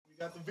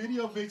Got the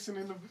video vixen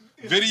in the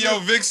video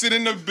vixen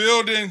in the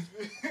building.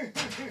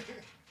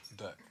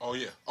 Oh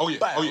yeah.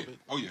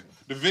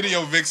 The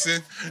video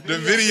vixen. The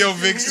video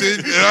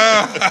vixen.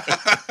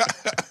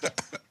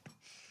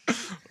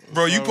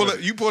 Bro,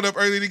 you pulled up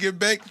early to get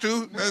baked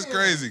too? That's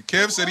crazy.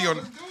 Kev said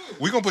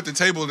we gonna put the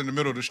table in the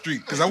middle of the street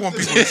because I want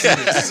people to see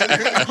this.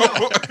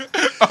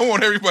 I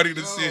want everybody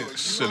to see it.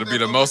 Should be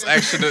the most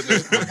action that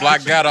the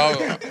block got all.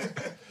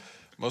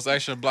 Most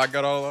action the block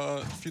got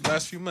all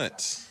last few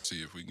months.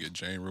 See if we can get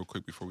Jane real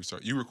quick before we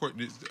start. You record?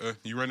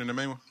 You running the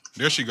main one?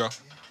 There she go. Here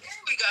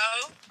we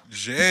go.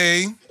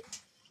 Jay.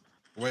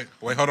 Wait,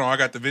 hold on. I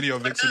got the video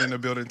vixen in the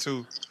building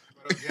too.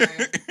 Hey,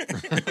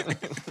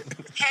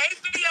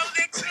 video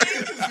vixen.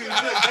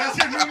 That's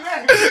your new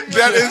name.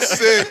 That is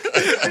sick.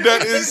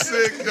 That is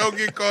sick. Don't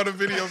get called a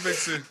video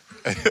vixen.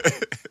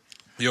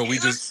 Yo, we He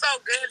just. was so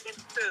good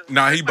too.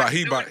 Nah, he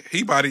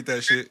bodied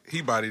that shit.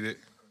 He bodied it.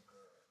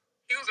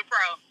 He was a pro.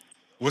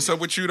 What's up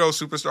with you though,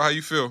 superstar? How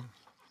you feel?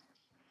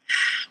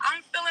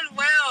 I'm feeling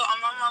well.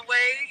 I'm on my way,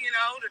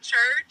 to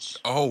church.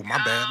 Oh, my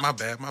bad.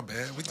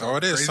 We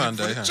It is crazy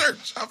Sunday, for the huh?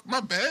 church.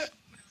 My bad.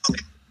 I'm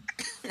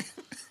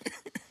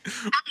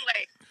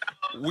late.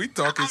 So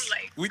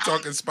We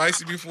talking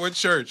spicy before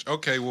church.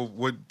 Okay,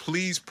 well,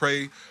 please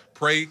pray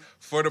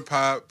for the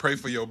pod, pray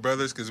for your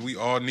brothers because we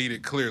all need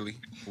it. Clearly,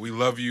 we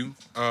love you.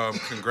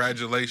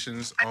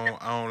 Congratulations on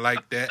I don't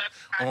like that.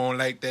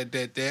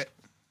 That.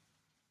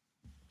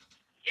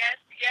 Yes.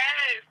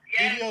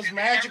 Video's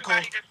magical.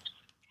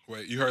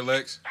 Wait, you heard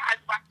Lex?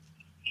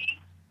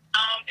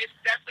 It's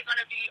definitely going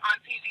to be on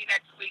TV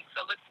next week,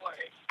 so look for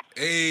it.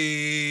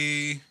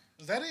 Hey,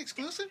 Was that an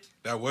exclusive?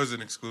 that was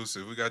an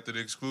exclusive. We got the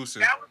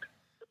exclusive. That was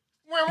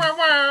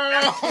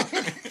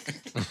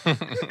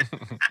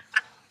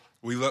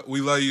We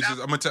love you. Sis.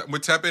 I'm gonna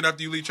tap in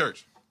after you leave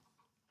church.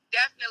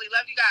 definitely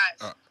love you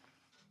guys.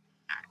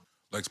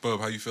 Lex Bub,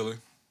 how you feeling?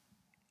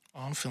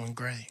 Oh, I'm feeling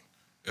great.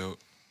 Ew,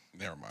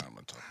 never mind. I'm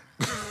not talking.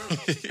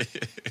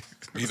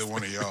 Neither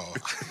one of y'all.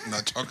 I'm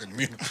not talking to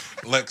me.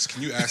 Lex,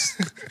 can you ask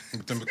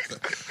them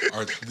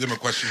a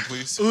question,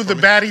 please? Ooh, the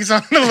baddies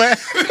on the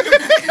left.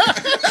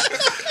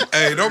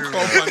 Hey, don't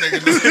call my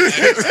nigga.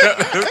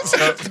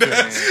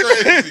 That's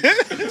crazy.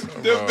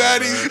 The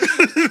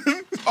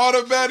baddies, all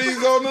the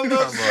baddies on the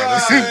left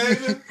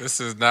side. This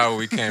is not what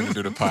we came to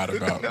do the pod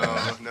about.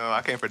 No,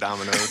 I came for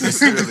Domino's.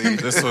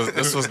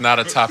 This was not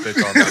a topic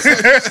on this.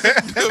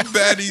 The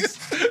baddies.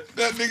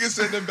 That nigga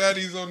said the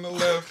baddies on the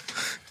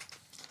left.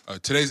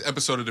 Today's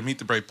episode of the Meet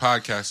the Brave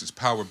podcast is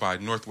powered by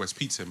Northwest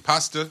Pizza and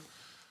Pasta,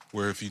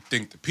 where if you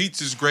think the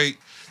pizza's great,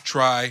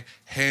 try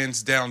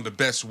hands down the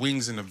best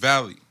wings in the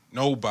valley.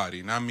 Nobody,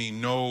 and I mean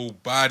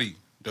nobody,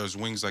 does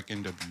wings like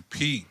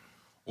NWP.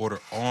 Order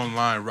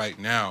online right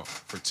now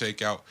for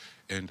takeout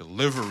and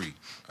delivery.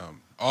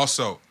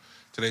 Also,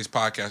 today's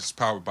podcast is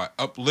powered by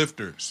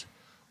Uplifters,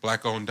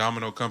 Black-owned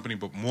domino company,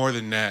 but more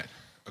than that,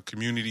 a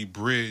community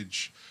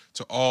bridge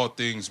to all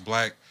things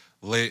black,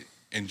 lit,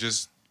 and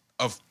just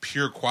of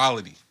pure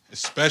quality,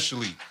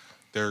 especially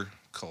their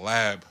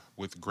collab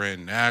with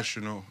Grand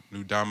National.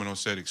 New domino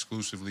set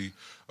exclusively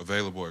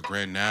available at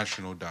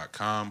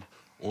grandnational.com.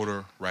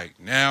 Order right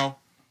now.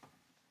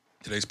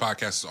 Today's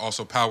podcast is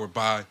also powered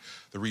by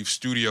the Reef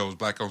Studios,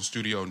 Black-owned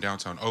studio in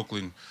downtown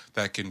Oakland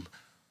that can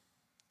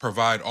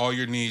provide all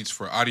your needs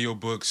for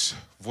audiobooks,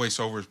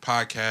 voiceovers,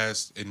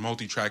 podcasts, and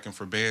multi-tracking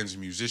for bands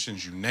and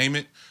musicians, you name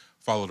it.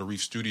 Follow the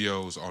Reef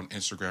Studios on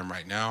Instagram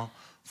right now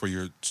for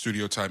your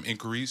studio time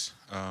inquiries.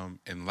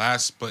 And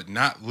last but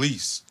not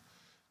least,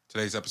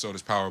 today's episode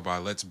is powered by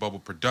Let's Bubble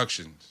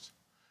Productions.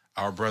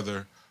 Our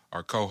brother,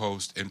 our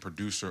co-host and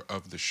producer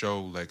of the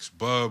show, Lex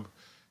Bub.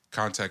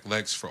 Contact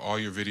Lex for all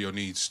your video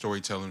needs,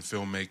 storytelling,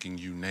 filmmaking,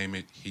 you name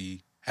it, he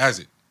has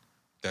it.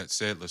 That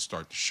said, let's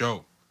start the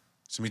show.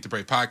 So Meet the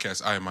Brave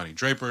podcast. I am Monty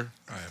Draper.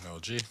 I am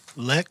LG.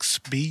 Lex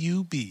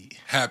B.U.B.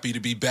 Happy to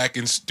be back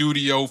in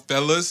studio,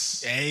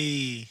 fellas.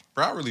 Hey.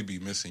 Bro, I really be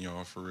missing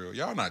y'all for real.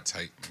 Y'all not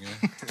tight,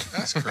 nigga.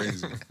 That's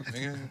crazy,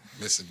 nigga.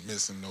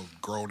 Missing no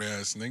grown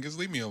ass niggas.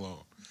 Leave me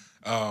alone.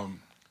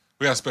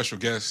 We got a special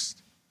guest.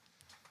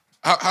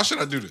 How should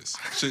I do this?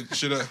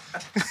 Should I?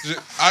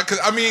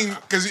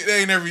 Because it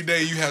ain't every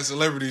day you have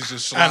celebrities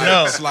just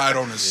slide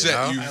on the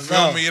set. You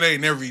feel me? It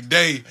ain't every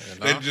day.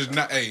 They just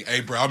not.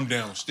 Hey, bro, I'm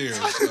downstairs.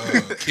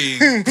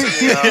 King.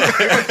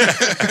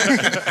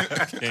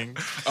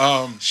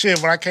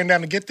 Shit, when I came down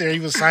to get there, he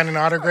was signing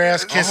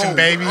autographs, kissing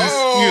babies. He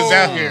was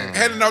out here.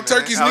 Handing out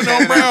turkeys, Nino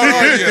Brown.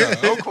 Oh,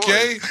 yeah.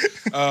 Okay.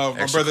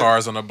 Extra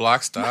cars on the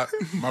block stop.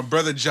 My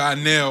brother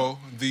Jonell,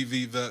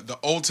 the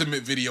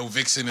ultimate video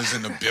vixen, is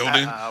in the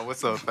building.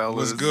 What's up, fellas?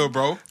 What's good,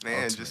 bro?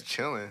 Man, just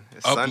chilling.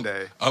 It's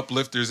Sunday.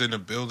 Uplifters in the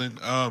building.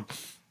 I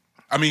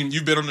mean,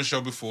 you've been on the show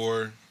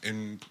before,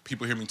 and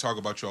people hear me talk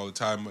about you all the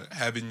time. But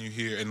having you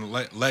here, and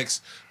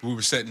Lex, we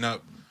were setting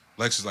up.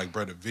 Lex was like,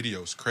 "Bro, the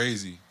video's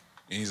crazy,"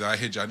 and he's like, "I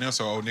hit Jonell,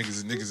 so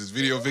niggas is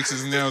video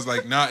vixens." And I was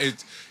like, "Nah,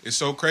 it's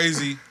so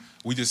crazy."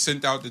 We just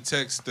sent out the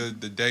text the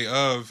day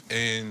of,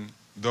 and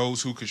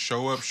those who could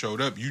show up showed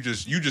up. You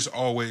just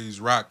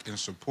always rock and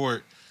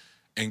support.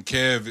 And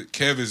Kev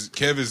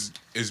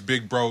is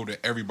big bro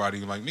to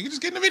everybody. Like, nigga,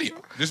 just get in the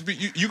video. Just be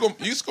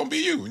it's gonna be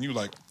you. And you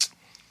like,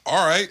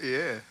 all right.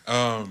 Yeah.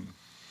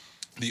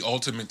 The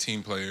ultimate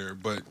team player,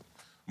 but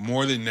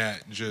more than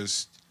that,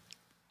 just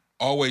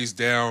always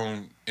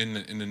down in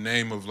the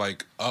name of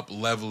like up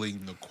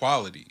leveling the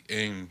quality.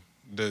 And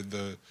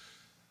the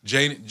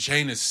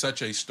Jane is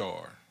such a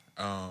star.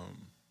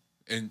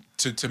 And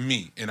to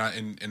me, and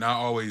I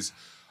always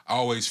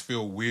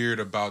feel weird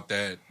about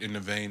that in the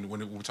vein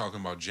when we're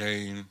talking about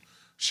Jane,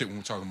 shit when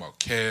we're talking about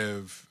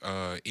Kev,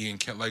 Ian,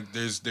 like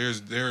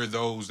there are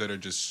those that are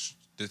just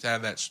that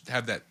have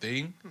that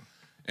thing,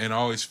 and I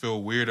always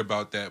feel weird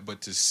about that.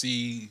 But to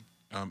see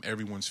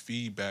everyone's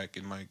feedback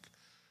and like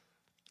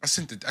I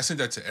sent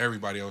that to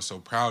everybody. I was so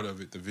proud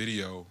of it, the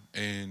video,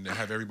 and to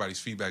have everybody's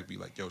feedback be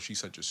like, yo, she's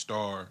such a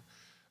star.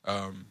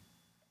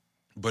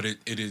 But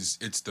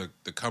it's the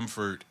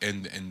comfort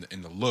and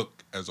the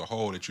look as a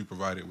whole that you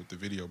provided with the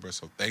video, bro.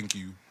 So thank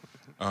you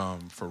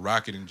for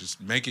rocking and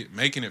just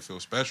making it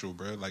feel special,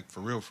 bro. Like for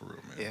real, man.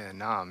 Yeah,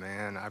 nah,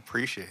 man. I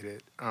appreciate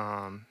it.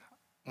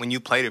 When you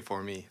played it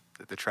for me,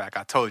 the track,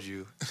 I told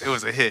you it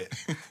was a hit.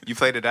 You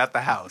played it at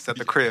the house, at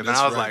the crib, and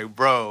I was like,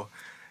 bro,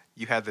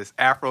 you had this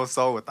Afro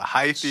soul with the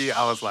hyphy.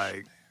 I was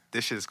like,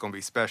 this shit's gonna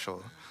be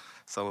special.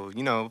 So,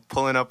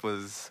 pulling up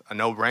was a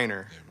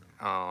no-brainer.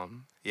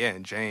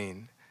 And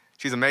Jane,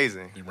 she's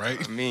amazing.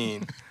 Right? I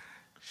mean,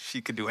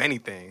 she could do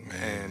anything.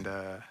 Man.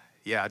 And,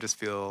 I just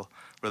feel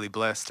really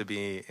blessed to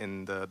be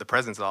in the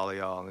presence of all of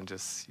y'all and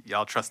just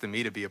y'all trusting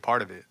me to be a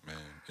part of it. Man,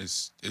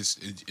 it's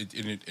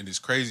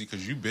crazy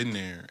because you've been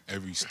there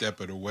every step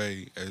of the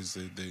way as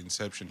the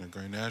inception of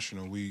Grand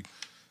National.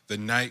 The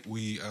night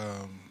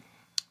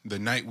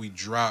we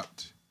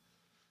dropped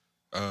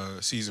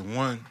season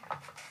 1,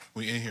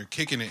 we in here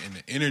kicking it, and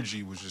the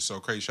energy was just so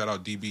crazy. Shout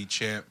out DB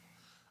Champ,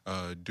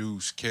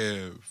 Deuce,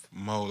 Kev,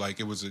 Mo. Like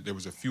there was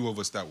a few of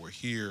us that were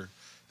here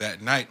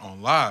that night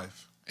on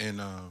live,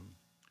 and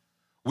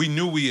we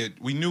knew we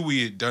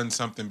had done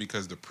something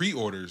because the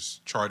pre-orders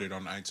charted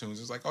on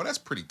iTunes. It's like, oh, that's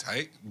pretty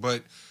tight,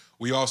 but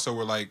we also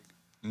were like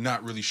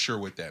not really sure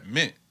what that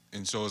meant,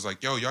 and so it was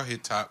like, yo, y'all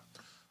hit top.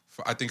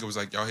 I think it was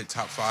like y'all hit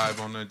top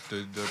 5 on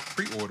the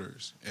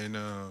pre-orders, and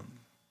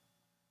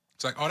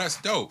it's like, oh,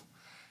 that's dope,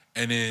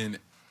 and then.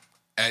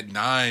 At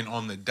 9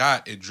 on the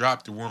dot, it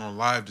dropped. And we're on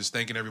live, just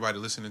thanking everybody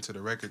listening to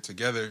the record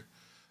together.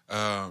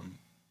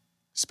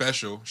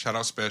 Special, shout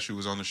out Special,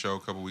 was on the show a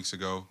couple weeks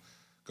ago.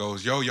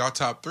 Goes, yo, y'all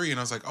top 3, and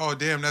I was like, oh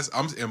damn,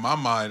 I'm in my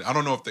mind. I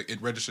don't know if it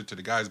registered to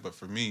the guys, but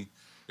for me,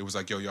 it was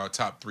like, yo, y'all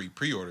top 3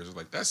 pre-orders. I was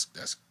like, that's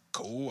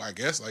cool, I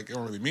guess. Like it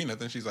don't really mean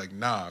nothing. She's like,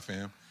 nah,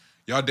 fam,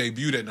 y'all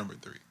debuted at number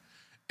 3,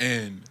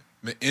 and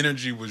the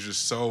energy was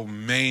just so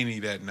many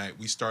that night.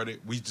 We just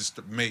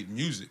made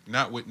music,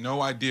 not with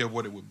no idea of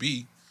what it would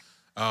be.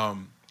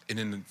 And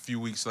then a few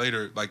weeks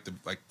later,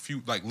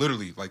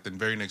 literally the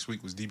very next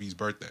week was DB's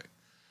birthday,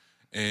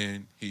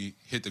 and he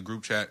hit the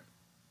group chat.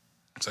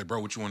 It's like, bro,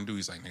 what you want to do?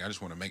 He's like, nigga, I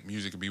just want to make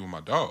music and be with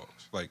my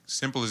dogs. Like,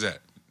 simple as that.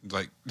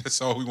 Like,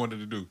 that's all we wanted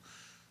to do.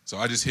 So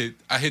I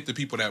hit the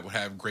people that would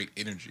have great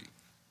energy.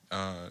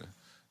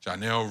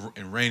 Janelle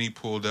and Rainey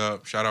pulled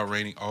up. Shout out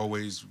Rainey,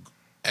 always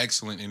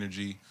excellent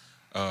energy.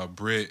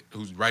 Britt,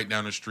 who's right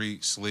down the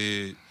street,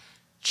 Slid,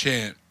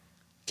 Champ,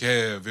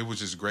 Kev. It was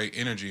just great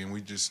energy, and we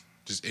just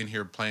in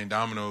here playing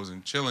dominoes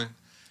and chilling.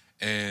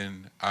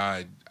 And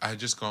I had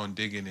just gone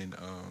digging in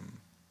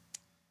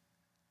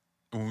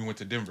when we went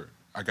to Denver.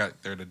 I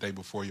got there the day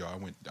before y'all.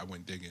 I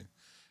went digging,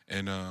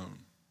 and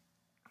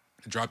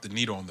dropped the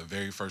needle on the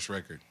very first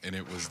record, and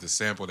it was the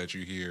sample that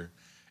you hear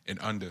in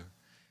Under.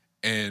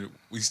 And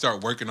we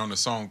start working on the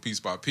song piece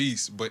by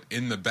piece, but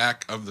in the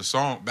background of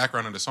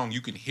the song,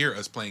 you can hear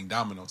us playing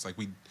dominoes. Like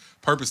we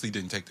purposely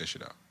didn't take that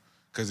shit out.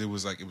 Because it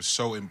was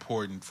so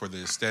important for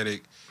the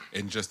aesthetic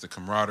and just the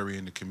camaraderie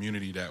and the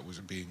community that was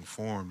being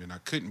formed. And I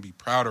couldn't be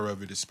prouder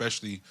of it,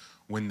 especially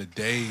when the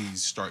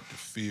days start to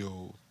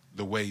feel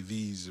the way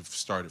these have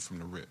started from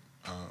the rip.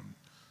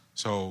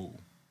 So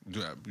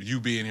you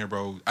being here,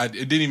 bro, it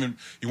didn't even,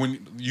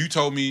 when you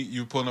told me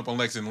you were pulling up on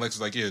Lex, and Lex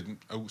was like, yeah,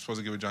 I was supposed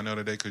to give it Janelle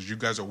today because you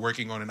guys are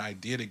working on an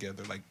idea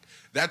together. Like,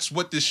 that's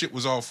what this shit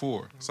was all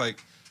for. It's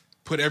like,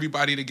 put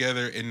everybody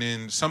together, and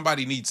then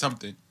somebody needs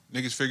something.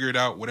 Niggas figure it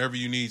out. Whatever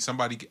you need,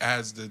 somebody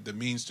has the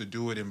means to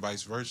do it, and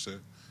vice versa.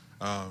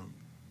 And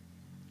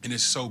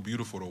it's so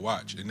beautiful to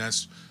watch. And I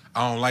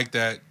don't like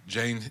that.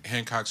 Jane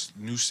Hancock's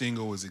new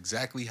single is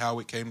exactly how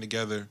it came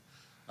together.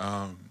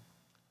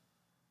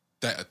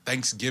 That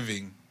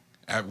Thanksgiving,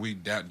 we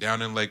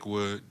down in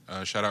Lakewood.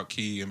 Shout out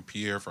Key and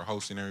Pierre for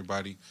hosting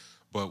everybody.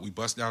 But we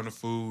bust down the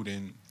food,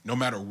 and no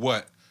matter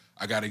what,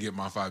 I got to get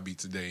my 5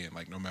 beats a day in,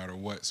 like, no matter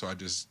what. So I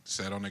just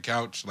sat on the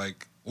couch,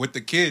 like, with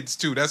the kids,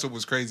 too. That's what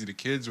was crazy. The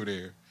kids were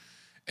there.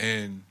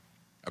 And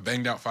I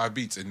banged out 5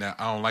 beats, and now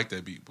I don't like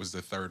that beat was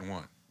the third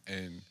one.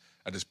 And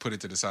I just put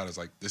it to the side. I was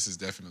like, this is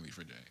definitely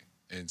for Jane.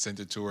 And sent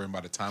it to her, and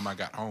by the time I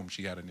got home,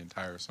 she had an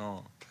entire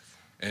song.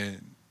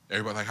 And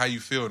everybody like, how you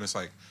feel? And it's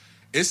like,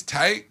 it's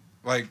tight.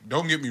 Like,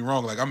 don't get me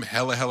wrong. Like, I'm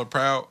hella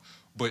proud.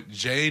 But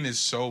Jane is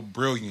so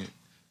brilliant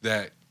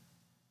that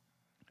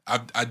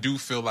I do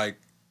feel like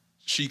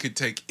she could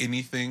take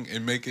anything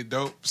and make it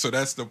dope. So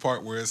that's the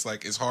part where it's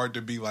like it's hard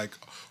to be like,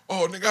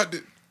 oh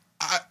nigga,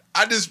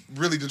 I just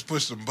really just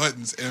pushed some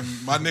buttons, and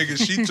my nigga,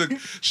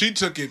 she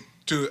took it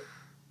to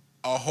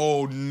a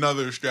whole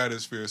nother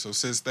stratosphere. So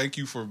sis, thank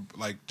you for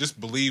like just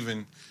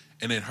believing,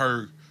 and in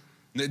her.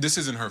 This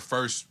isn't her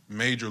first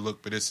major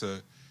look, but it's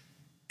a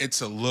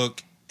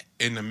look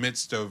in the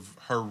midst of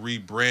her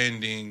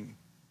rebranding,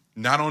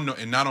 not on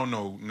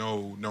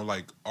no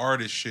like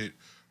artist shit.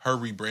 Her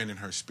rebranding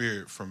her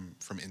spirit from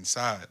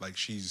inside, like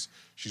she's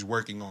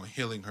working on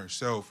healing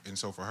herself, and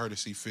so for her to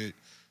see fit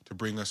to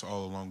bring us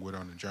all along with her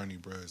on the journey,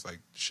 bro, it's like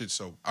shit.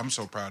 So I'm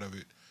so proud of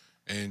it,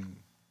 and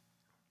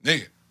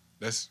nigga,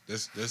 that's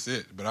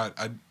it. But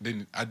I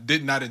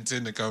did not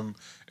intend to come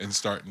and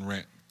start and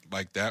rant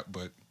like that,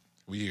 but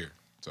we here.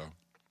 So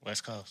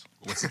West Coast.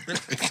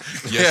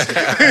 Yes,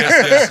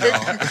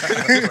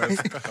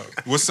 y'all.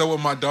 What's up with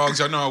my dogs?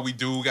 Y'all know how we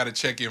do. We got to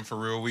check in for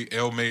real.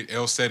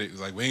 L said it. It's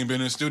like we ain't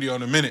been in the studio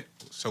in a minute,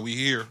 so we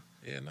here.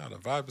 Yeah, no, the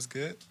vibe is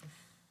good.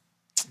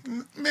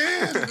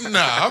 Man,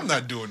 nah, I'm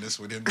not doing this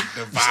with him. The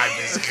vibe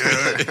is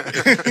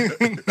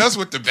good. That's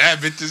what the bad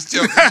bitches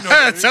tell me. You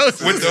know,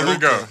 with the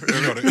hookah.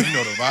 You know the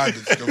vibe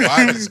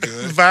is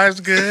good. The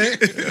vibe's good.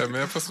 Yeah,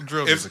 man, put some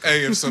drill music.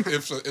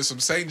 If some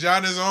St.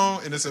 John is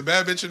on and it's a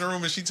bad bitch in the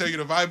room and she tell you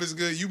the vibe is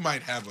good, you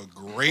might have a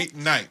great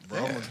night, bro.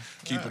 Yeah. I'm gonna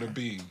keep it a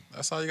beam.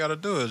 That's all you got to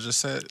do is just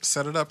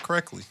set it up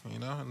correctly, you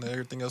know, and then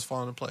everything else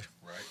fall into play.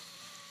 Right.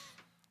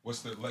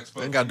 What's the Lex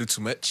Bud? Ain't got to do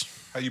too much.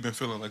 How you been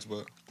feeling, Lex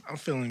Bud? I'm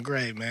feeling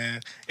great,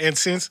 man. And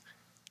since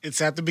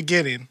it's at the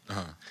beginning,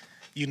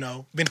 you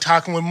know, been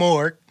talking with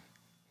Morg.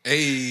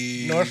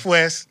 Hey.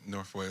 Northwest.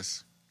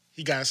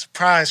 He got a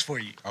surprise for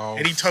you. Oh.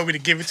 And he told me to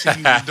give it to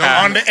you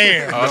on the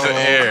air. On the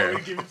air. He told me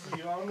to give it to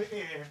you on the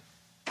air.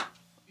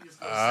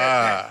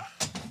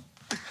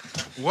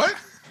 What?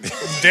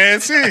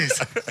 Dead serious.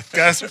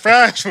 Got a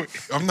surprise for you.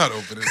 I'm not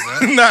opening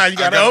that. Nah, you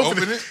gotta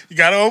open it. You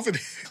gotta open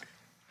it.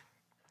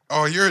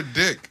 Oh, you're a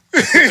dick.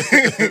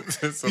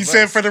 He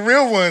said for the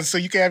real ones, so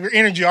you can have your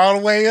energy all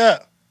the way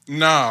up.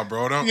 Nah,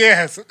 bro. Don't.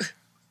 Yes.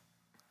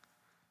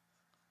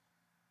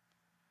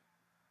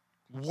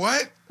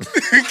 What?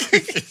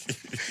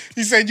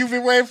 He said you've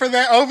been waiting for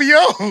that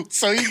OVO,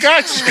 so he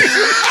got you.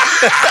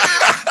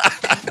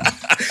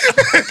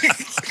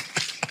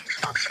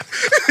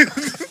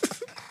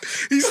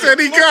 He said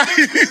he got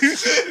you.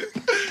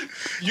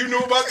 You knew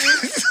about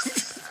this?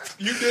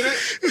 You did it?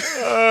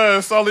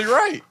 It's only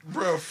right.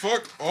 Bro,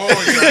 fuck all y'all.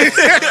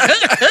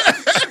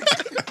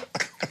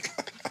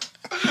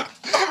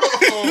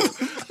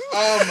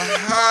 I'm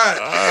hot.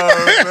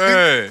 Oh,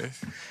 man.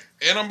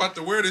 And I'm about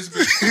to wear this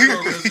bitch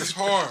because it's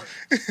hard.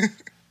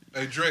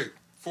 Hey, Drake,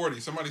 40,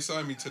 somebody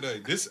signed me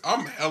today.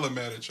 I'm hella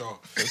mad at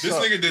y'all. This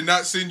nigga did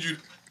not send you...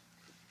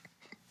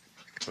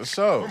 For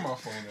sure. Where my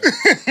phone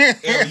at?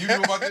 Hey, you know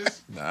about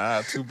this?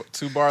 Nah,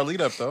 two bar lead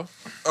up, though.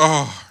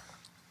 Oh...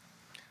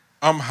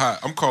 I'm hot.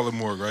 I'm calling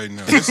Morg right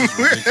now. This is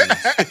ridiculous.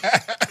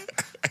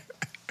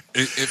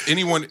 If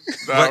anyone,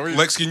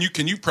 Lex, can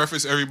you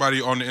preface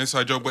everybody on the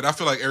inside joke? But I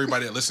feel like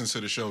everybody that listens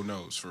to the show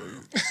knows for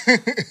real.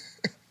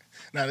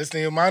 Now this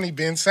nigga Monty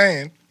been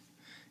saying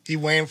he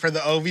waiting for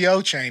the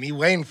OVO chain. He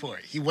waiting for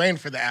it. He waiting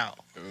for the owl.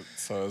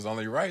 So it's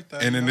only right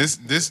that. And then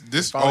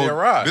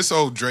this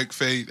old Drake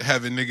fade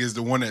having niggas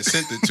the one that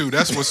sent it too.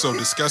 That's what's so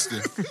disgusting.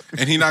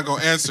 And he not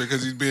gonna answer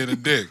because he's being a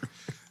dick.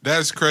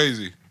 That's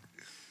crazy.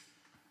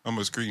 I'm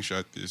gonna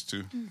screenshot this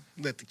too.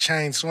 Let the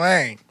chain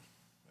swing.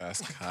 That's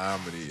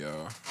comedy,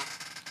 yo.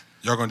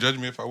 Y'all gonna judge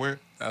me if I wear it?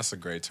 That's a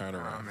great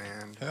turnaround. Oh,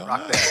 man. Hell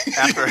Rock nah. that.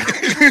 After.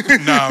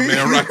 Nah,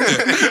 man, rock that.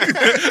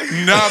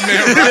 Nah,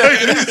 man, rock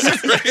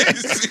that.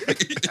 It's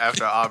crazy.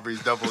 After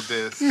Aubrey's double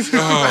diss.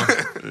 Oh,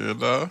 You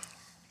know?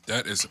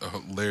 that is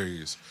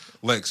hilarious.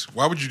 Lex,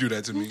 why would you do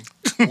that to me?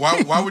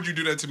 Why would you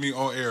do that to me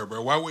on air,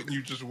 bro? Why wouldn't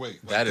you just wait?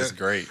 Like, That is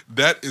great.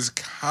 That is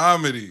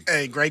comedy.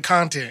 Hey, great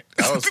content.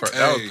 That was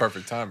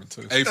perfect timing,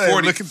 too. Hey,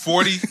 Hey,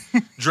 40,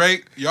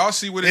 Drake, y'all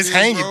see what it It's is,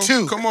 hanging, bro?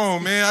 too. Come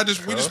on, man.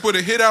 We just put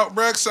a hit out,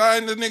 bro.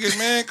 Sign the niggas,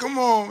 man. Come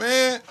on,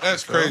 man.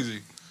 That's crazy.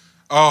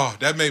 Oh,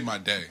 that made my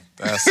day.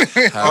 That's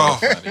hella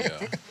funny,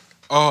 yo.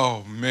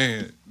 Oh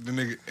man, the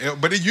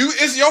nigga. But it's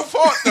your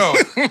fault though.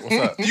 What's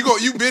up?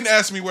 You been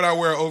asking me what I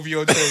wear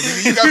OVO today.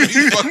 Nigga, you got me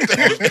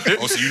fucked up.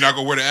 Oh, so you not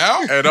gonna wear the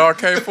owl? It all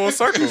came full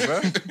circle,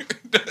 man.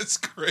 That's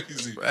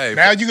crazy. Hey,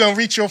 Now you gonna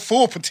reach your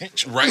full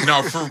potential. Right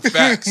now, for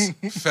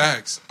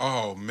facts.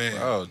 Oh man.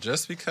 bro,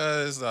 just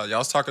because y'all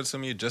was talking to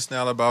me just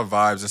now about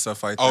vibes and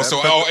stuff like that. Oh, so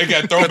it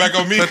got thrown back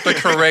on me. Put the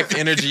correct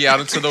energy out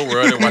into the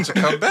world and watch it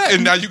come back.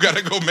 And now you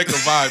gotta go make a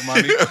vibe,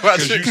 money.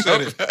 Watch Because it you said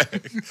come it.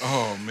 back.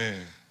 Oh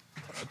man.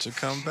 Watch it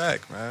come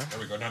back, man. There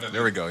we go.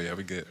 There we go. Yeah,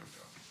 we good.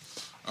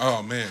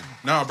 Oh man,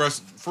 nah, bro.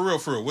 For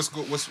real. What's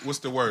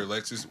the word,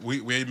 Lex? We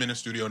ain't been in the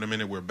studio in a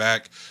minute. We're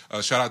back.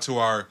 Shout out to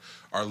our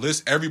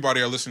list,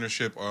 everybody, our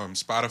listenership,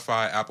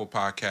 Spotify, Apple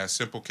Podcasts,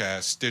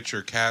 Simplecast,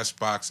 Stitcher,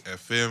 Castbox,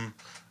 FM.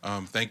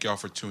 Thank y'all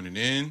for tuning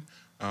in.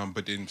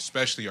 But then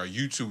especially our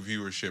YouTube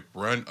viewership.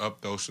 Run up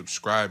those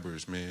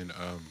subscribers, man.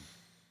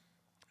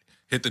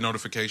 Hit the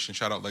notification.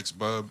 Shout out Lex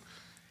Bub.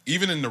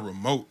 Even in the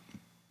remote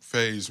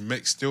phase,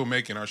 still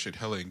making our shit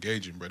hella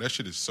engaging, bro. That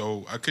shit is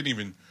so... I couldn't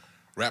even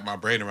wrap my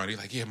brain around it. He's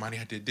like, yeah, Monty,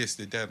 I did this,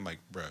 did that. I'm like,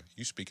 bro,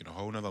 you speaking a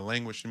whole nother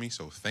language to me,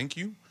 so thank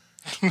you.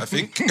 I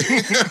think.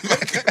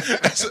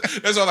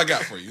 That's all I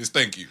got for you is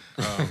thank you.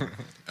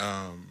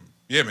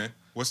 Yeah, man.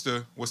 What's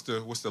the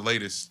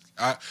latest?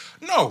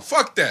 No,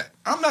 fuck that.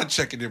 I'm not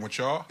checking in with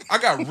y'all. I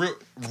got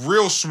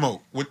real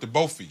smoke with the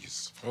both of you.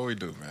 What we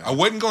do, man? I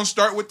wasn't gonna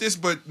start with this,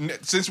 but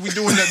since we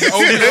doing the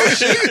OVO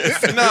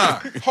shit, nah,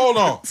 hold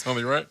on. It's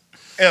only right.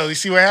 Hell, you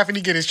see what happened?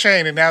 He get his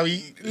chain, and now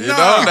he...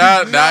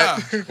 Nah.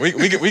 We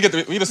get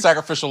the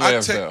sacrificial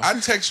lamb. I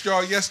text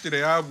y'all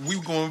yesterday. We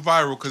going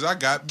viral because I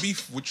got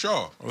beef with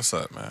y'all. What's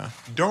up, man?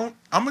 Don't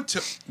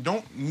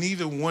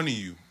neither one of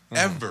you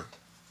ever,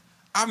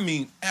 I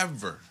mean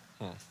ever,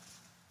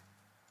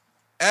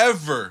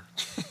 ever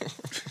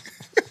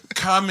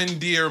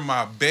commandeer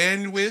my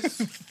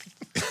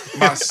bandwidth,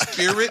 my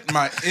spirit,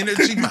 my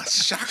energy, my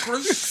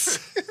chakras.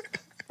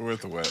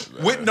 With what?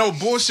 Man? With no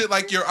bullshit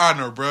like Your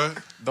Honor,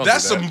 bruh.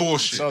 That's some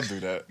bullshit. Don't do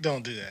that.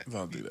 Don't do that.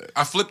 Don't do that.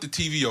 I flipped the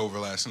TV over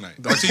last night.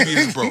 Our TV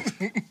is broke.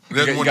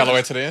 You got all the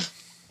way to the end?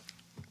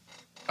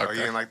 Okay. Oh, you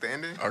didn't like the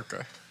ending?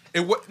 Okay.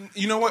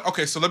 You know what?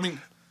 Okay, so let me...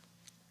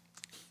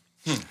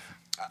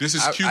 This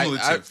is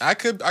cumulative. I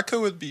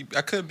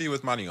could be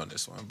with Monty on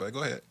this one, but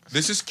go ahead.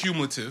 This is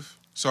cumulative.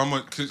 So I'm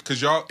gonna,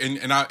 cause y'all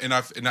and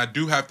I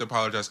do have to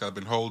apologize because I've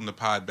been holding the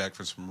pod back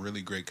for some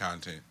really great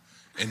content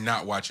and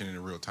not watching it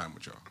in real time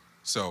with y'all.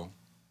 So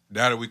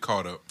now that we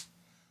caught up,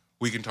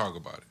 we can talk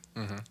about it.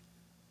 Mm-hmm.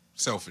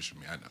 Selfish of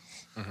me, I know.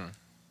 Mm-hmm.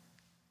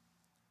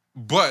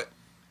 But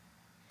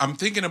I'm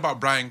thinking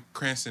about Bryan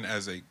Cranston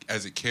as a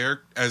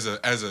character, as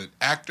an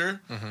actor,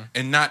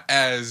 and not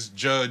as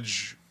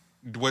Judge.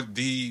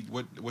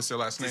 What's their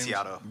last name?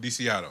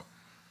 DiCiato.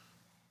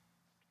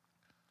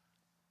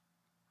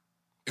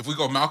 If we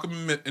go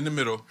Malcolm in the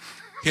middle,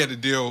 he had to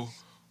deal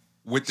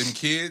with them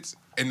kids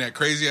and that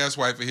crazy ass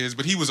wife of his,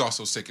 but he was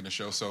also sick in the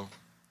show, so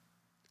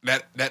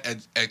that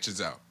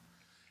etches out.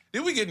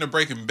 Then we get into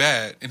Breaking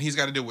Bad, and he's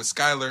got to deal with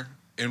Skyler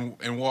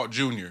and Walt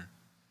Jr.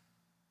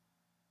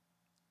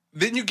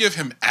 Then you give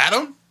him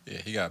Adam? Yeah,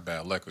 he got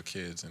bad luck with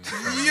kids. And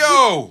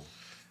Yo!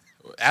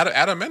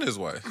 Adam and his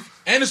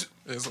wife. And his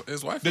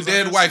wife. The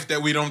dead wife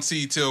that we don't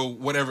see till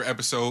whatever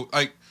episode.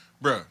 Like,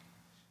 bruh.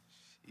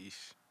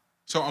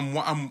 So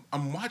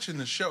I'm watching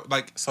the show.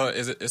 Like, so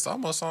it's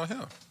almost on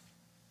him.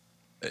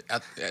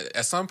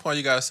 At some point,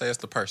 you gotta say it's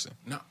the person.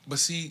 No, but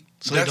see,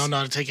 so he don't know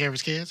how to take care of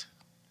his kids.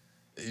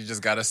 You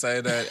just gotta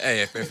say that.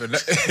 Hey,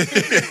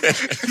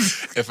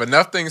 if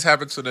enough things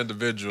happen to an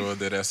individual,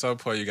 then at some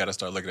point you gotta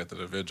start looking at the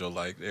individual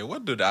like, hey,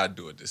 what did I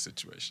do in this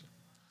situation?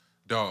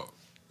 Dog,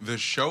 the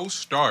show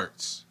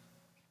starts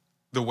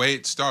the way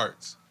it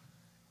starts,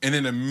 and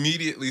then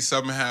immediately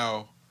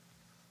somehow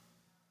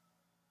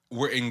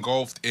we're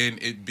engulfed in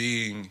it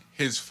being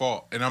his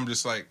fault, and I'm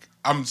just like,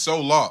 I'm so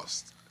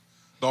lost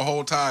the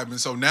whole time. And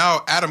so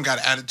now Adam got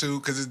an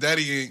attitude because his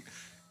daddy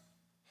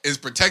is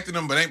protecting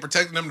him, but ain't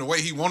protecting him the way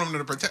he want him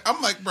to protect.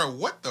 I'm like, bro,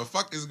 what the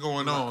fuck is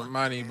going on?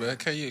 Monty, but what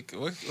can you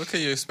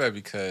expect?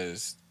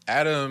 Because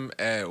Adam,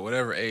 at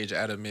whatever age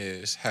Adam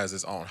is, has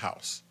his own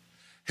house.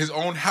 His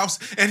own house,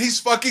 and he's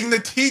fucking the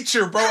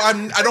teacher, bro.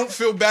 I don't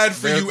feel bad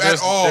for you at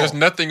all. There's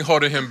nothing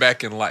holding him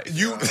back in life.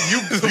 You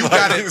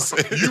got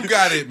it. You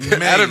got it,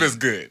 man. Adam is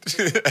good.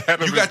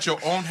 You got your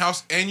own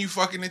house, and you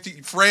fucking the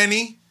teacher.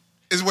 Franny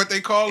is what they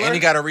call her. And he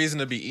got a reason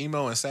to be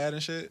emo and sad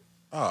and shit.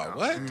 Oh,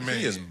 what? Man.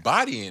 He is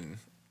bodying.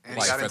 And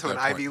he got into an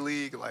Ivy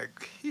League.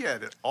 Like, he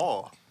had it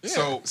all.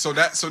 Yeah. So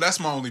that's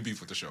my only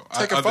beef with the show.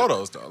 Taking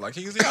photos though, like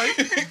he's out.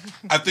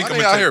 I think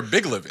I'm out here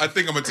big living. I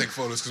think I'm gonna take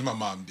photos because my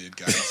mom did,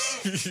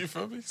 guys. You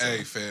feel me?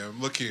 Hey, fam,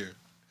 look here.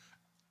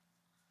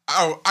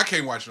 I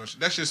can't watch no shit.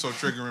 That shit's so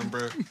triggering,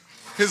 bro.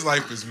 His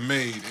life is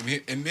made,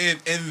 and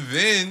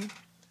then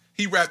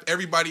he wrapped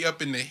everybody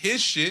up into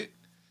his shit.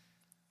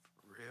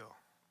 Real.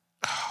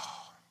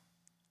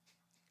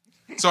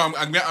 So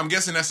I'm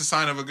guessing that's a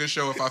sign of a good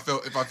show. If I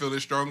feel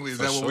this strongly, is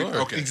For that what we?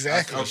 sure. Okay,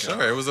 Exactly. Okay.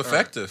 Sure, it was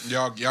effective.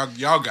 Right.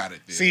 Y'all got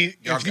it. Then. See,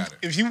 y'all got it.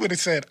 if you would have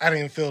said I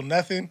didn't feel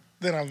nothing,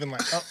 then I've been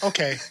like, oh,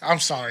 okay, I'm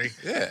sorry.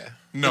 Yeah.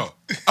 No,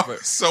 I'm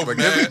so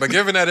mad. But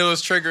given that it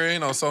was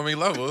triggering on so many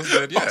levels,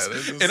 then yeah.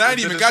 And I ain't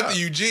even got to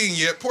Eugene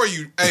yet. Poor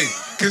you. Hey,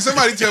 can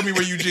somebody tell me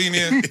where Eugene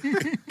is?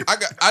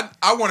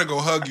 I want to go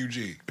hug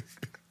Eugene.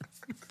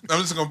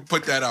 I'm just gonna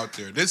put that out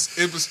there.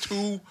 It was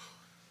too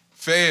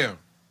fam.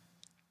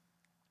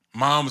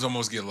 Moms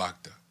almost get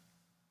locked up.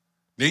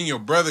 Then your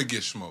brother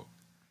gets smoked.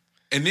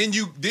 And then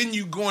you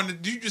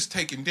you just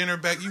taking dinner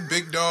back, you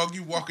big dog,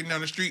 you walking down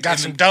the street. Got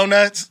some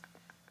donuts.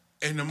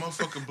 And the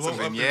motherfucker blow Some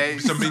up.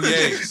 beignets. Some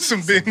beignets.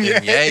 Some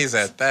beignets. Beignets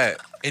at that.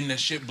 And the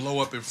shit blow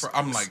up in front.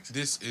 I'm like,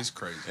 this is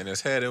crazy. In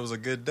his head, it was a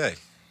good day.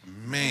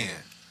 Man.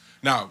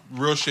 Now,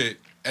 real shit,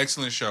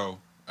 excellent show.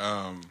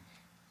 I'm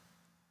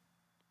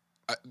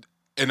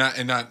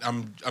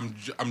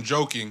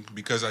joking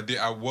because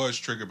I was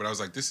triggered, but I was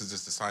like, this is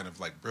just a sign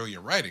of like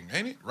brilliant writing,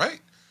 ain't it? Right?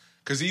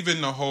 Because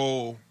even the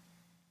whole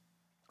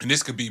and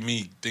this could be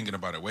me thinking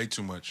about it way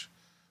too much,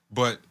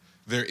 but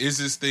there is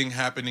this thing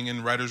happening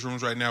in writers'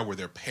 rooms right now where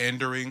they're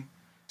pandering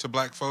to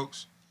black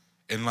folks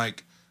and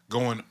like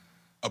going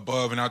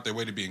above and out their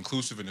way to be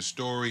inclusive in the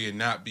story and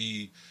not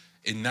be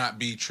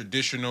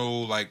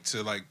traditional, like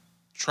to like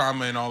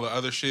trauma and all the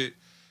other shit.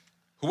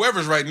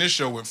 Whoever's writing this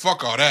show went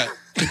fuck all that.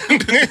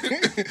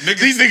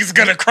 These niggas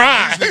gonna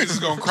cry. These niggas is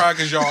gonna cry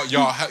because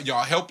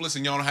y'all helpless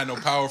and y'all don't have no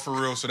power for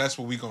real. So that's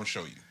what we gonna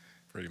show you.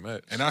 Pretty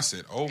much. And I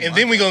said, oh, And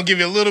then we gonna give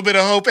you a little bit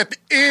of hope at the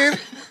end,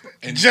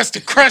 And- just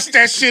to crush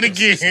that shit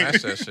again.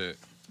 Smash that shit.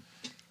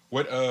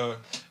 What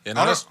Yeah,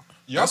 no,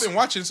 y'all been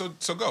watching, so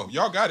go.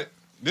 Y'all got it.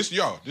 This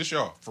y'all,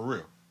 for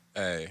real.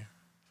 Hey.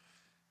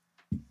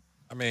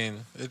 I mean,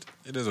 it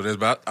is what it is,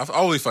 but I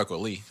always fuck with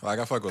Lee. Like,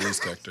 I fuck with Lee's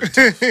character.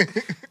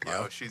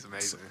 Yo, she's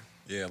amazing.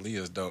 Yeah, Lee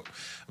is dope.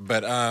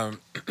 But I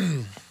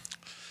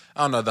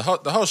don't know. The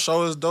whole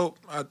show is dope.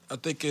 I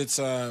think it's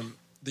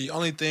the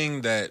only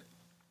thing that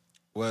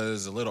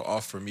was a little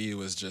off for me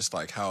was just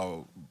like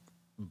how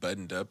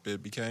buttoned up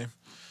it became.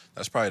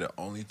 That's probably the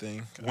only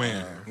thing.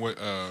 When?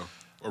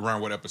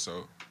 Around what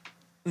episode?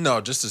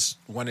 No, just as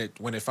when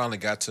it finally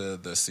got to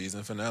the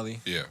season finale.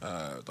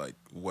 Yeah. Like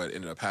what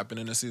ended up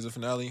happening in the season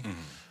finale.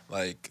 Mm-hmm.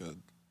 Like,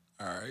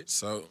 all right,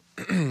 so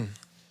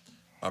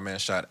my man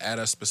shot at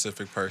a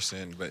specific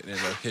person, but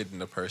ended up hitting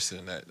the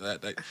person that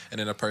and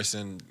then the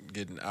person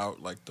getting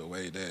out like the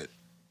way that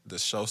the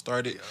show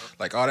started. Yeah.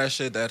 Like all that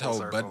shit, that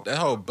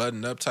whole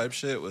button up type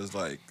shit was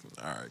like,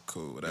 all right,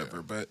 cool,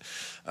 whatever.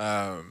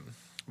 Yeah.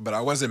 But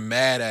I wasn't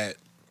mad at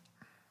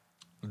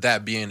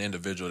that being an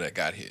individual that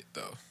got hit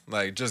though.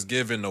 Like just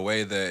given the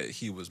way that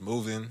he was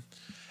moving,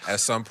 at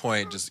some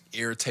point just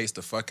irritates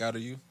the fuck out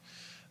of you.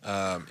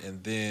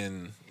 And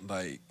then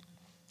like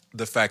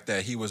the fact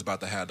that he was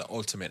about to have the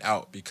ultimate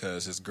out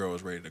because his girl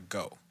was ready to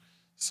go.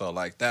 So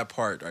like that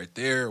part right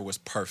there was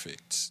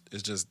perfect.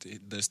 It's just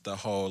the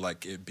whole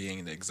like it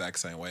being the exact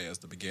same way as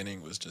the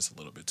beginning was just a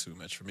little bit too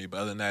much for me. But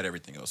other than that,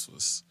 everything else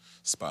was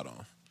spot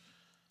on.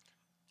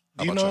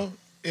 Do you know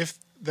if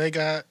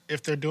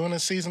they're doing a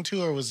season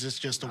 2 or was this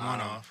just a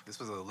one-off? This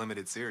was a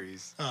limited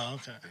series. Oh,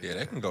 okay. Yeah,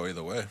 they can go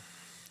either way.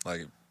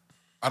 Like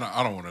I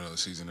don't want another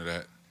season of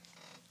that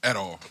at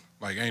all.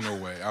 Like ain't no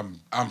way.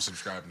 I'm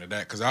subscribing to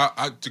that because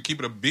I to keep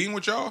it a being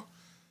with y'all.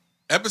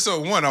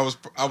 Episode 1, I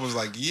was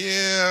like,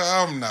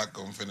 yeah, I'm not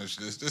gonna finish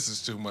this. This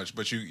is too much.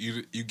 But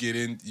you get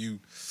in, you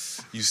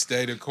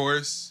stay the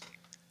course,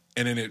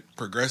 and then it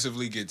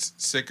progressively gets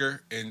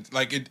sicker, and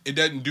like it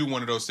doesn't do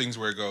one of those things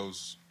where it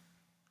goes,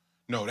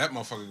 no, that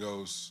motherfucker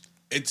goes.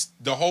 It's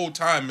the whole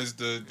time is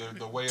the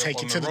way Take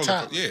up you on to the the roller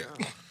top. coaster.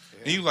 Yeah.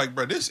 And you like,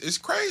 bro, this is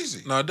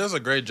crazy. no, it does a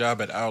great job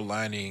at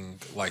outlining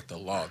like the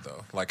law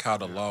though, like how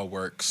the law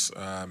works,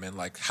 and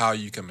like how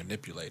you can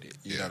manipulate it.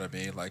 You know what I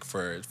mean? Like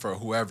for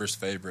whoever's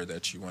favor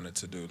that you wanted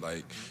to do.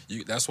 Like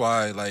that's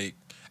why like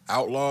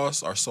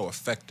outlaws are so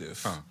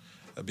effective.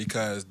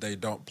 Because they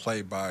don't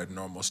play by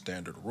normal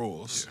standard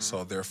rules,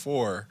 so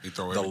therefore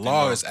the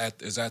law is at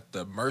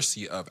the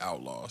mercy of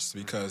outlaws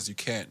because you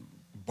can't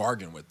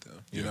bargain with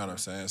them. You know what I'm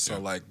saying? So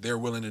like they're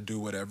willing to do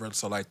whatever.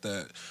 So like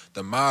the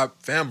mob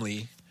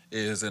family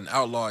is an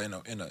outlaw in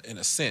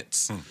a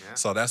sense.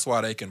 So that's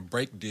why they can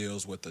break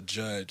deals with the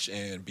judge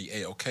and be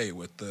A-okay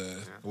with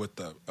the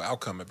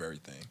outcome of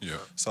everything. Yeah.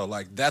 So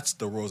like that's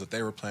the rules that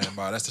they were playing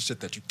by. That's the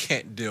shit that you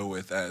can't deal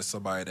with as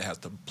somebody that has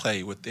to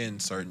play within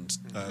certain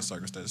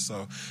circumstances.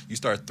 So you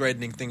start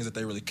threatening things that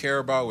they really care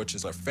about, which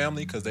is our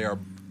family, because they are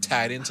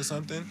tied into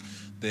something.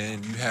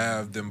 Then you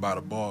have them by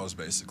the balls,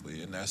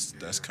 basically, and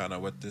that's kind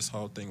of what this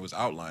whole thing was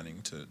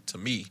outlining to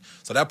me.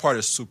 So that part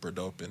is super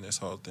dope in this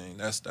whole thing.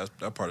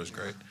 That part is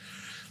great.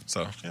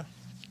 So yeah,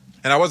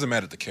 and I wasn't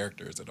mad at the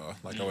characters at all.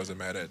 Like I wasn't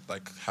mad at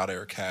like how they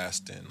were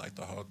cast and like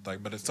the whole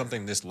like. But it's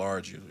something this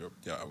large,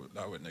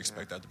 I wouldn't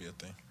expect that to be a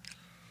thing.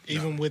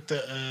 Even with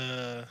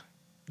the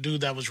dude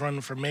that was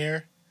running for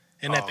mayor.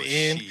 And at the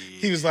end, shit.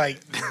 he was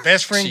like,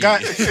 best friend got,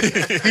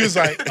 he was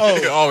like, He'll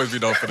oh, always be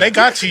known for that. they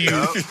got to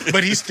you,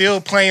 but he's still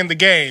playing the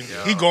game.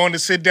 He going to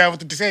sit down with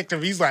the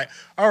detective. He's like,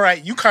 all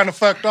right, you kind of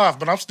fucked off,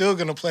 but I'm still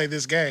going to play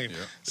this game.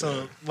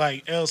 So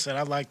like Elle said,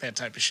 I like that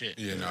type of shit.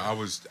 Yeah, no,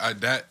 I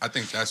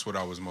think that's what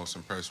I was most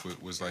impressed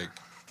with was like,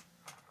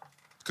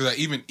 because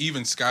even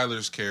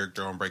Skyler's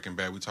character on Breaking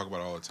Bad, we talk about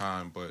it all the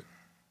time, but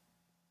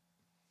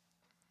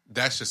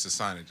that's just a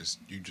sign of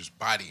you just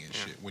bodying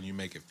shit when you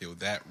make it feel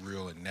that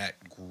real and that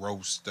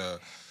gross.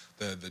 The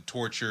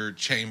torture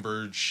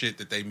chamber shit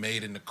that they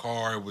made in the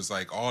car, it was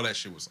like all that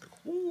shit was like,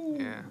 whoo,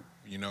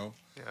 you know.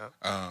 Yeah.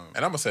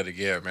 And I'm gonna say it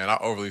again, man. I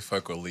overly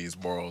fuck with Lee's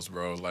morals,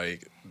 bro.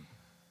 Like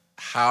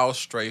how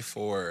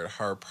straightforward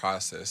her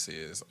process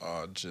is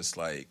on just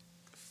like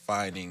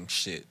finding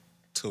shit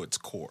to its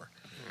core.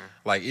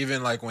 Like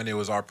even like when it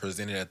was all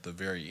presented at the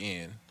very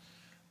end,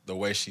 the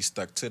way she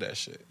stuck to that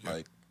shit,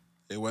 like.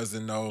 It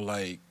wasn't no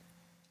like,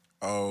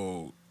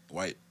 oh,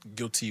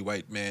 guilty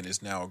white man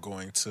is now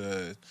going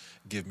to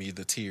give me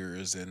the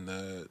tears and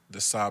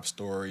the sob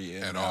story,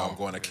 and now I'm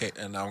going to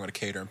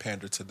cater and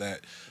pander to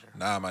that.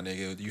 Nah, my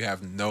nigga, you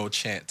have no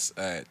chance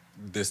at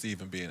this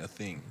even being a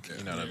thing.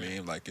 You know what I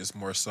mean? Like, it's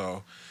more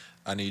so,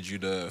 I need you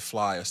to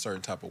fly a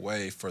certain type of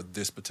way for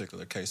this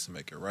particular case to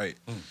make it right.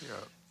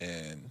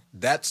 And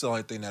that's the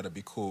only thing that'd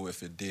be cool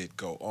if it did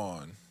go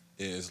on,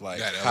 is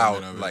like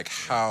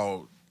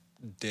how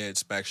dead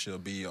Spax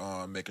should be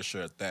on making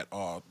sure that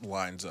all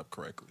lines up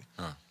correctly.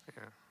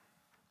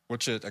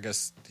 Which I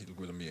guess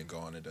with him being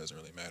gone, it doesn't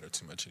really matter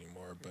too much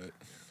anymore. But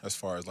as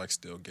far as like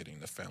still getting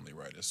the family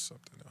right is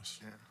something else.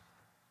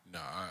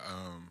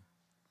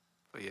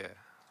 But yeah,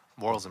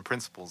 morals and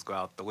principles go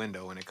out the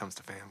window when it comes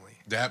to family.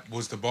 That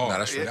was the bar.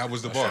 That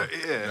was the bar.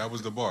 That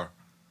was the bar.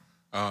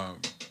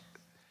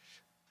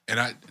 And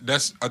I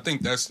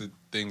think that's the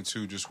thing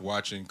too. Just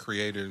watching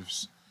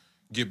creatives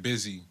get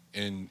busy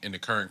in the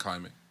current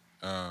climate.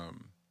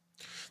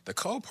 The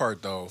cold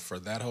part though for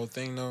that whole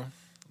thing though,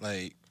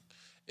 like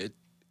it.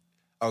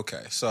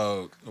 Okay,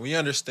 so we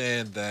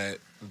understand that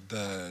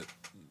the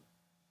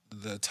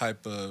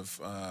type of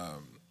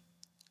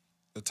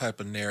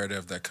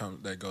narrative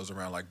that goes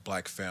around like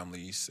black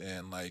families,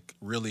 and like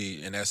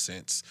really in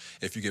essence,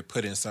 if you get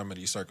put in some of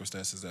these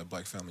circumstances that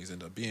black families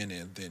end up being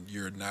in, then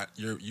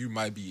you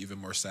might be even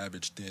more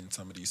savage than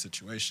some of these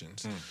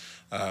situations.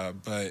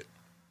 But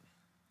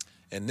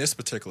in this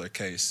particular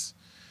case,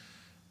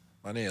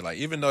 my nigga, like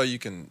even though you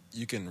can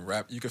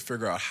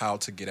figure out how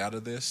to get out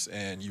of this,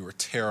 and you were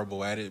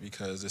terrible at it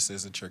because this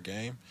isn't your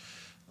game,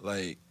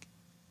 like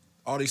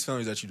all these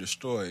families that you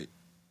destroyed.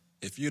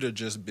 If you'd have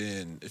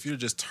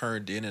just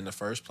turned in the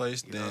first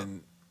place,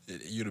 then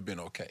you'd have been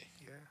okay.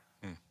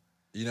 Yeah.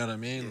 You know what I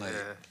mean? Yeah,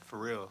 like for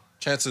real.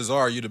 Chances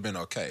are you'd have been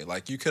okay.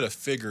 Like you could have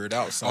figured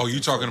out something. Oh, you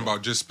talking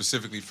about just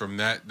specifically from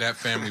that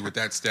family with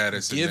that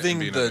status? Giving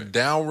the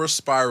downward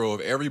spiral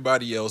of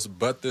everybody else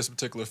but this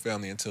particular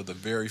family until the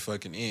very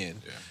fucking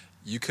end. Yeah.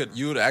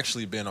 You would have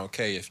actually been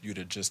okay if you'd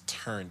have just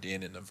turned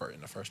in the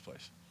first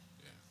place.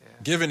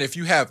 Given if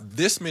you have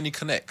this many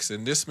connects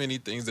and this many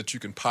things that you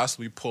can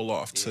possibly pull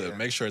off to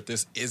make sure that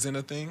this isn't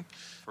a thing,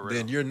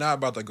 then you're not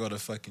about to go to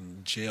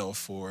fucking jail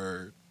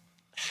for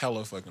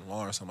hella fucking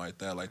long or something like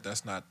that. Like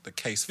that's not the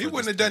case. He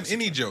wouldn't have done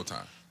any jail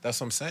time.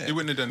 That's what I'm saying. He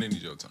wouldn't have done any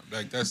jail time.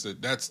 Like that's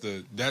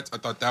I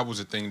thought that was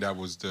the thing that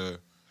was the.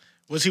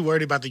 Was he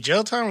worried about the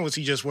jail time, or was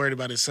he just worried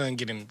about his son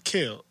getting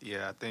killed?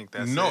 Yeah, I think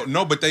that's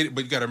no, but you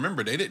got to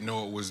remember they didn't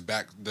know it was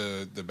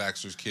the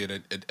Baxter's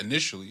kid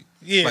initially.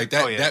 Yeah, like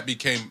that.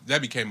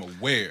 That became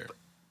aware.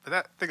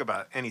 But think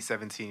about any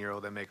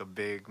 17-year-old that make a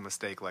big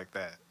mistake like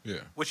that.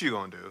 Yeah, what you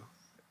gonna do?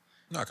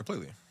 No,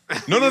 completely.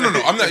 No.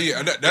 I'm not.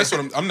 Yeah, that's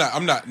what I'm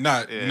not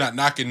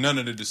knocking none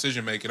of the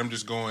decision making. I'm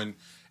just going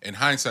in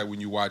hindsight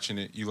when you're watching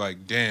it. You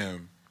like,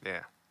 damn.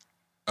 Yeah.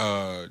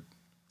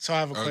 So I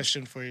have a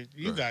question for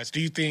you guys. Do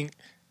you think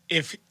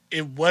if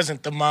it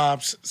wasn't the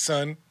mob's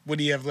son, would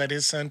he have let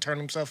his son turn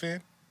himself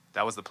in?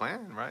 That was the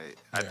plan, right?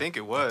 Yeah. I think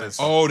it was.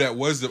 Oh, that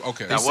was the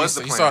okay. That was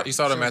the plan. He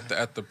saw them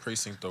at the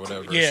precinct or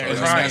whatever. Yeah,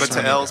 so right. But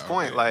to L's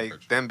point,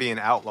 like them being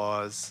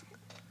outlaws,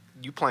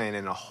 you playing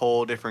in a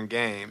whole different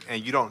game,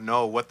 and you don't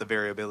know what the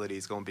variability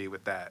is going to be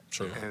with that.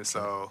 True. And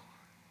so,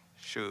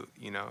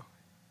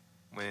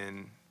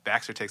 when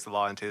Baxter takes the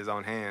law into his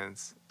own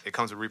hands, it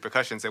comes with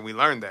repercussions, and we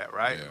learned that,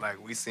 right? Yeah.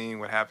 Like, we seen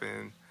what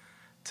happened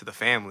to the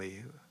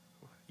family.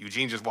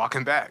 Eugene just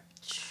walking back.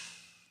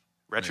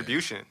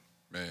 Retribution.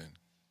 Man.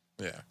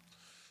 Yeah.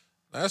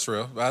 That's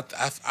real. But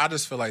I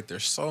just feel like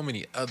there's so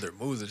many other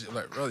moves that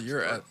like, bro,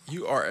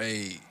 you are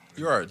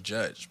a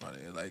judge, buddy.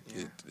 Like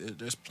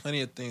there's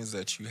plenty of things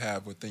that you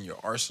have within your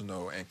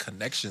arsenal and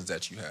connections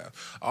that you have.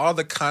 All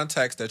the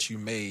contacts that you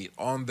made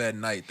on that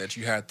night that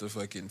you had to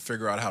fucking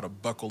figure out how to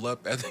buckle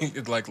up. I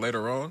think like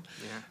later on,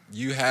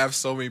 you have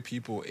so many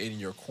people in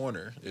your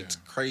corner. It's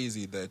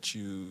crazy that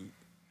you.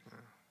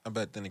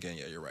 But then again,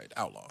 you're right,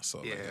 outlaw.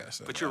 So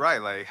but you're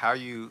right. Like how do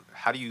you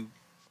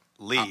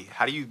lead?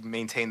 How do you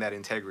maintain that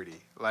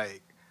integrity?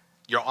 Like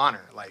your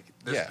honor. Like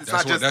it's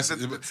not just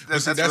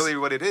that's really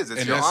what it is.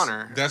 It's your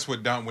honor. That's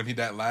what Don when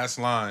that last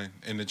line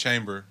in the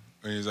chamber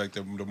when he's like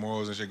the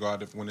morals and shit go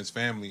out when it's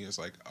family. It's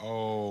like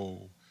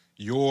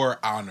your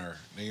honor.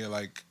 Nigga,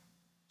 like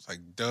it's like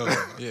duh.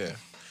 Yeah.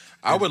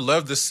 I would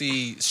love to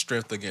see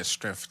strength against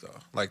strength though.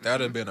 Like that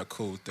would have been a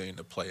cool thing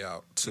to play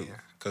out too.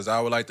 Because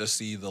I would like to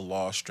see the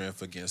law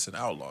strength against an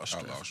outlaw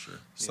strength.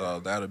 So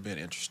that would have been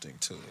interesting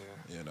too.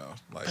 Yeah. You know,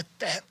 like. But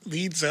that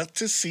leads up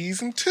to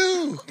season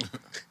 2.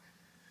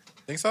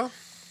 Think so?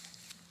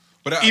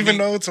 But even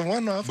though it's a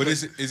one-off. But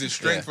is it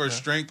strength for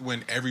strength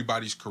when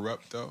everybody's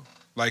corrupt though?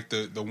 Like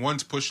the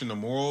ones pushing the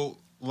moral,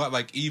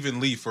 like even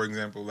Lee, for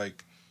example,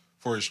 like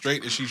for as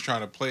straight as she's trying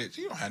to play it,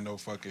 she don't have no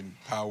fucking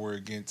power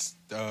against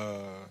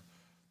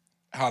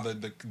how the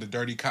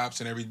dirty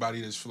cops and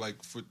everybody that's like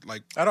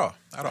at all.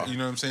 You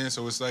know what I'm saying?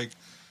 So it's like,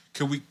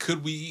 could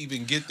we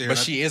even get there? But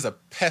she is a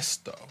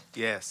pest though.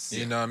 Yes.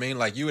 You know what I mean?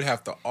 Like you would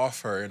have to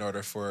off her in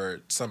order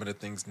for some of the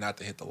things not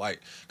to hit the light.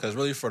 Because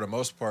really, for the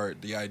most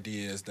part, the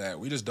idea is that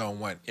we just don't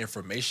want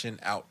information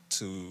out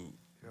to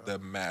the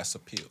mass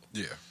appeal.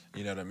 Yeah.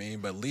 You know what I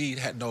mean? But Lee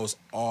knows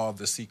all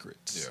the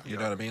secrets. Yeah. You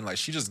know what I mean? Like,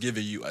 she just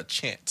giving you a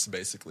chance,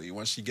 basically.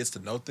 Once she gets to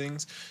know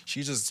things,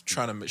 she's just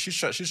trying to she's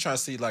trying to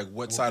see like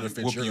what side of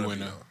the fence you're gonna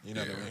be on. You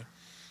know what I mean?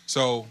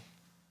 So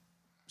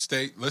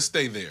let's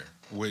stay there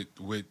with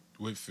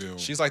film.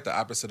 She's like the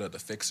opposite of the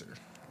fixer.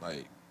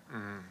 Like,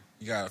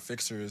 you got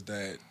fixers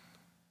that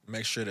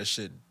make sure that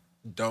shit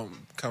don't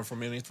come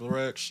from any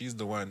threat. She's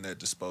the one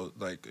that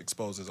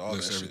exposes all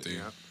that everything.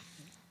 shit.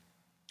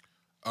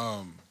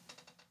 Yeah.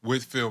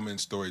 With film and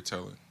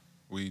storytelling,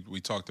 we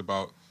talked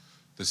about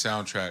the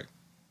soundtrack,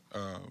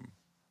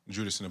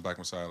 Judas and the Black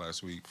Messiah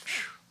last week.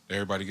 Did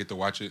everybody get to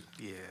watch it?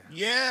 Yeah.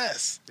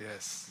 Yes.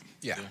 Yes.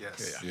 Yeah.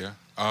 Yes. Yeah.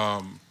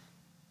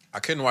 I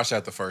couldn't watch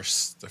that the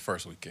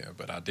first weekend,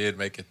 but I did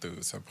make it through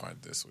at some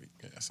point this week.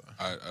 Yeah, so.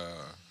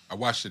 I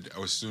watched it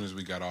as soon as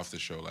we got off the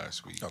show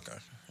last week. Okay.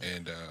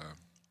 And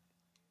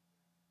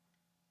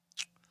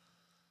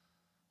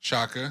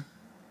Shaka,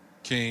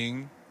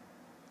 King,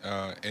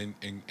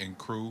 and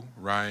crew,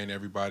 Ryan,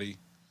 everybody.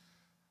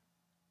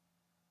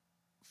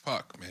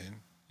 Fuck,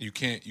 man. You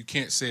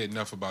can't say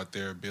enough about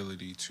their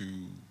ability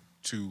to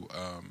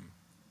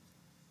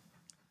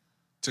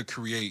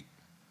create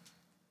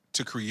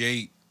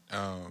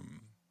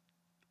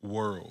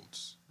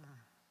worlds.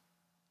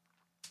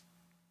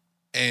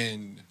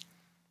 And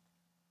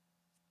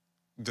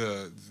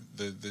the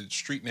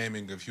street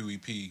naming of Huey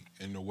P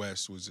in the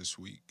West was this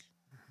week.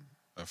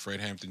 Fred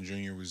Hampton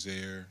Jr. was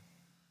there.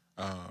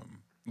 A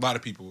lot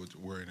of people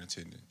were in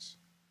attendance,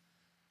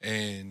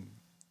 and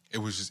it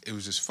was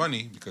just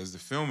funny because the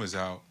film is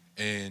out,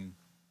 and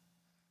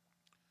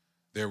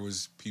there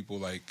was people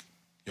like,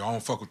 "Yo, I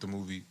don't fuck with the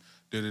movie."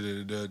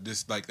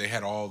 This, like, they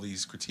had all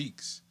these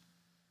critiques.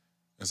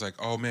 It's like,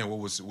 oh man,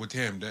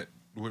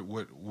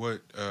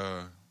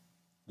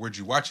 where'd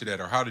you watch it at,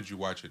 or how did you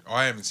watch it? Oh,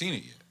 I haven't seen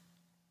it yet.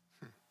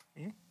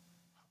 I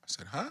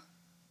said, huh?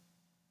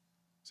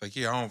 It's like,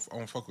 yeah, I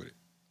don't fuck with it.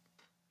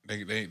 They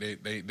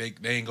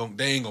ain't gonna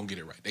get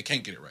it right. They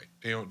can't get it right.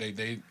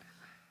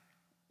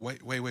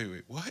 Wait,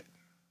 what?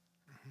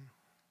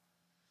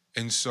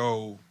 And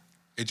so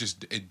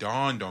it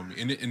dawned on me,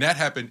 and that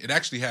happened. It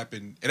actually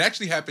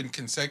happened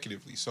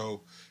consecutively.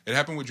 So it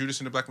happened with Judas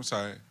and the Black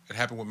Messiah. It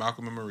happened with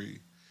Malcolm and Marie.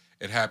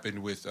 It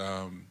happened with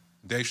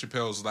Dave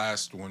Chappelle's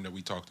last one that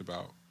we talked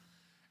about,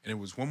 and it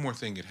was one more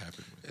thing it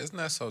happened with. Isn't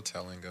that so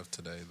telling of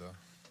today, though?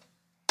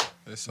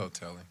 It's so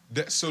telling.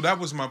 So that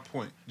was my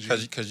point.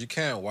 Because you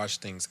can't watch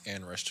things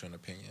and rush to an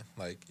opinion.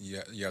 Like,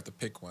 you have to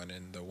pick one,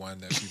 and the one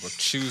that people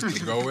choose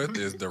to go with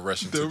is the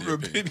rushing to the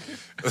opinion.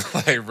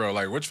 Like, bro,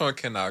 like, which one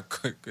can I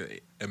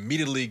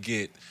immediately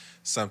get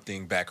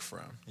something back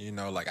from? You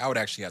know, like, I would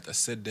actually have to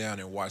sit down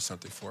and watch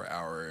something for an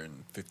hour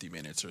and 50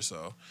 minutes or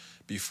so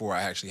before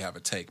I actually have a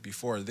take.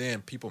 Before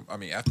then,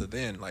 after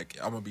then, like,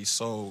 I'm going to be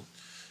so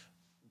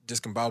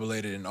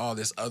discombobulated and all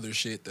this other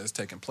shit that's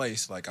taking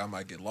place, like, I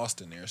might get lost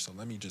in there. So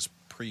let me just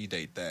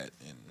predate that.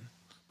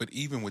 But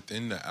even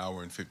within the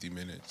hour and 50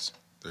 minutes,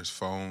 there's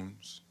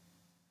phones.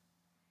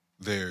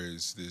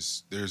 There's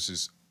this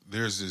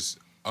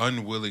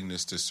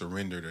unwillingness to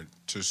surrendering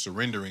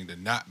to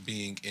not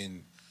being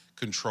in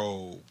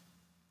control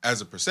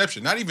as a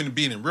perception, not even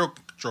being in real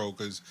control,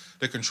 because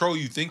the control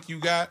you think you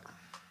got,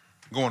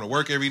 going to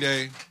work every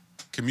day,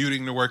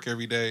 commuting to work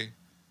every day,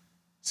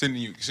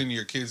 sending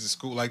your kids to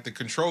school, like, the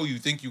control you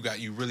think you got,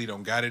 you really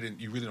don't got it, and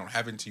you really don't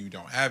have it until you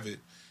don't have it.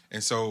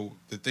 And so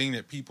the thing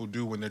that people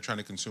do when they're trying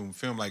to consume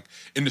film, like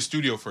in the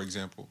studio, for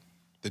example,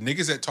 the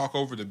niggas that talk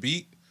over the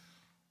beat,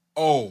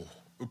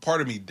 part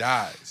of me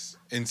dies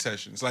in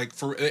sessions. Like,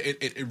 for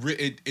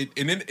it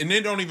and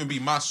it don't even be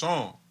my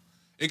song.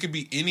 It could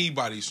be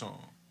anybody's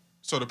song.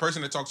 So the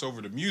person that talks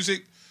over the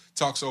music,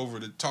 talks over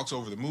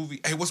the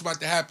movie. Hey, what's about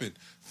to happen,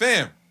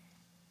 fam?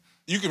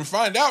 You can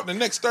find out in the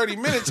next 30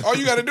 minutes. All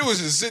you got to do is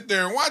just sit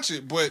there and watch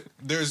it. But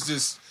there's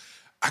this,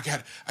 I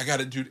got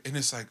to do, and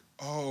it's like,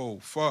 oh,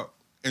 fuck.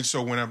 And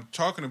so when I'm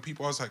talking to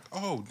people, I was like,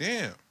 oh,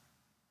 damn.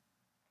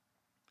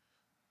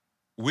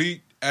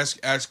 We, as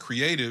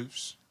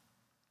creatives,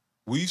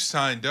 we've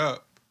signed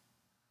up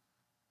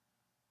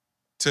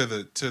to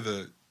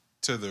the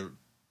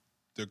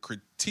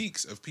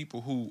critiques of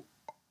people who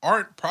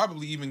aren't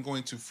probably even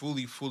going to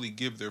fully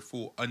give their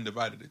full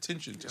undivided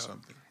attention to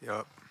something.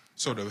 Yep.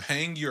 So to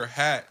hang your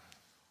hat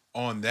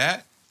on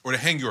that, or to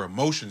hang your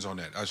emotions on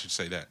that, I should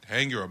say that.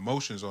 Hang your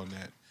emotions on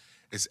that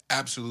is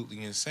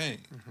absolutely insane.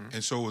 Mm-hmm.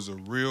 And so it was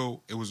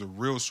a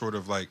real sort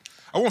of, like,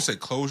 I won't say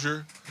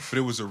closure, but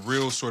it was a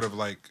real sort of,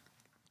 like,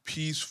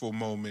 peaceful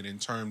moment in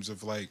terms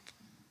of, like,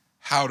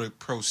 how to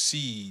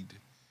proceed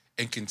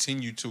and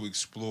continue to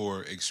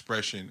explore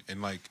expression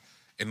and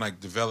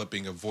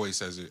developing a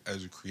voice as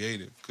a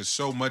creative. Because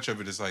so much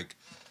of it is like,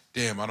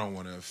 damn, I don't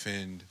want to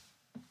offend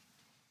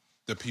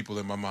the people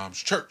in my mom's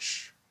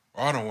church.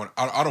 Or I don't want,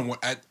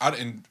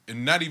 and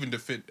not even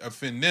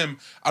offend them.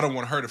 I don't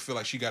want her to feel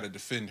like she got to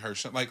defend her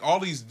son. Like, all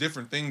these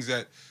different things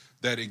that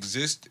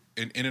exist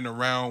in and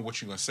around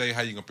what you're going to say,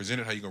 how you're going to present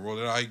it, how you're going to roll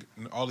it out,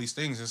 all these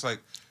things. It's like,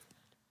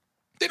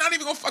 they're not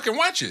even going to fucking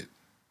watch it.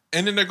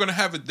 And then they're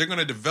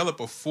gonna develop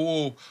a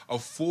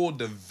full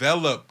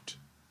developed,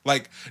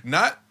 like,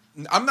 not,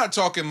 I'm not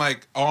talking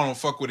like, oh, I don't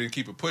fuck with it and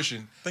keep it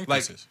pushing. Think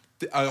like pieces.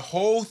 a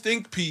whole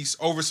think piece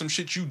over some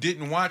shit you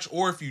didn't watch,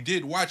 or if you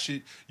did watch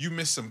it, you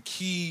missed some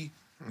key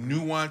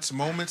nuanced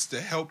moments to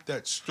help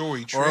that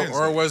story translate.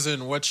 Or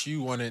wasn't what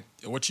you wanted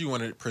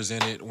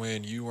presented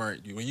when you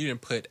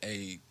didn't put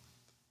a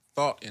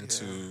thought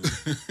into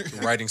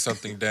writing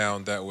something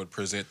down that would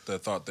present the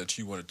thought that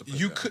you wanted to put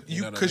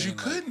down. You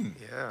couldn't.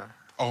 Yeah.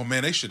 Oh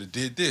man, they should have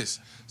did this.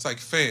 It's like,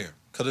 fam.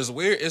 Because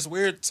it's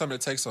weird some of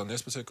the takes on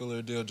this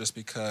particular deal, just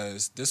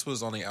because this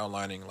was only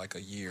outlining like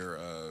a year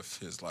of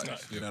his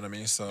life. You know what I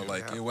mean? So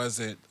like, it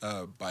wasn't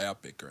a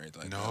biopic or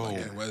anything. Like No. that.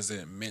 Like, it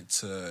wasn't meant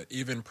to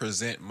even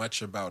present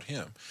much about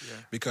him,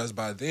 because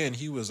by then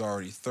he was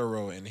already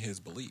thorough in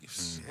his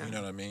beliefs. You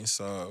know what I mean?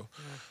 So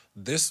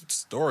this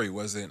story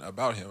wasn't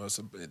about him.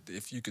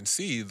 If you can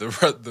see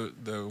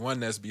the one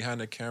that's behind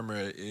the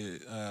camera,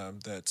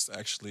 that's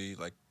actually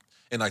like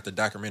in like the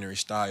documentary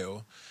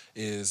style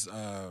is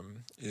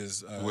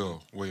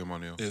William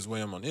O'Neill. Is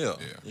William O'Neill.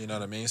 Yeah. You know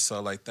what I mean?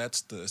 So like, that's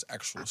the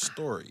actual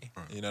story.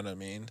 You know what I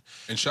mean?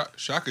 And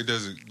Shaka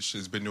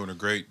has been doing a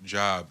great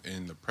job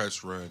in the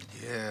press run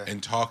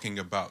and talking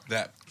about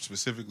that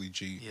specifically,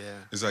 G. Yeah.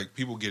 It's like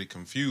people get it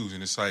confused,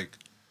 and it's like,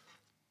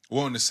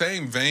 well, in the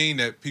same vein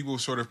that people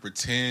sort of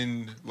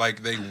pretend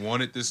like they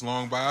wanted this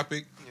long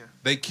biopic,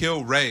 they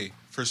kill Ray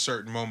for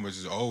certain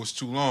moments. Oh, it's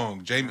too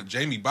long.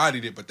 Jamie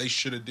bodied it, but they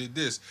should have did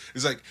this.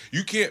 It's like,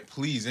 you can't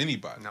please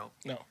anybody.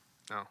 No.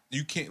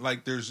 You can't,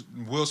 like, there's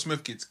Will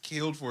Smith gets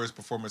killed for his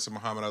performance of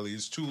Muhammad Ali.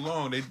 It's too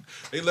long.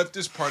 They left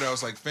this part out. I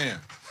was like, fam,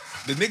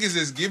 the niggas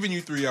that's giving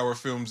you 3-hour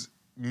films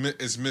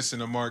is missing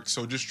the mark.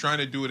 So just trying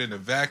to do it in a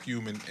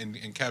vacuum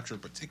and capture a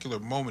particular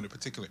moment, a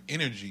particular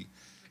energy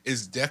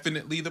is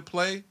definitely the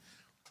play.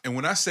 And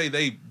when I say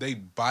they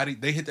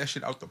hit that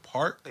shit out the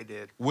park. They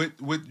did.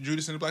 With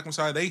Judas and the Black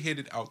Messiah, they hit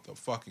it out the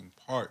fucking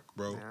park,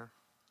 bro. Yeah.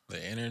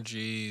 The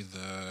energy,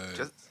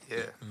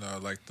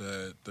 like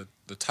the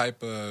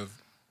type of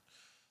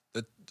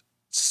the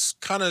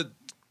kind of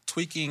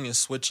tweaking and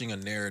switching a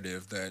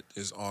narrative that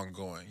is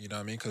ongoing. You know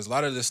what I mean? Because a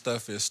lot of this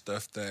stuff is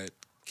stuff that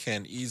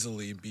can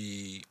easily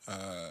be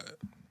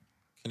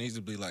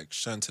like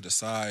shunned to the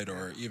side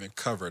or even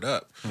covered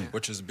up,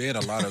 which has been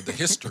a lot of the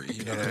history.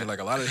 You know what I mean? Like,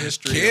 a lot of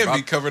history can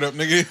be covered up,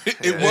 nigga.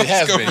 It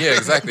has covered been. Yeah,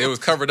 exactly. It was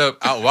covered up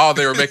out while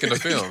they were making the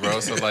film, bro.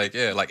 So like,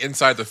 like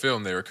inside the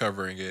film, they were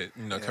covering it,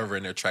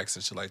 covering their tracks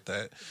and shit like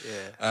that.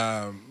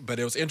 Yeah. But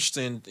it was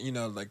interesting,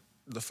 like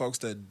the folks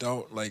that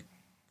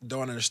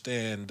don't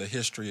understand the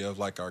history of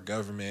like our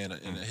government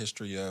and the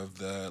history of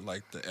the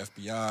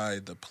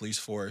FBI, the police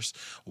force,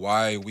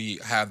 why we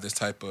have this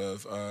type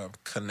of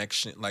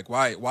connection, like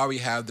why we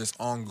have this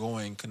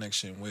ongoing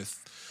connection with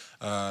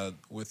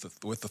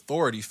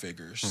authority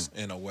figures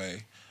in a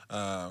way,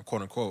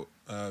 quote unquote,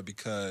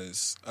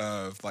 because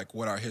of like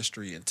what our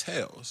history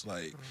entails.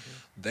 Like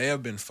they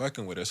have been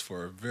fucking with us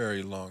for a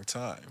very long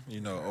time,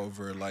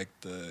 over like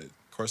the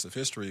course of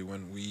history,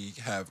 when we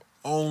have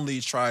only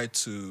tried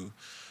to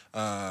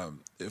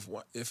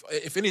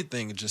if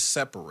anything, just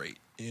separate,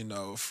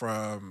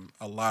 from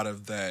a lot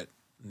of that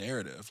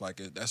narrative. Like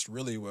that's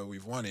really what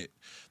we've wanted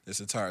this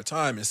entire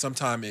time, and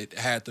sometimes it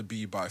had to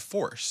be by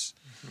force.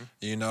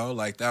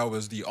 Like that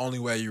was the only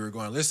way you were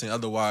going to listen.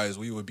 Otherwise,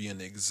 we would be in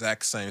the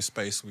exact same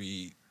space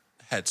we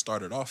had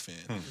started off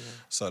in.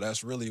 So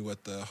that's really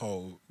what the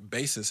whole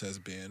basis has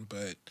been.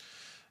 But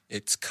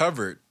it's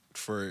covered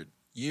for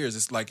years.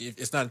 It's like,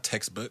 it's not in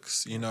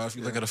textbooks. If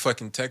you look at a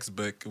fucking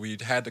textbook, we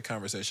had the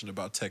conversation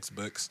about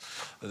textbooks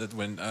that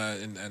when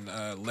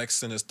Lex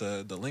sent us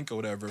the link or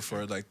whatever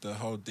for like the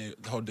whole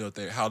deal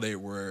there, how they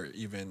were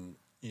even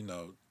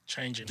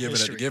changing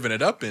giving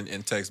it up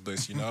in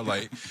textbooks.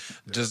 Like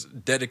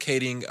just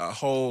dedicating a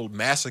whole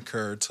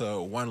massacre to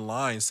one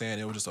line, saying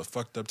it was just a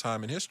fucked up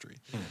time in history.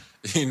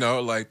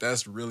 Like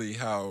that's really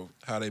how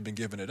they've been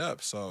giving it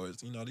up. So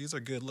it's, these are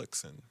good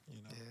looks, and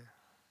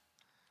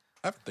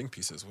I have think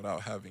pieces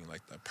without having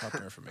like the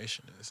proper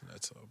information in this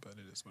nutso, but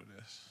it is what it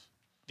is.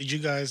 Did you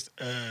guys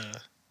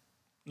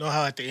know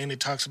how at the end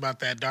it talks about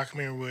that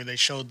documentary where they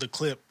showed the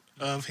clip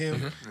of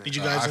him? Did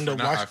you guys end up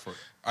watching?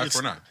 Eye for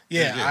an Eye.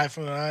 Yeah, Eye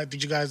for an Eye.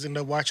 Did you guys end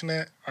up watching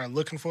that or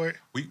looking for it?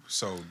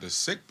 So the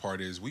sick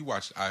part is we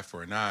watched Eye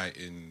for an Eye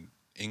in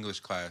English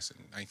class in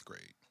 9th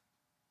grade.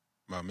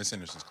 Miss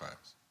Anderson's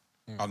class.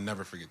 I'll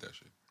never forget that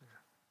shit.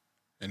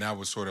 And that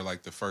was sort of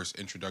like the first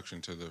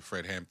introduction to the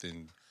Fred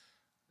Hampton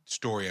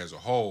story as a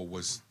whole.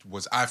 Was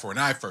Eye for an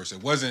Eye first.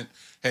 It wasn't,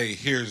 hey,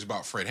 here's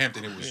about Fred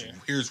Hampton. It was,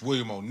 here's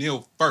William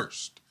O'Neill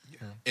first. Yeah.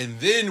 And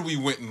then we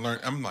went and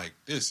learned. I'm like,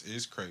 this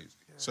is crazy.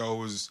 Yeah. So it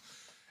was,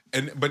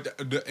 and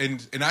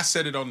I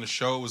said it on the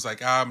show. It was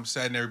like, I'm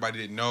sad everybody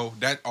didn't know.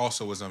 That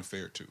also was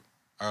unfair too.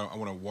 I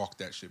want to walk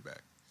that shit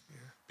back. Yeah.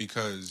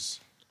 Because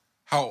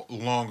how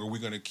long are we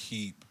going to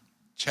keep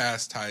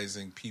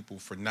chastising people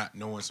for not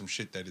knowing some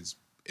shit that is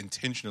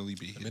intentionally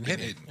been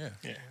hidden? Yeah.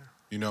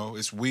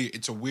 It's weird.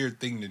 It's a weird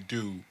thing to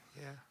do.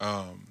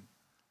 Yeah.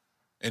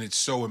 and it's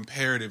so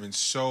imperative and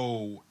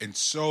so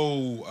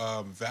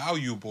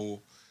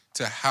valuable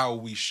to how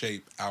we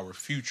shape our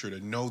future, to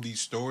know these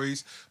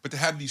stories, but to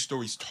have these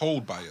stories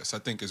told by us, I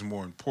think is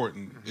more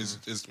important,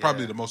 is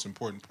probably the most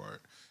important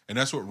part. And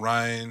that's what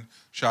Ryan,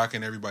 Shock,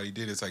 and everybody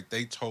did. It's like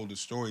they told the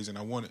stories, and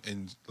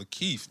and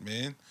Lakeith,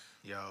 man.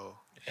 Yo.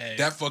 Hey.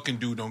 That fucking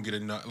dude don't get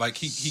enough. Like,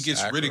 he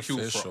gets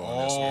ridiculed for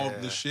all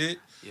the shit,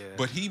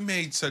 but he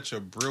made such a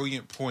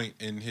brilliant point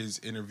in his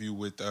interview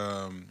with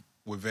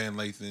Van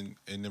Lathan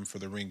and them for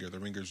The Ringer. The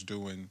Ringer's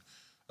doing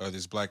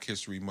this Black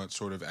History Month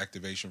sort of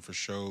activation for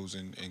shows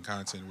and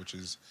content, which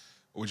is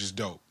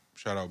dope.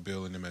 Shout out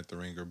Bill and them at The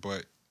Ringer.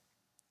 But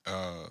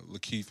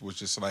Lakeith was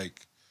just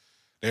like,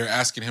 they're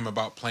asking him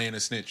about playing a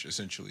snitch,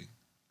 essentially.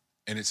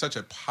 And it's such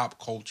a pop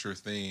culture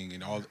thing,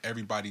 and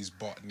everybody's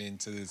bought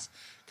into this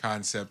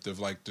concept of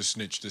like the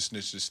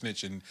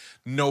snitch, and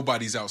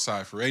nobody's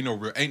outside for ain't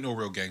no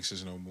real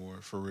gangsters no more,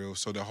 for real.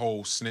 So the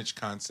whole snitch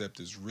concept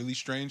is really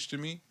strange to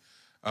me.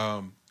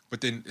 But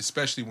then,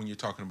 especially when you're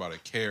talking about a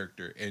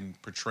character and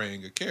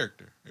portraying a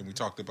character, and we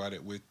talked about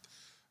it with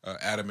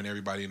Adam and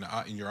everybody in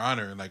Your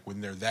Honor, and like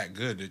when they're that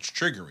good, it's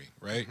triggering,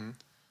 right?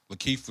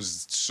 Lakeith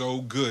was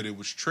so good, it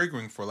was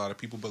triggering for a lot of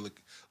people. But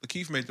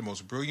Lakeith made the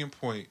most brilliant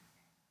point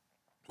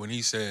when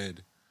he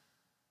said,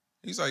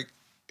 he's like,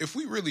 if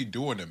we really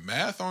doing the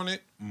math on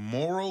it,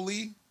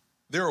 morally,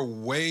 there are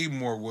way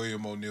more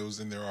William O'Neills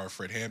than there are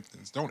Fred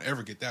Hamptons. Don't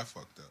ever get that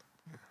fucked up.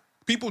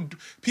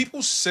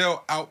 People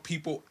sell out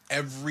people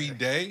every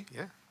day,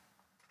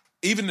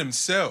 even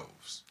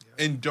themselves,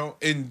 and don't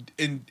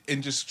and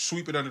just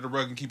sweep it under the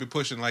rug and keep it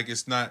pushing like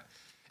it's not.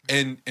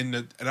 And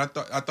I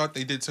thought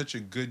they did such a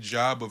good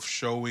job of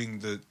showing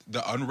the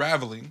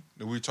unraveling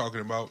that we were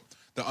talking about,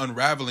 the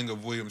unraveling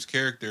of William's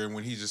character, and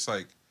when he's just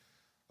like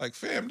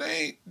fam,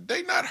 they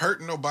not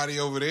hurting nobody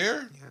over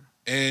there,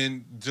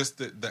 and just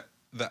the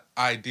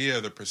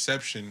idea, the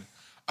perception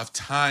of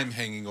time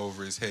hanging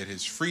over his head,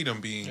 his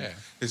freedom being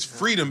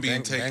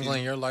taken,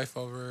 dangling your life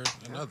over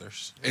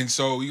another's. And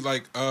so you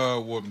like,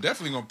 well, I'm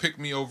definitely gonna pick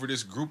me over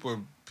this group of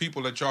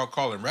people that y'all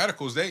calling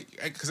radicals.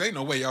 Because ain't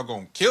no way y'all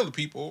gonna kill the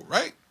people,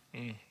 right?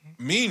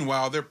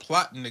 Meanwhile, they're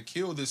plotting to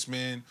kill this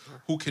man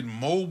who can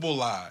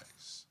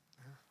mobilize.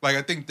 Like,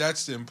 I think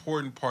that's the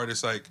important part.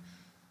 It's like,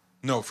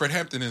 no, Fred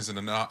Hampton is an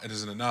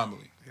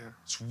anomaly.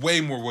 It's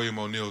way more William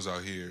O'Neills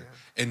out here,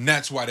 and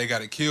that's why they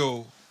got to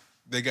kill.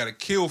 They got to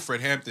kill Fred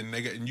Hampton.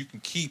 And you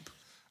can keep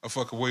a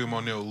fucking William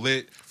O'Neill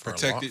lit,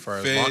 protected,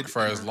 fed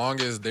for as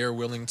long as they're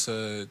willing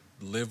to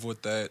live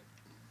with that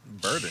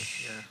burden.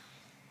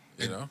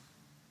 You know.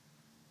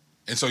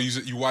 And so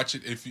you watch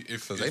it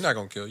if they're not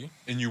gonna kill you,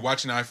 and you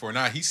watch an eye for an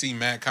eye. He seemed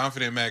mad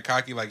confident, mad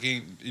cocky, like he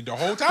ain't the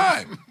whole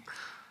time,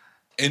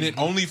 and it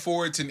only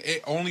for it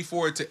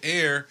to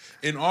air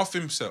and off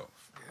himself.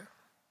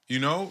 You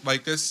know,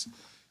 like this,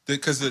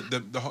 because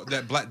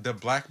the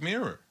Black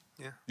Mirror.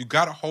 You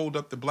gotta hold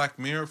up the Black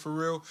Mirror for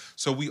real.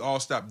 So we all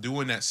stop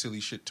doing that silly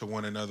shit to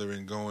one another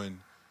and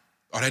going,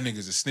 "Oh, that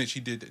nigga's a snitch. He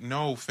did that."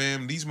 No,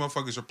 fam, these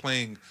motherfuckers are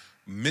playing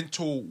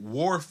mental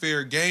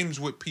warfare games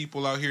with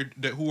people out here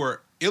who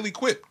are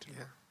ill-equipped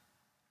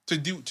to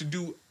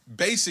do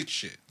basic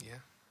shit,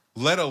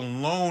 let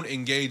alone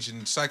engage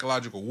in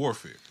psychological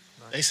warfare.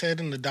 They said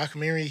in the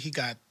documentary he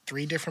got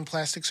 3 different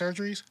plastic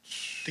surgeries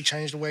to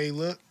change the way he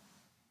looked.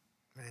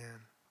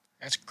 Man,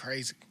 that's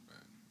crazy.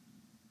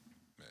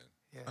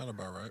 Not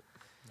about right.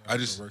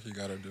 The work you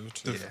gotta do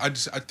I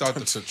thought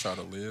to try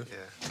to live.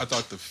 I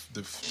thought the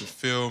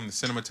film, the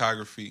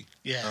cinematography,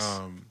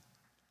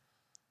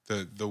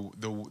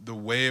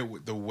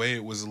 the way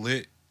it was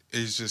lit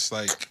is just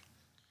like,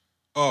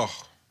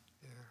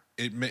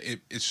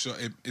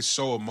 it's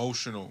so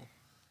emotional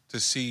to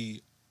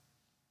see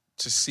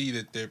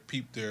that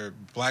they're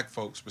Black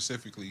folks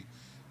specifically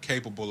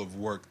capable of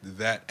work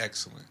that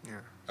excellent.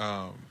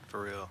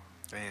 For real,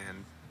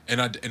 man.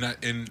 And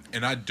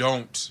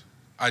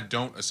I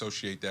don't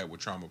associate that with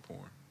trauma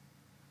porn.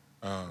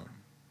 I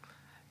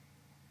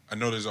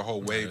know there's a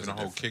whole wave and a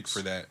whole kick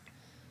for that.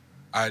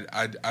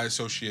 I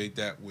associate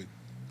that with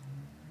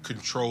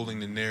controlling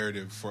the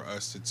narrative for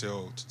us to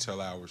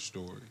tell our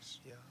stories.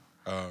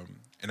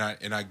 And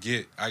I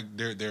get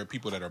there are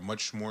people that are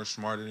much more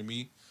smarter than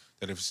me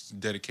that have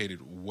dedicated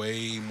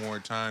way more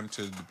time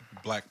to the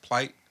Black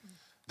plight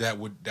that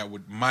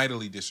would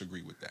mightily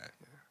disagree with that.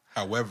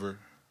 However,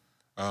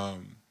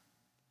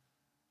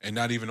 and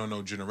not even on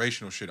no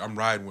generational shit. I'm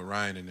riding with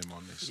Ryan and them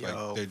on this.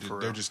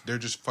 They're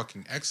just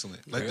fucking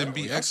excellent. Let them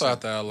be excellent. Also have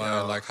to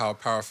outline like how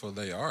powerful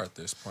they are at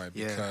this point,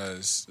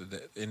 because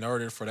in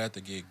order for that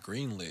to get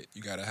greenlit,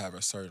 you got to have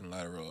a certain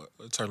level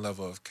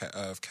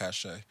of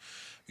cachet,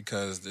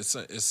 because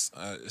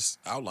it's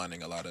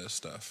outlining a lot of this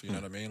stuff. You know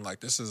what I mean? Like,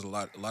 this is a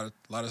lot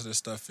of this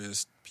stuff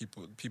is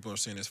people are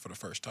seeing this for the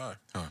first time,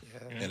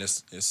 and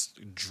it's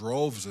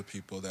droves of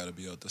people that'll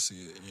be able to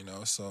see it. You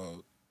know,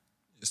 so.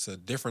 It's a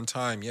different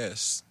time,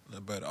 yes,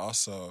 but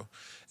also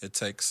it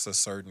takes a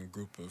certain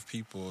group of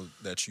people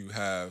that you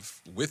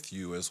have with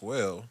you as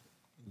well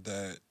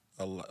that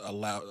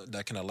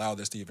can allow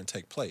this to even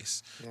take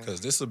place.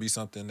 Because this will be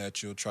something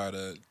that you'll try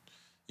to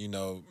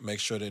make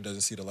sure that it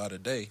doesn't see the light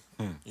of day.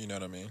 You know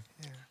what I mean?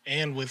 Yeah.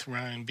 And with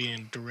Ryan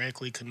being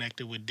directly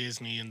connected with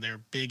Disney and their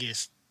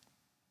biggest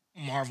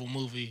Marvel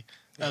movie,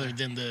 other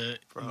than the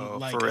Bro,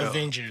 for real.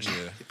 Avengers.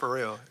 Yeah. For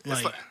real.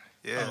 It's Like,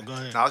 yeah. oh, go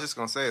ahead. No, I was just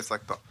gonna say it's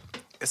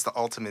the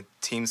ultimate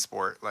team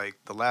sport. Like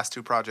the last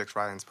 2 projects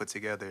Ryan's put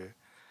together,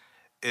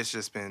 it's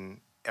just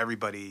been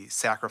everybody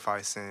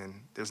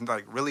sacrificing. There's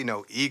like really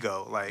no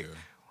ego. Like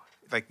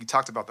you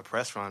talked about the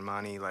press run,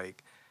 Monty.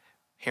 Like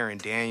hearing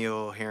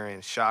Daniel,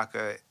 hearing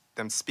Shaka,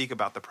 them speak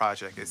about the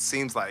project. It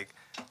seems like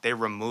they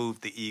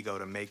removed the ego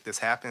to make this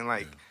happen.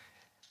 Like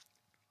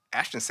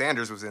Ashton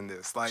Sanders was in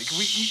this. Like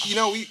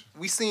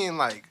we seeing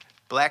like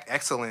black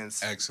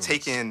excellence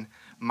taking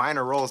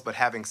minor roles but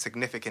having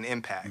significant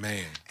impact.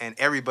 Man. And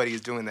everybody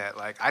is doing that.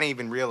 Like I didn't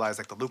even realize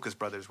like the Lucas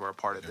brothers were a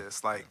part of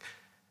this. Like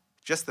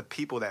just the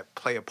people that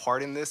play a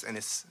part in this, and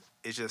it's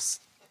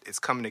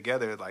coming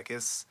together. Like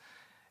it's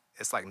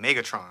like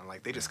Megatron.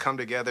 Like they just come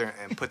together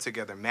and put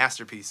together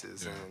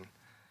masterpieces. And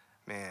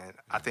man,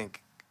 I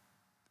think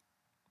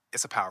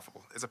it's a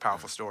powerful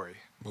story.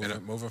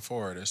 Moving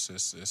forward,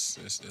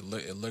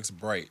 it looks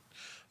bright.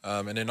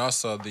 And then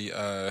also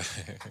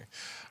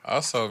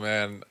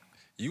man,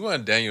 you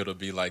want Daniel to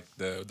be like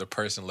the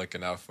person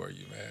looking out for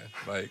you, man.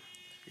 Like,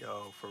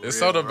 yo, for it's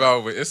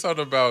real,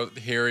 something about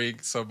hearing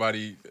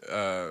somebody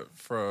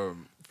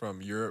from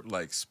Europe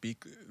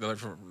speak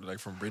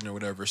from Britain or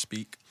whatever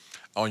speak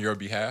on your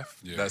behalf.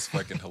 Yeah. That's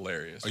fucking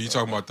hilarious. Are you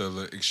talking about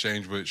the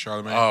exchange with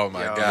Charlamagne? Oh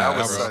my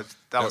god,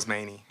 that was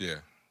Manny. Yeah.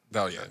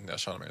 Oh yeah, that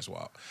Charlamagne's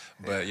wild.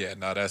 But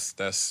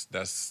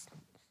that's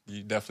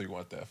you definitely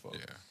want that, folks.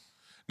 Yeah.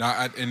 Now,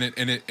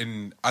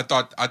 I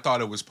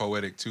thought it was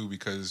poetic too,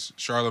 because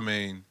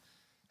Charlamagne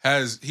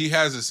has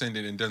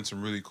ascended and done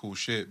some really cool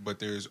shit, but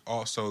there's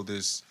also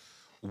this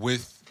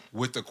with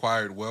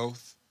acquired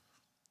wealth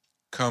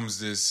comes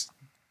this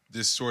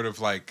sort of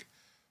like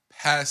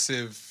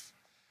passive.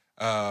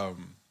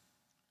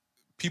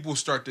 People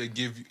start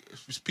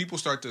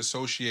to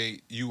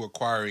associate you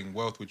acquiring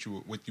wealth with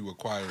you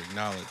acquiring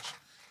knowledge,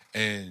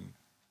 and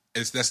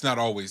that's not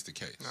always the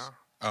case.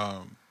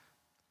 No.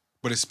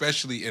 But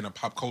especially in a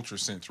pop culture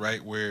sense,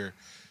 right, where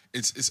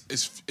it's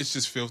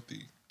just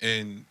filthy,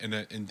 and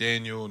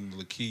Daniel and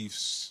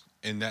Lakeith's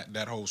and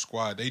that whole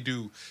squad, they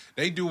do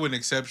an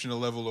exceptional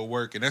level of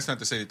work, and that's not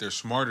to say that they're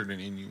smarter than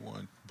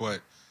anyone,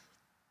 but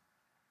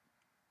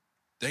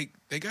they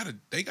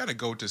gotta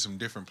go to some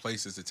different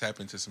places to tap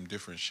into some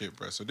different shit,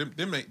 bro. So them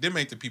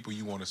ain't the people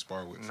you want to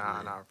spar with.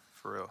 Nah,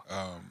 for real.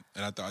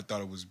 And I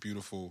thought it was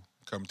beautiful.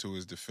 Come to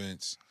his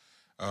defense,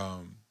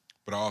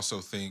 but I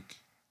also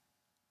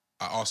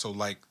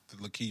like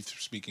Lakeith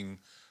speaking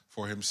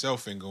for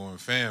himself and going,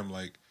 fam,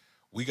 like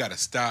we gotta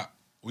stop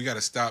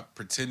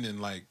pretending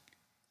like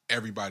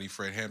everybody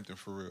Fred Hampton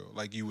for real.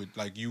 Like you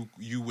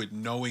would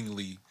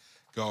knowingly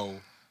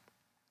go,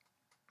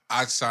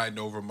 I signed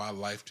over my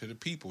life to the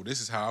people. This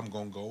is how I'm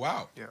gonna go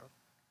out. Yeah.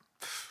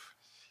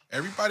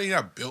 Everybody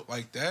not built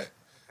like that.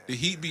 The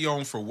heat be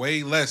on for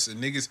way less,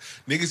 and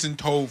niggas in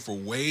told for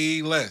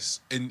way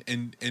less, and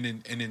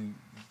in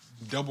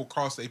double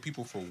cross they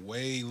people for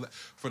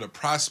for the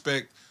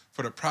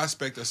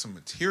prospect of some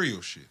material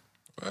shit.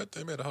 What?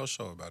 They made a whole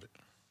show about it.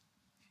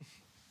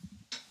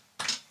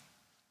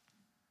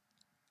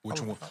 Which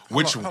one?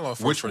 How long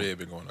First 48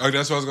 been going on? Oh,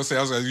 that's what I was gonna say.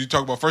 I was like, you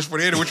talking about First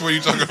 48, or which one are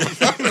you talking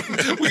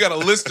about? We got a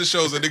list of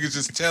shows that niggas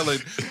just telling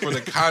for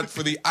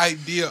the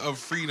idea of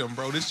freedom,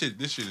 bro. This shit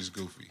is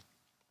goofy.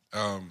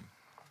 I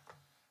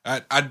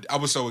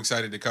was so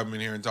excited to come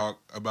in here and talk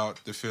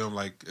about the film.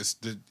 Like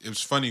it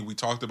was funny. We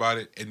talked about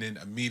it and then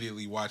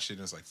immediately watched it.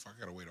 And it's like, fuck,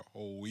 I gotta wait a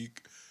whole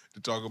week to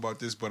talk about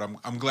this. But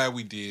I'm glad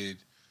we did,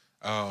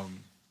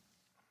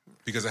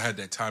 because I had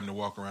that time to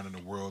walk around in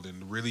the world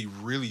and really,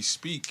 really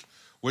speak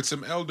with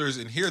some elders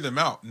and hear them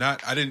out.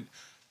 I'm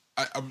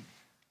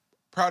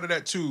proud of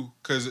that too,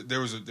 because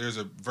there's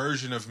a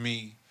version of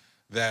me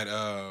that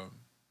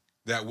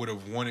would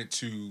have wanted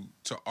to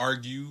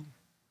argue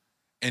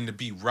and to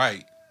be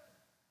right,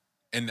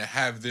 and to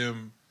have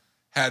them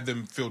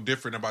feel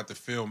different about the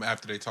film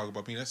after they talk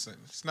about me.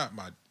 It's not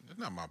my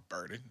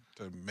burden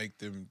to make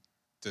them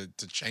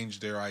to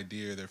change their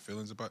idea, their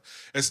feelings about.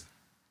 It's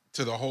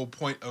to the whole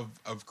point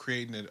of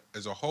creating it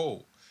as a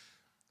whole.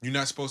 We're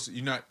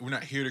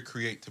not here to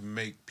create to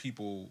make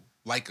people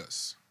like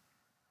us.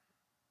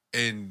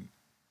 And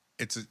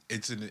it's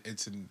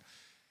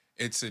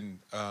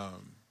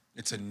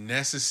a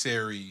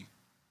necessary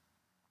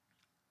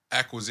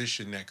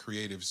acquisition that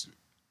creatives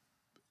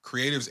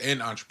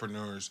and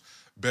entrepreneurs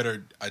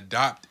better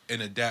adopt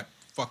and adapt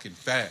fucking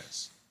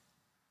fast.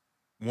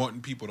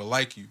 Wanting people to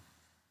like you,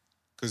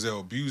 because they'll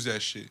abuse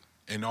that shit,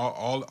 and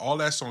all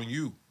that's on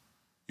you.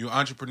 You're an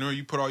entrepreneur.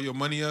 You put all your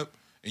money up,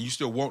 and you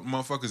still want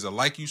motherfuckers to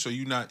like you. So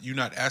you're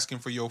not asking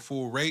for your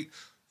full rate.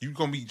 You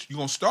gonna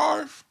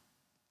starve.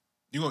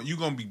 You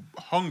gonna be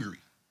hungry,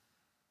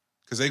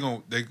 because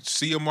they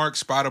see a mark,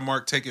 spot a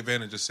mark, take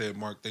advantage of said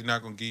mark. They're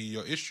not gonna give you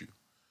your issue.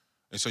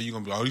 And so you're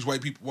gonna be like, all these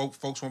white people, woke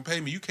folks won't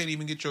pay me. You can't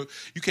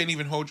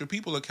even hold your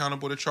people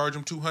accountable to charge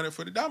them $200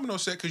 for the domino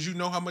set because you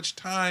know how much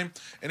time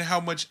and how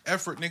much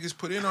effort niggas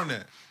put in on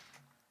that.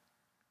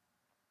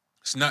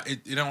 It's not.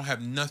 It don't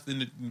have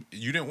nothing.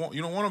 You don't want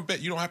them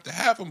bet. You don't have to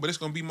have them, but it's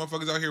gonna be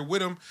motherfuckers out here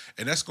with them,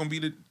 and that's gonna be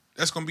the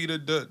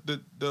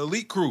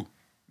elite crew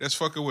that's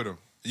fucking with them.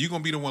 You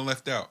gonna be the one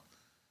left out.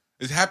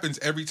 It happens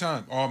every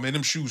time. Oh man,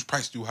 them shoes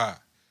priced too high.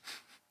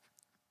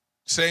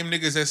 Same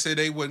niggas that said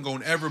they wasn't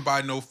gonna ever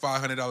buy no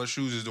 $500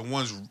 shoes is the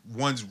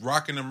ones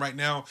rocking them right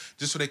now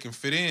just so they can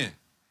fit in.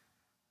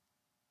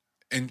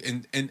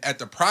 And at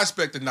the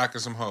prospect of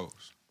knocking some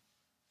hoes.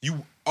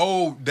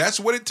 That's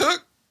what it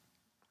took?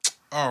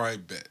 All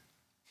right, bet.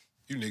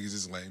 You niggas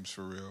is lames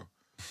for real.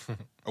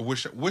 I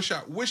wish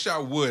I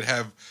would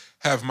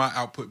have my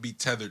output be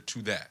tethered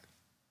to that.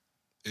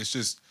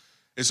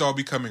 It's all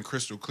becoming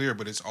crystal clear,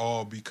 but it's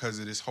all because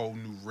of this whole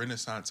new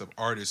renaissance of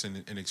artists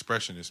and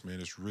expressionists, man.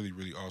 It's really,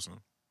 really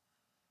awesome.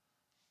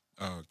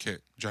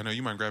 Janelle,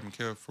 you mind grabbing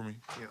Kev for me?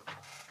 Yeah.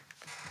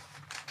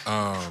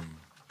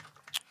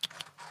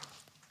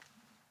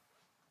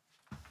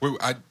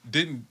 I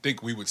didn't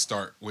think we would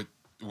start with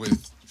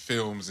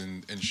films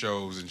and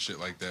shows and shit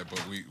like that,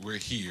 but we're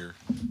here.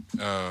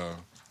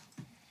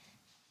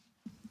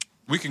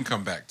 We can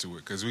come back to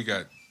it because we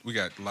got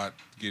a lot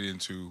to get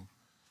into.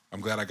 I'm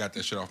glad I got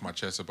that shit off my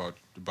chest about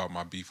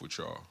my beef with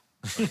y'all.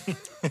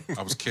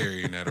 I was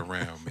carrying that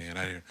around, man.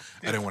 I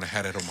didn't want to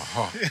have that on my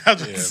heart. I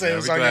was just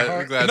saying,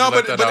 No,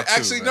 but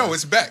actually, no,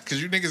 it's back because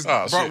you niggas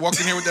walked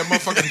in here with that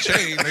motherfucking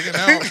chain,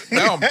 nigga.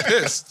 Now I'm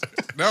pissed.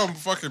 Now I'm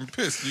fucking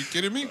pissed. You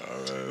kidding me?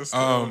 Live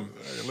on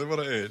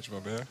the edge, my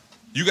man.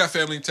 You got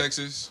family in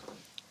Texas.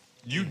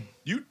 You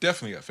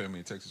definitely got family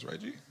in Texas, right,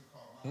 G?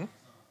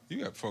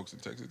 You got folks in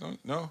Texas, don't you?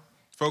 No?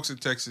 Folks in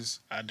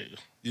Texas. I do.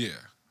 Yeah.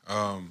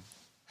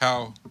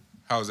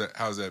 How's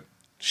that?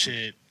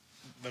 Shit.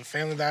 The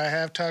family that I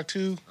have talked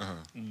to,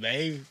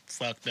 they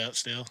fucked up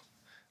still.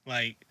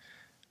 Like,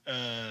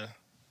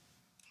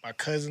 my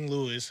cousin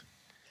Lewis,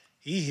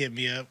 he hit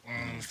me up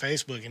on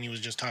Facebook and he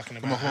was just talking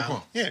about come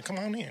on. Yeah, come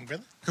on in,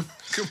 brother.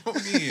 Come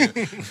on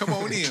in. Come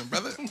on in,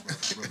 brother.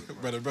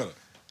 brother.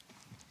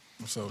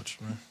 What's up with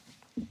you, man?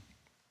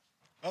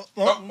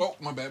 Oh,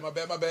 my bad.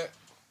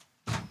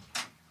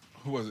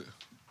 Who was it?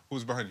 Who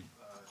was behind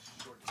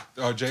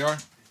you? JR?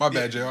 My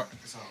bad, JR.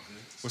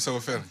 What's up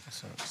with family?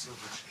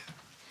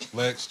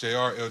 Lex, JR,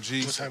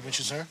 LG. What's up with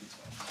you, sir?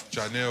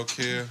 Janelle,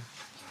 Kia.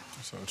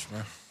 What's up with you,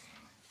 man?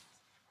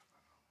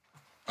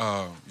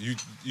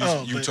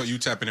 You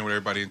tapping in with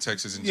everybody in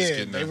Texas and just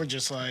getting they were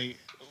just like,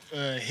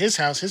 his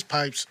house, his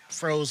pipes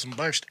froze and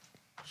bursted.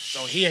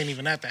 So he ain't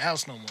even at the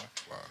house no more.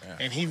 Wow. Yeah.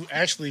 And he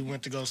actually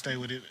went to go stay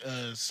with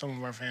some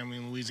of our family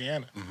in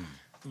Louisiana. Mm-hmm.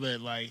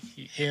 But like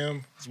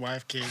him, his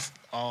wife, kids,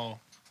 all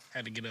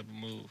had to get up and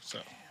move. So,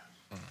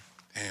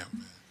 damn,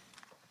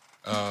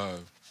 man.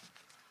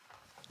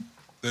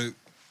 The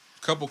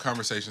couple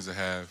conversations I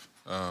have,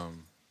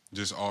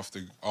 just off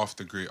the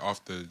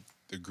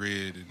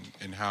grid,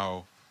 and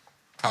how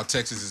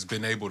Texas has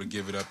been able to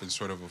give it up and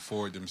sort of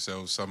afford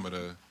themselves some of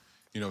the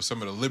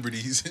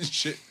liberties and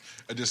shit,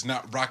 and just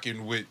not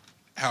rocking with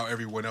how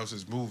everyone else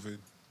is moving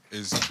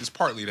is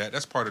partly that.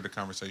 That's part of the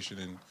conversation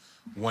and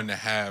one to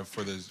have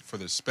for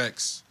the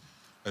specs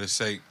of the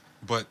sake.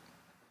 But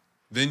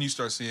then you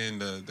start seeing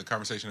the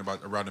conversation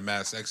around the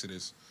mass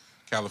exodus,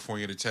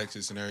 California to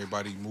Texas, and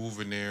everybody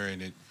moving there,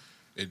 and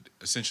it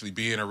essentially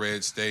being a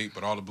red state,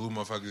 but all the blue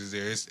motherfuckers is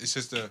there. It's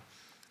just a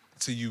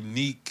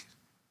unique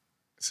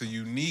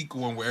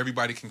one where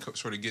everybody can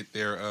sort of get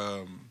their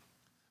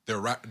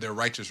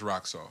righteous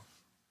rocks off,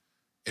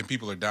 and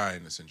people are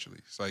dying essentially.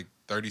 It's like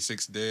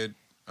 36 dead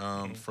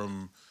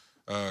from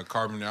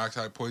carbon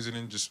dioxide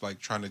poisoning, just like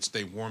trying to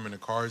stay warm in the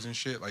cars and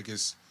shit. Like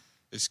it's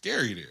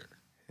scary there,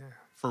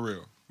 for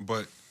real.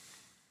 But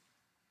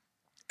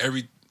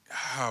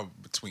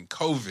between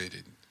COVID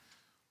and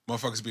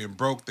motherfuckers being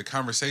broke, the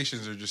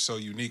conversations are just so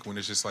unique when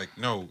it's just like,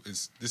 no,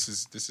 this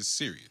is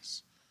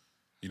serious.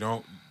 You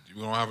don't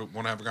want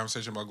to have a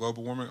conversation about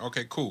global warming?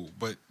 Okay, cool.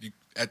 But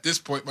at this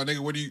point, my nigga,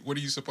 what are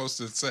you supposed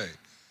to say?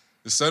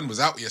 The sun was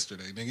out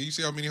yesterday, nigga. You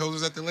see how many hoes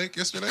was at the lake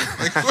yesterday?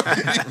 Like,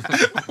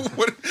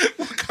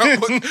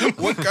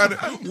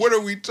 what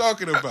are we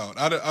talking about?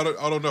 I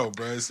don't know,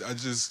 bro. I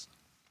just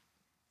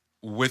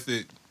with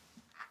it,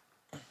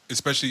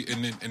 especially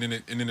and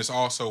then it's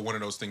also one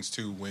of those things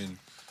too when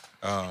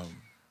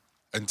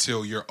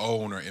until your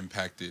own are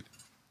impacted,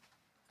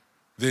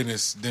 then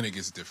it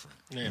gets different.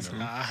 Yeah, you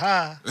know?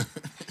 Aha.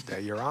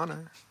 That Your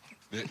Honor.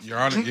 Your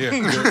Honor, yeah.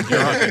 Your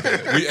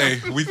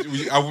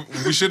Honor.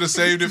 We should have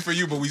saved it for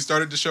you, but we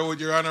started the show with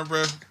Your Honor,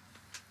 bro.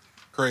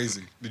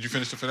 Crazy. Did you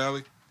finish the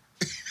finale?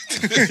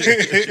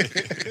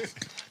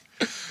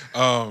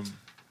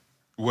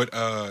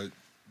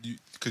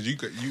 Because you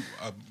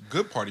a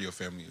good part of your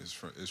family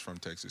is from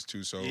Texas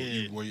too. So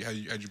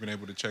had you been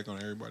able to check on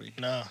everybody?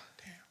 No.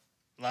 Damn.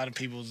 A lot of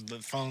people's the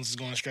phones is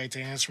going straight to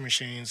answer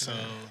machines, so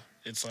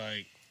it's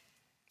like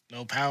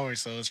no power.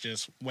 So it's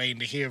just waiting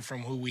to hear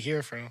from who we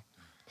hear from.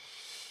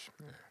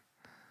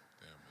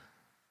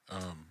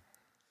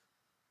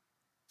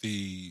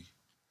 The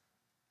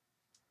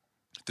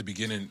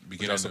beginning.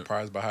 I was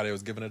surprised by how they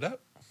was giving it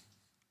up.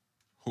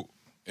 Who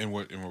in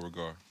what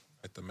regard?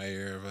 Like the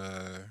mayor of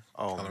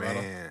Oh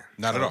Colorado. man,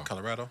 Not at all.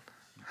 Colorado.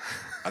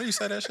 How do you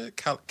say that shit?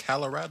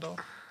 Colorado.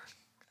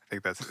 I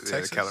think that's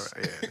Texas?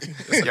 Colorado.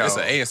 Yeah, It's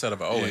an A instead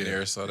of an O in Yeah.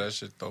 there, so that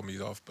shit throw me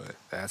off. But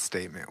that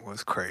statement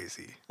was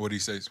crazy. What did he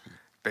say? Speed?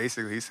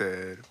 Basically, he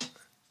said,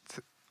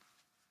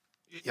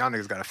 "Y'all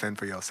niggas gotta fend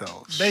for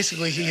yourselves."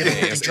 Basically, he hit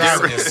in the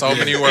driver. so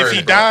many words. If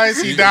he bro.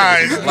 dies, he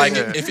dies. Like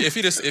if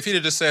he'd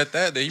have just said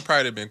that, then he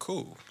probably have been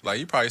cool. Like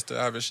he probably still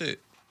have his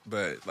shit.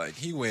 But like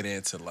he went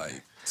into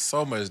like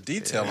so much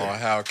detail on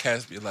how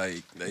cats be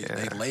like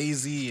they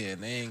lazy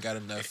and they ain't got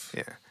enough.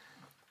 Yeah,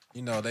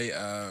 You know they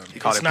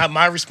It's not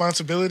my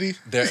responsibility.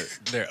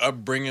 their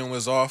upbringing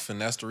was off, and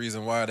that's the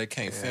reason why they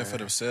can't fend for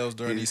themselves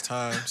during these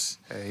times.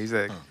 Hey, he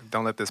said,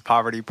 "Don't let this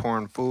poverty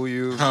porn fool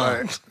you."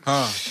 Huh? Like,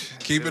 Huh?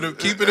 Keep it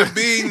a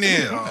bean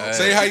then.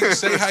 Say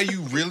how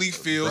you really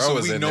feel, Bro so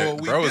was we in know there,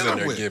 what we bro was in dealing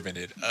there with. giving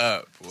it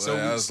up. Boy. So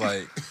I was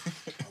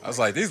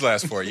like, these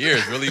last 4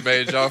 years really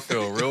made y'all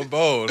feel real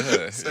bold,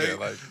 huh?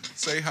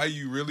 Say how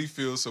you really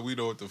feel, so we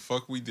know what the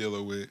fuck we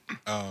dealing with.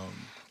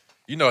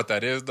 You know what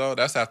that is though?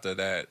 That's after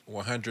that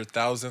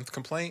 100,000th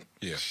complaint.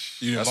 Yeah,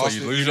 That's why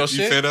you lose your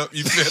shit? You fed up?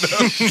 You fed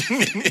up?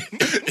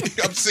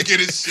 I'm sick of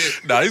this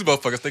shit. Nah, these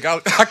motherfuckers think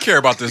I care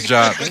about this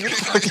job. What the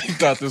fuck you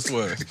thought this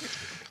was?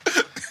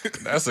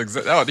 That's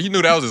exactly. He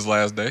knew that was his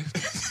last day.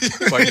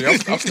 It's like, yeah,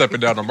 I'm stepping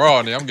down tomorrow,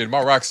 and I'm getting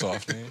my rocks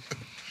off, man.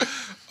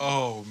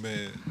 Oh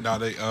man, now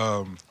they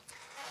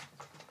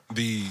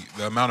the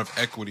amount of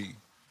equity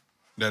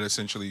that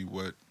essentially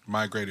what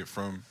migrated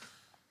from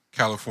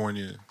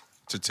California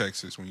to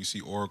Texas. When you see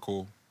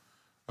Oracle,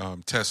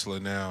 Tesla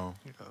now,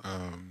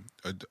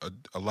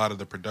 a lot of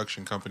the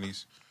production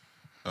companies,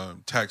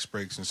 tax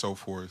breaks and so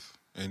forth,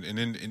 and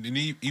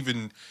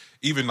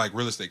even like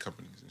real estate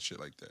companies and shit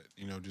like that.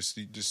 You know, just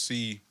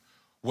see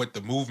what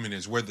the movement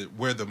is, where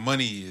the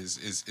money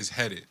is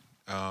headed,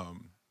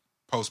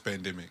 post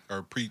pandemic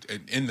or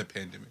in the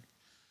pandemic.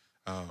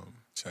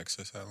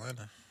 Texas,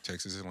 Atlanta,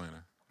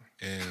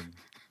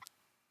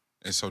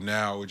 and so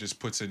now it just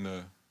puts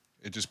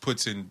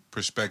in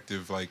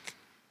perspective, like,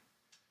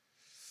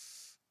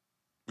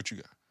 what you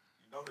got?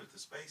 You know that the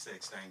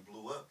SpaceX thing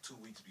blew up 2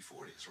 weeks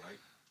before this, right?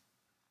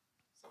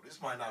 So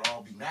this might not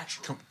all be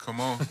natural. Come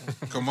on,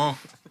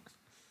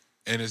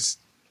 and it's,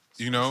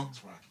 you know,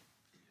 That's right.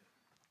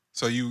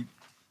 so you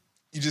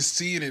just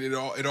seeing it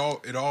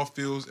all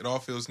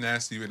feels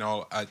nasty, and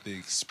all at the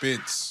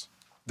expense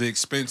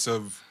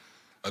of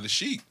the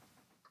sheep,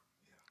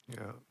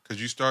 yeah,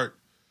 because you start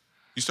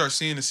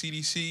seeing the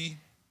CDC.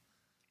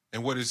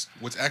 And what's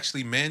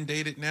actually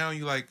mandated now,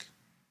 you like,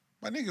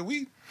 my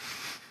nigga,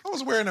 I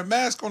was wearing a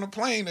mask on a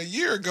plane a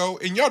year ago,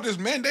 and y'all just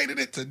mandated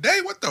it today?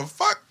 What the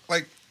fuck?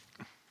 Like,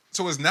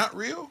 so it's not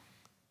real?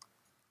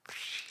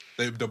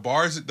 The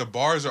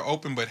bars are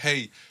open, but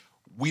hey,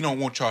 we don't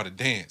want y'all to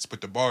dance.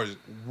 But the bars,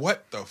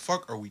 what the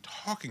fuck are we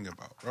talking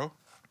about, bro?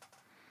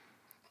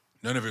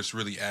 None of it's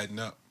really adding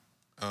up.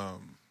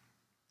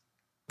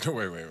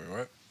 Wait,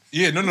 what?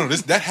 Yeah, no,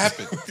 that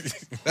happened.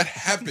 That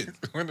happened.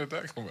 When did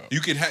that come out?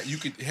 You can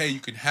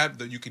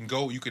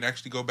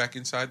actually go back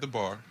inside the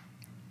bar,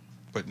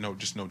 but no,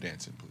 just no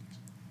dancing, please.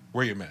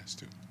 Wear your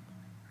mask too.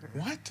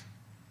 What?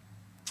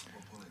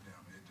 We'll pull it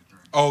down. Hit the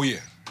drink. Oh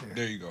yeah.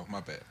 There you go.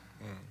 My bad.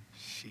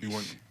 Sheesh. You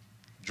want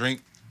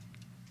drink?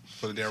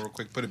 Put it down real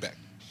quick. Put it back.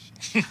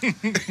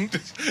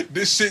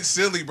 This shit's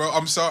silly, bro.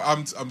 I'm sorry.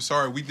 I'm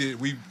sorry. We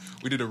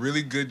did a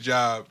really good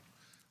job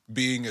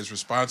being as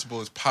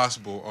responsible as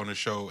possible on the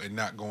show and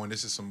not going,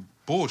 this is some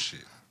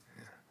bullshit.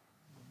 Yeah.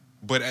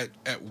 But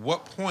at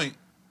what point,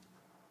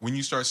 when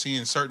you start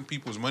seeing certain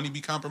people's money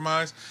be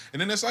compromised, and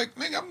then it's like,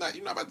 nigga,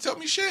 you're not about to tell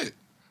me shit.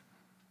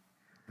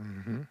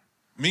 Mm-hmm.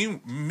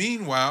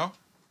 Meanwhile,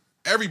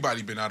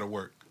 everybody been out of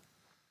work.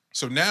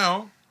 So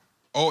now,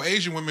 all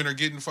Asian women are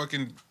getting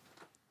fucking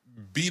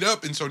beat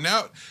up, and so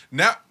now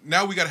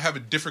we got to have a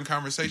different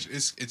conversation.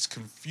 It's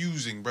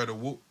confusing, brother.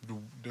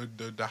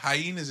 The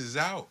hyenas is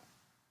out.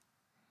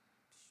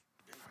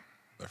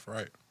 That's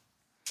right.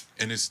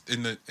 And it's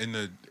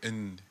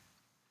in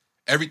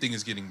everything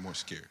is getting more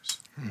scarce.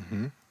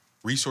 Mm-hmm.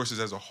 Resources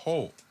as a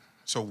whole.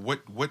 So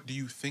what do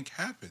you think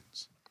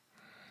happens?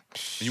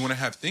 And you want to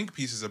have think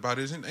pieces about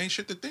it? Ain't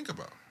shit to think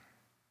about.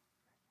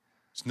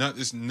 It's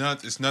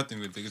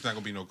nothing to think. It's not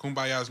gonna be no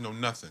kumbayas, no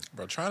nothing.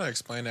 Bro, trying to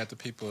explain that to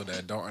people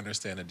that don't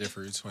understand the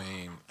difference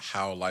between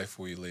how life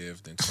we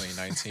lived in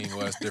 2019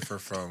 was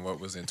different from what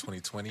was in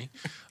 2020.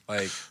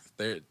 Like,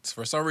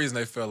 for some reason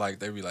they feel like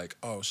they be like,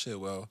 oh shit,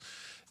 well,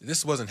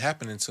 this wasn't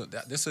happening to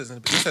this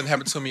hasn't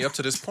happened to me up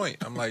to this point.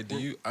 I'm like, do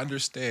you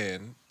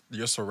understand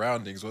your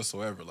surroundings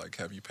whatsoever? Like,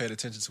 have you paid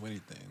attention to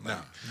anything? Like,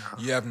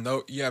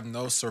 no. You have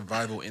no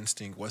survival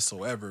instinct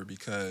whatsoever,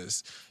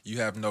 because you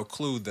have no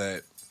clue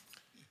that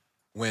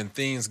when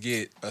things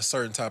get a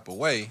certain type of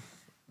way,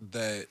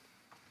 that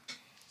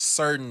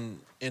certain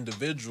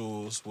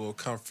individuals will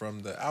come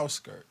from the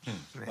outskirts.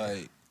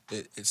 Like,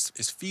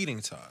 it's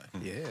feeding time.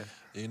 Yeah.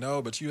 You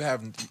know, but you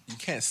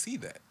can't see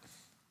that.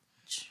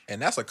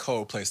 And that's a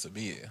cold place to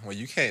be in. When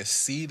you can't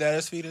see that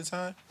it's feeding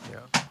time. Yeah.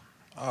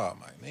 Oh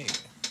my name.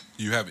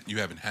 You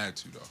haven't had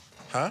to though.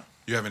 Huh?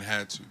 You haven't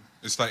had to.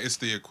 It's like it's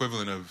the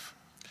equivalent of.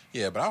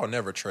 Yeah, but I'll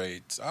never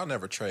trade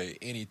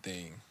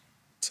anything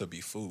to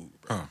be food,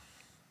 bro. Huh.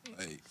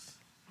 Like,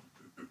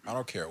 I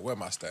don't care what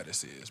my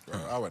status is, bro.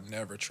 I would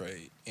never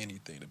trade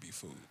anything to be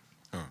food.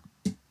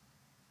 Huh.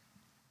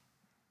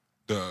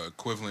 The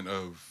equivalent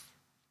of.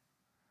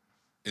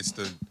 It's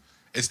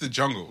the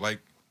jungle. Like,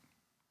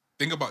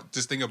 think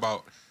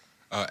about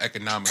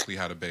economically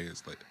how the Bay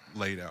is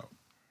laid out.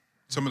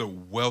 Some of the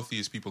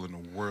wealthiest people in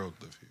the world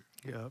live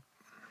here. Yep.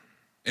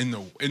 In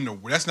the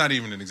that's not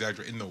even an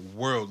exaggeration. In the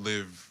world,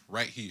 live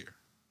right here,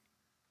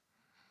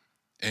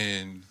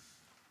 and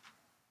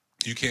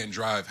you can't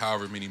drive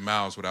however many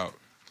miles without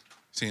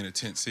seeing a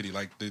tent city.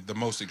 Like the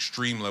most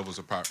extreme levels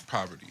of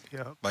poverty.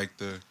 Yep. Like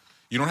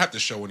you don't have to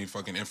show any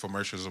fucking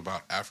infomercials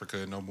about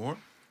Africa no more.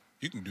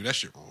 You can do that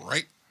shit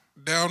right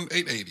down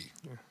 880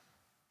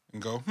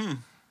 and go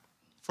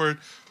for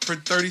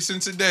 30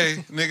 cents a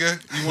day,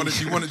 nigga. You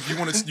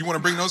want to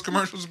bring those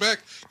commercials back?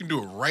 You can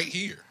do it right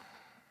here.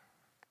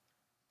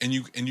 And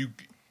we're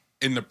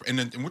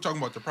talking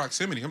about the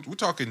proximity. We're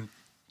talking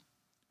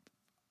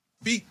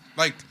feet,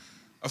 like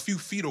a few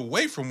feet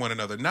away from one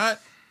another, not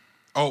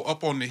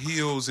up on the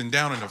hills and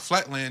down in the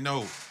flatland.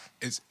 No,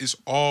 it's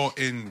all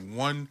in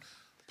one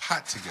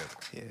pot together.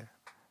 Yeah.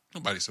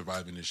 Nobody's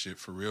surviving this shit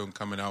for real and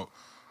coming out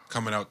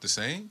the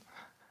same.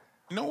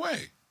 No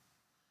way.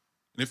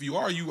 And if you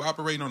are, you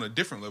operating on a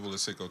different level of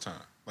sicko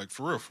time. Like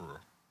for real.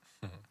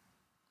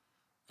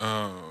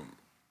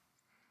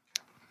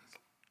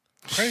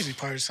 Crazy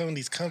part is some of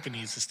these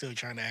companies are still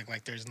trying to act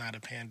like there's not a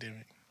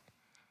pandemic.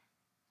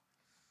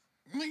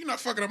 Man, you're not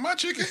fucking up my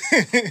chicken.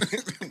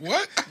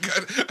 What?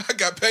 I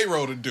got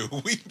payroll to do.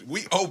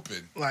 We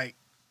open. Like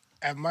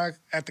at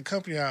the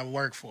company I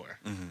work for,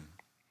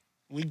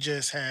 we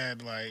just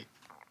had like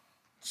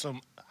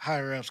some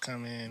higher ups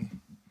come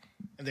in,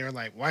 and they were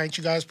like, "Why didn't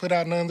you guys put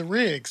out none of the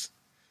rigs,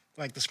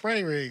 like the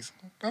spray rigs?"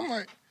 I'm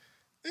like,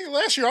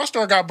 last year our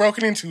store got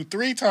broken into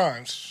 3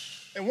 times.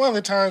 And one of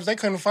the times they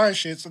couldn't find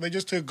shit, so they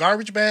just took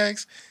garbage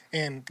bags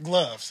and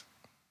gloves.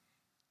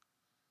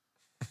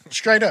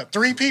 Straight up,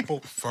 3 people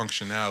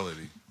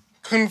Functionality.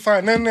 couldn't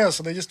find nothing else,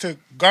 so they just took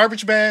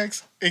garbage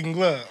bags and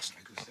gloves.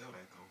 They could sell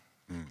that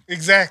though.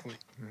 Exactly.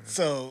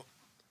 So,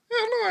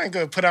 I ain't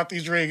gonna put out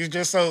these rigs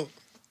just so.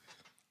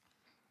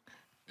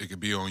 It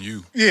could be on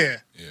you. Yeah.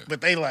 Yeah.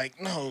 But they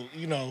like, no,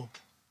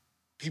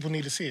 people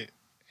need to see it.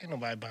 Ain't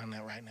nobody buying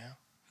that right now.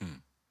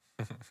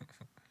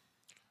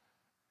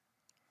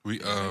 They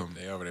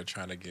over there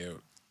trying to get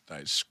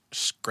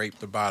scrape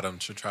the bottom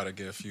to try to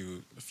get a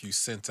few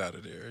cents out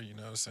of there. You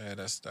know what I'm saying?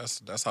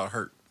 That's how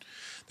hurt.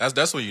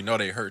 That's when you know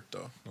they hurt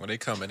though, when they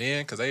coming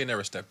in, because they ain't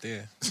never stepped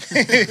in.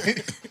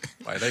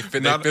 Like they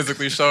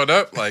physically showed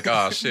up. Like,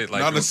 oh shit!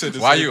 Like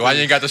why you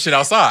ain't got the shit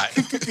outside?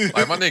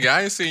 Like, my nigga,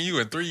 I ain't seen you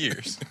in 3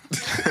 years.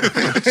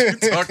 What you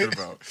talking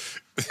about?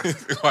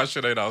 Why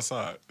shit ain't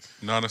outside?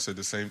 Nana said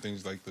the same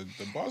things. Like the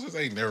bosses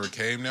ain't never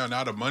came.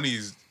 Now the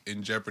money's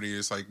in jeopardy.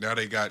 It's like now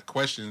they got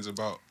questions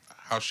about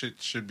how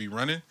shit should be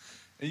running,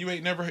 and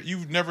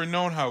you've never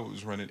known how it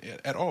was running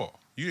at all.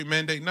 You didn't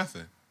mandate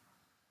nothing.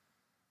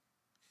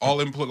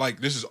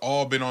 Like this has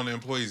all been on the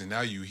employees, and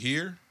now you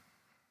here.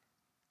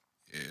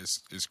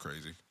 It's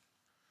crazy.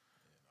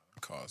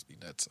 Cosby,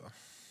 that's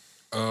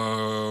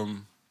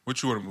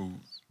What you want to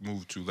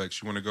move to,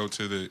 Lex? You want to go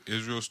to the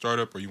Israel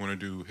startup, or you want to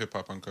do Hip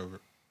Hop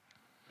Uncovered?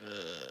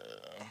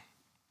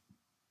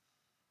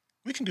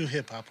 We can do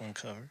Hip Hop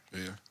Uncovered.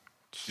 Yeah.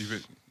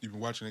 You been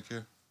watching it,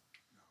 kid?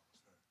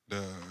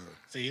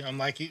 See, I'm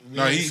like he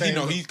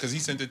because he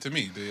sent it to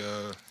me.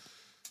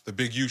 The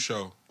Big U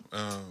show,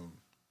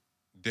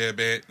 Dead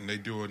Ant, and they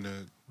doing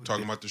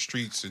talking about the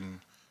streets and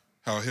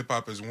how hip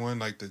hop is one,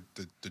 like the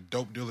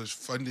dope dealers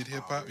funded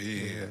hip hop.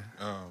 Yeah.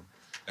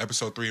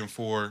 Episode 3 and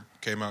 4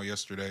 came out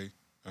yesterday.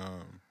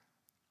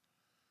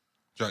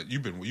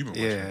 You've been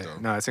watching it though.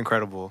 No, it's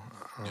incredible.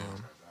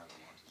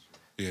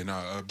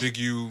 Big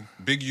U,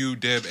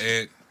 Deb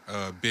Ant,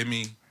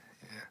 Bimmy,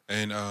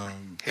 and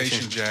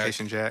Haitian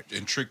Jack,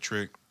 and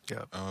Trick.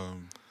 Yep.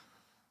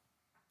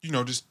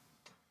 Just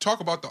talk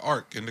about the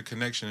arc and the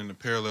connection and the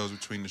parallels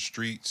between the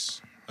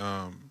streets,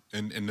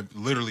 and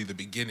literally the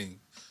beginning,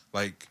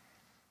 like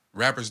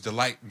rappers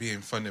delight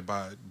being funded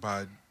by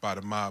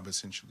the mob,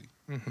 essentially.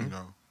 And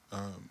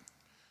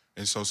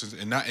so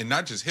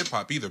not just hip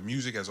hop either.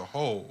 Music as a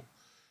whole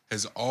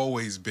has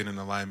always been in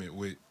alignment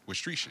with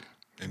street shit.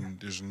 And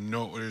there's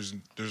no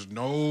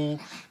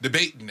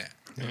debating that.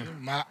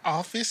 My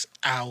office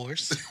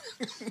hours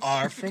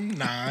are from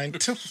 9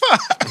 to 5.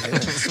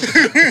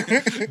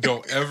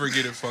 Don't ever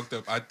get it fucked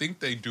up. I think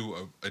they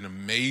do an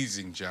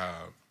amazing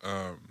job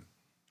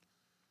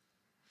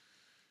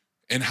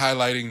in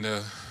highlighting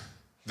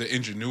the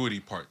ingenuity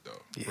part,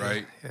 though,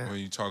 right? Yeah. When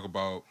you talk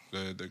about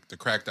the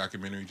crack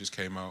documentary just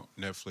came out,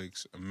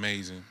 Netflix,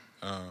 amazing.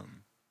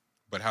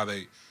 But how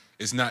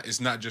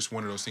it's not just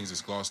one of those things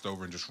that's glossed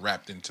over and just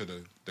wrapped into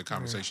the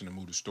conversation to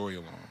move the story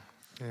along.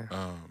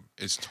 Yeah.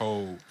 It's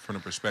told from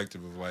the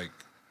perspective of like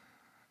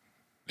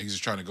niggas is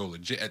trying to go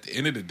legit. At the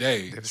end of the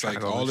day, it's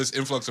like all this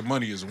influx of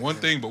money is one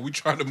thing, but we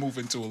trying to move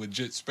into a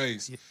legit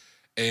space,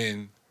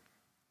 and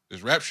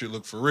this rap shit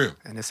look for real.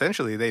 And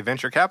essentially, they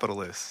venture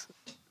capitalists.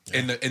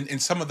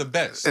 And some of the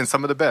best. And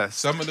some of the best.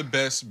 Some of the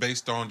best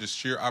based on just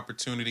sheer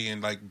opportunity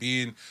and like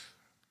being.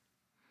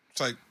 It's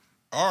like,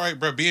 all right,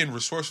 bro, being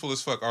resourceful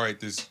as fuck. All right,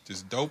 this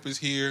dope is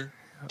here.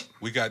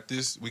 We got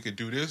this. We could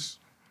do this.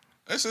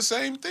 That's the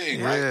same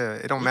thing, right? Yeah,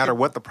 it don't matter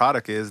what the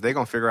product is. They're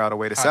gonna figure out a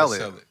way to sell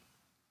it.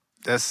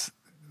 That's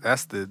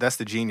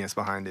the genius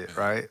behind it,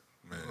 right?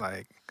 Man.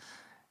 Like,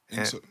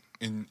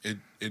 and it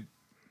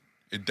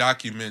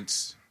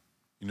documents,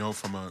 you know,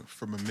 from a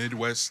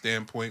Midwest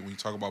standpoint when you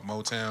talk about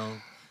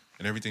Motown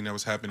and everything that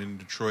was happening in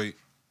Detroit,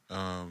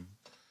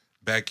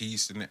 back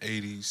east in the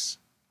 '80s,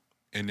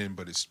 and then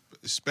but it's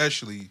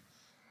especially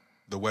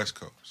the West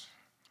Coast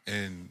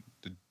and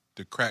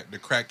the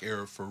crack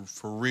era for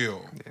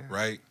real,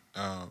 right?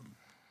 I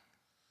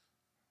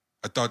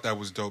thought that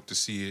was dope to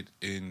see it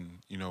in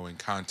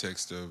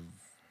context of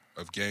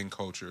gang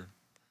culture,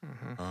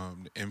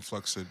 the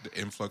influx of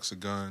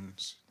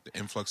guns, the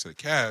influx of the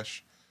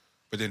cash,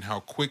 but then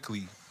how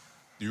quickly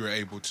you were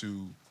able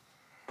to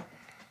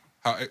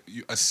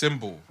you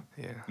assemble,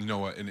 a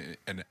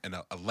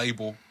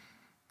label,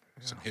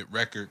 some hit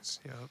records,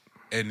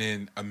 and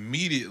then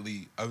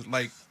immediately,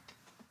 like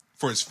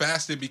for as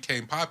fast it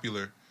became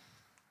popular,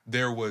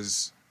 there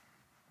was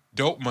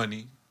dope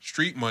money,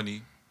 street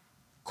money.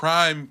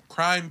 Crime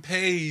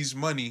pays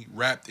money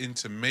wrapped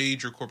into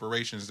major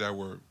corporations that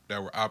were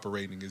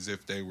operating as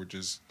if they were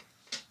just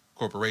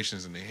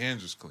corporations and their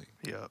hands was clean.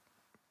 Yep.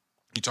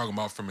 You talking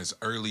about from as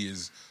early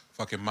as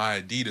fucking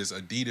my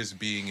Adidas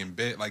being in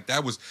bed, like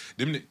that was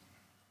them.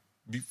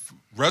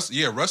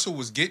 Russell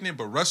was getting it,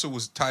 but Russell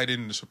was tied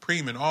into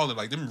Supreme and all of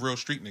like them real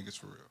street niggas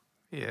for real.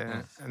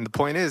 Yeah, and the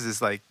point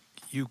is like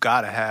you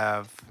gotta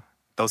have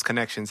those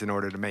connections in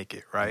order to make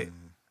it, right?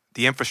 Mm-hmm.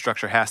 The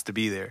infrastructure has to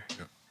be there.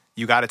 Yep.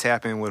 You got to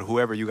tap in with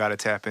whoever you got to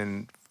tap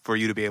in for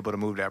you to be able to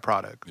move that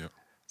product. Yep.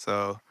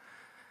 So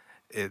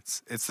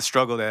it's the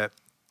struggle that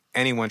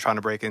anyone trying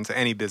to break into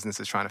any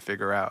business is trying to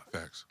figure out.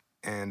 Facts.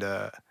 And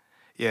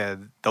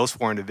those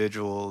four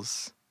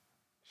individuals,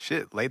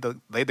 laid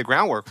the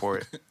groundwork for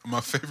it.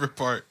 My favorite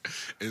part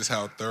is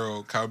how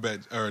thorough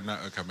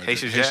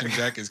Haitian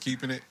Jack is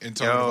keeping it and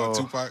talking about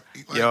Tupac.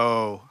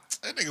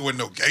 That nigga wasn't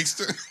no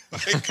gangster.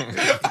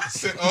 I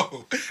said,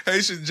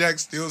 Haitian Jack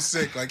still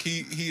sick. Like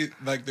he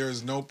like there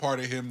is no part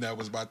of him that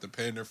was about to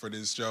pander for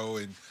this show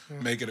and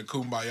make it a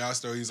kumbaya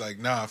story. He's like,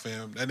 nah,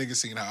 fam. That nigga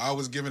seen how I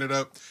was giving it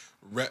up.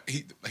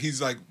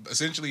 He's like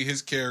essentially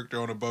his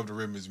character on Above the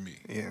Rim is me.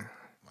 Yeah.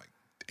 Like,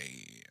 damn.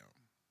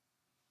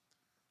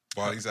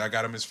 Well, I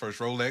got him his first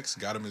Rolex,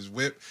 got him his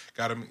whip,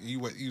 got him. He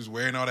was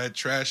wearing all that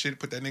trash shit.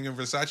 Put that nigga in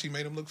Versace,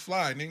 made him look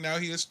fly. Nigga, now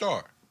he a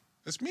star.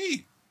 That's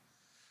me.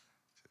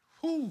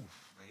 Whew.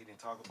 He didn't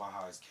talk about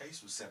how his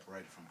case was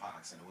separated from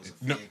Pac's, and it was a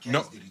fair case.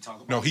 No, did he talk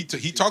about? No, he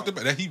talked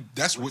about that.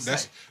 That's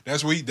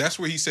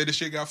where he said the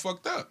shit got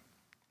fucked up.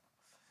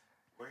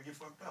 Where he get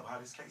fucked up? How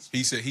this case?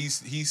 He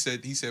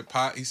said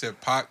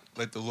Pac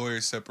let the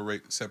lawyers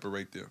separate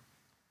them.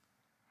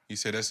 He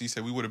said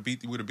we would have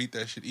beat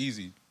that shit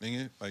easy,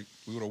 nigga. Like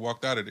we would have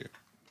walked out of there.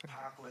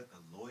 Pac let the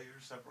lawyers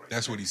separate.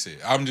 That's what he said.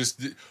 I'm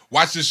just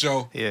watch the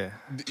show. Yeah.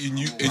 I'm the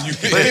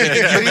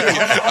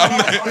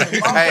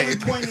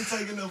point in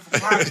taking up for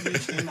Pac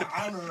in the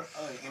honor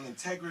and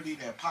integrity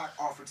that Pac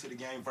offered to the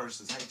game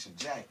versus Haitian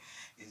Jack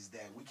is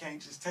that we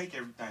can't just take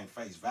everything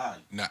face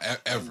value. Nah,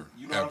 ever.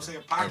 You know what I'm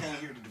saying? Pac ain't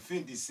here to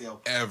defend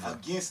himself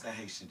against the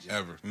Haitian Jack.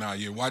 Ever. Nah,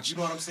 you watch. You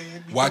know what I'm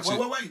saying? Wait.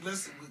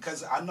 Listen,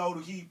 because I know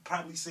that he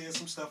probably said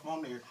some stuff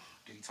on there.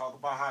 Did he talk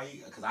about how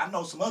because I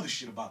know some other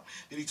shit about him.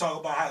 Did he talk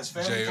about how his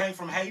family came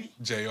from Haiti?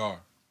 JR,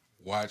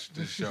 watch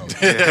the show.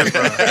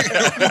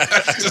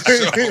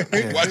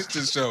 Watch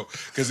the show.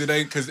 Because it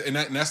ain't,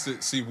 that's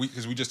the, see,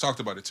 because we just talked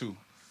about it too.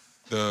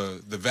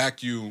 The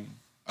vacuum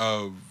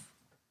of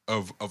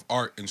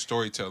art and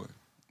storytelling.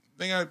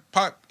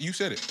 Pac, you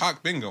said it,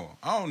 Pac been going.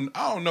 I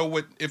don't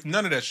know if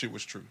none of that shit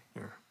was true.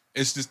 Yeah.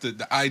 It's just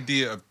the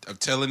idea of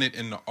telling it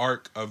in the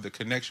arc of the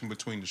connection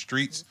between the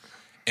streets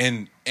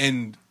and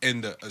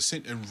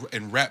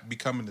rap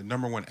becoming the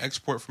number one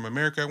export from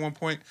America at one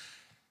point.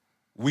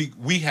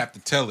 We have to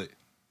tell it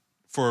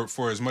for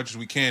as much as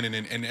we can,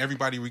 and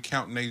everybody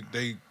recounting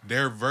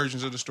their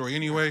versions of the story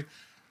anyway.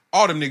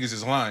 All them niggas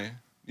is lying.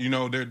 You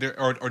know, they're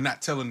or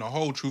not telling the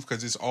whole truth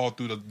because it's all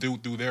through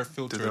their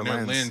filter and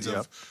their lens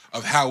of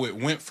how it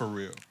went for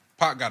real.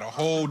 Pac got a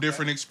whole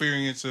different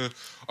experience of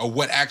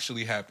what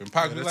actually happened.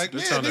 Pac be like,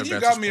 man, nigga, you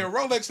got me a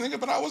Rolex, nigga,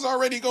 but I was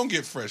already gonna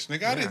get fresh,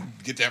 nigga. I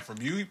didn't get that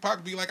from you.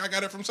 Pac be like, I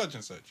got it from such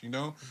and such, you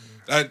know?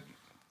 I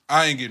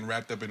ain't getting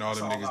wrapped up in all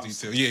them niggas'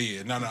 details.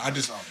 Yeah. No. I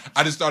just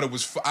thought it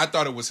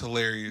was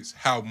hilarious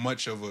how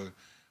much of a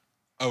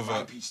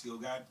Peach still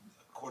got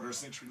quarter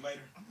century later.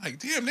 Like,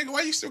 damn, nigga,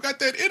 why you still got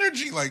that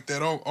energy like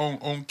that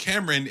on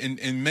camera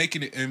and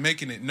making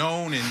it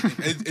known? And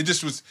it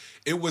just was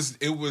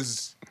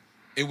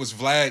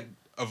Vlad,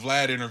 a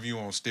Vlad interview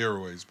on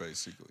steroids,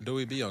 basically. Do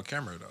we be on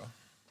camera though?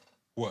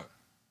 What?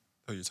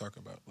 Who you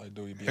talking about? Like,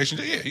 do we be? Haitian,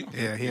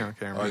 yeah, he on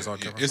camera. Oh, he's on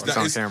camera. It's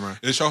on camera.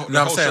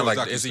 No, I'm saying,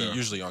 like, is he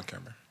usually on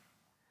camera?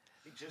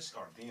 He just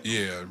started being.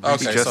 Yeah.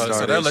 Okay, just so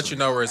started. that let you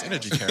know where his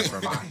energy came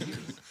from.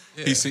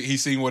 Yeah. He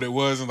seen what it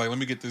was and like, let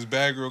me get this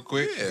bag real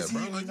quick. Yeah, Is he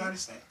bro. in the Like, United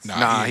States?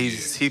 Nah,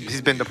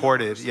 he's been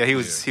deported. Yeah, he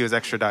was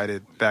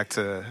extradited back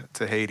to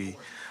Haiti.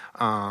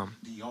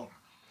 Dion.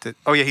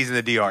 Oh yeah, he's in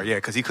the DR. Yeah,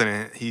 because he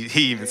couldn't. He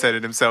even said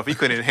it himself. He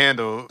couldn't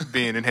handle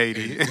being in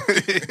Haiti. Nah, I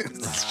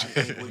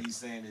think what he's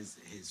saying is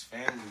his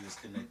family is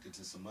connected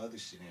to some other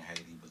shit in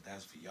Haiti, but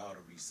that's for y'all to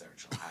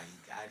research on how he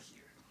got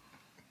here.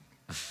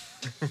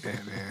 Yeah,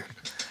 man.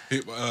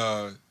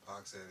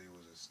 Pac said he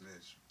was a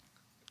snitch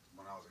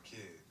when I was a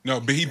kid. No,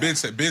 but he been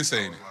saying I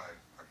it. was like,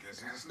 I guess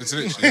he's a It's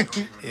snitch. an Like,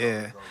 you don't even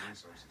Yeah. know, go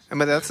research this shit. I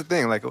mean, that's the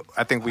thing. Like,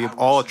 I think we've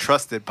all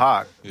trusted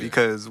Pac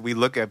because we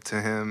look up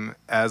to him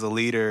as a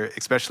leader,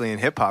 especially in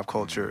hip hop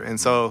culture. And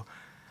so,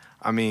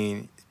 I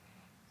mean,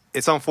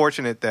 it's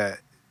unfortunate that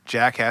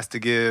Jack has to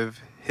give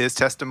his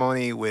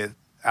testimony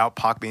without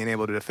Pac being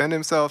able to defend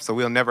himself. So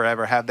we'll never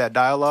ever have that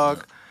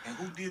dialogue. And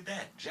who did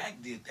that?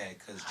 Jack did that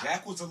because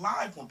Jack was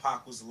alive when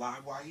Pac was alive.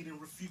 Why he didn't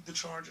refute the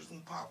charges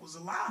when Pac was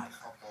alive? I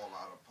fall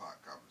out of Pac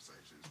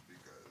conversations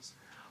because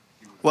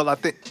he was Well, a I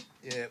think, kid.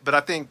 yeah, but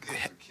I think, He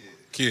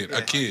was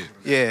a kid.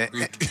 yeah, He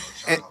didn't know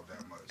a child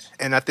that much.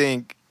 and I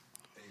think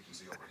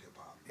Agency over hip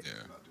hop. Yeah.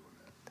 Not doing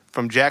that.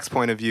 from Jack's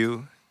point of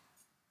view,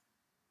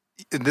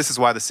 and this is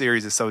why the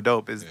series is so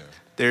dope, is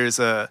there's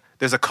a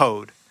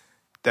code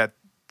that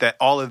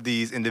all of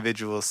these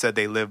individuals said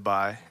they live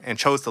by and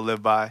chose to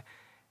live by.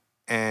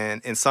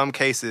 And in some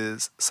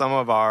cases, some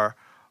of our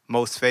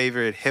most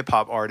favorite hip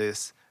hop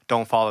artists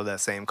don't follow that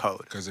same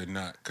code. because it's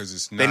not.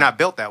 They're not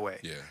built that way.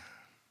 Yeah.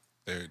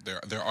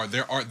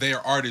 They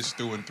are artists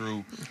through and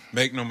through.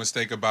 Make no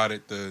mistake about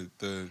it.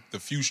 The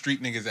few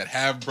street niggas that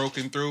have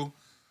broken through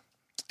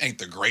ain't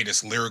the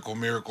greatest lyrical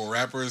miracle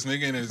rappers,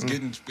 nigga,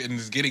 and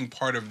is getting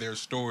part of their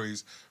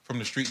stories from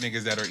the street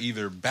niggas that are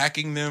either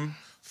backing them,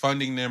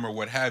 funding them, or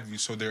what have you.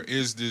 So there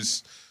is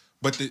this,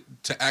 but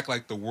to act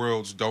like the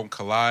worlds don't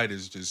collide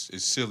is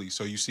silly.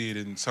 So you see it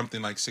in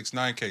something like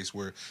 6ix9ine case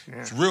where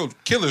it's real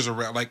killers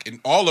around, like, and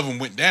all of them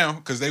went down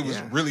because they was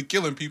really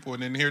killing people,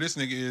 and then here this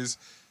nigga is.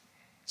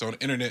 So on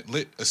the internet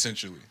lit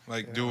essentially,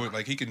 like doing,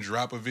 like he can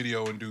drop a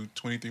video and do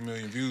 23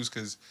 million views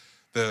because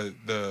the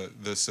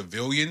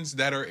civilians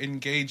that are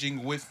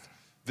engaging with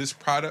this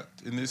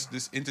product and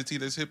this entity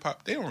that's hip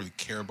hop, they don't really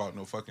care about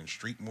no fucking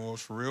street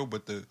morals for real.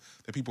 But the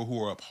people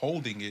who are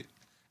upholding it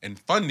and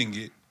funding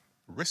it,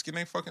 risking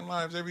their fucking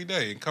lives every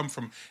day, and come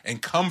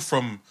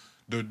from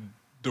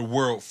the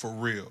world for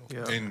real.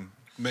 And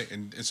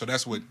so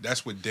that's what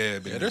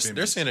Deb. yeah, they're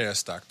seeing it as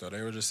stock though.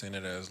 They were just seeing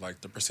it as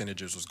like the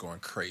percentages was going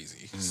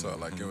crazy. So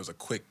like it was a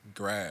quick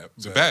grab.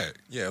 It's a bag.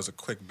 Yeah, it was a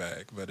quick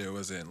bag, but it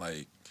wasn't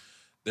like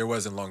there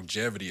wasn't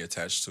longevity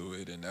attached to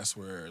it, and that's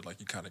where like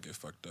you kind of get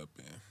fucked up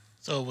in.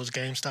 So it was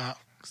GameStop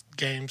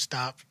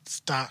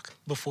stock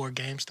before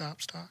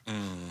GameStop stock?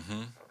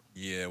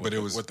 Yeah, But it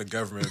was- with the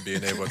government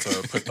being able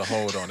to put the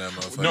hold on that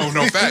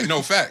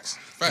motherfucker.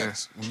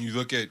 Facts. When you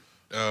look at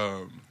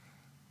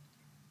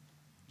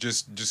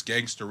just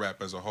gangster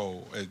rap as a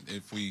whole, and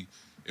if we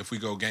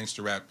go,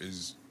 gangster rap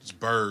is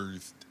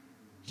birthed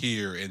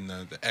here, and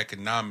the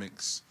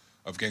economics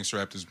of gangster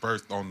rap is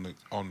birthed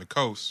on the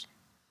coast.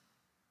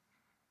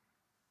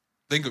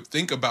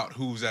 Think about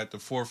who's at the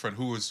forefront,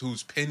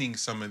 who's penning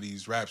some of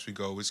these raps. We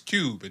go, it's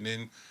Cube, and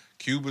then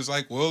Cube was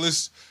like, well,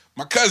 it's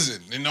my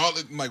cousin, and all.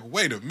 I'm like,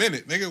 wait a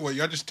minute, nigga, well,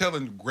 y'all just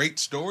telling great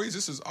stories.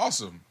 This is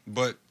awesome,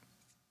 but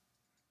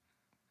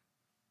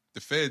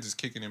the feds is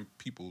kicking in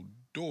people's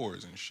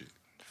doors and shit.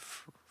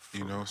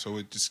 You know, so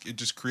it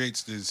just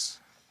creates this.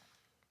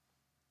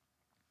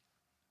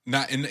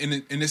 Not and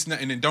it's not,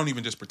 and it don't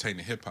even just pertain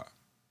to hip hop.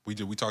 We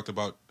talked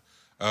about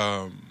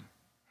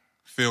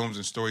films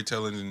and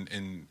storytelling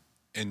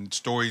and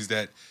stories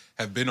that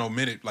have been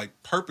omitted, like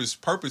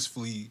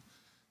purposefully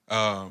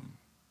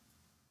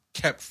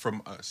kept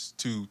from us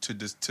to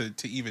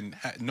even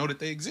know that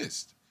they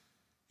exist.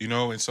 You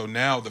know, and so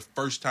now the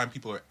first time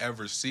people are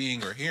ever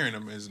seeing or hearing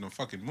them is in a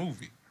fucking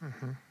movie.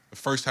 The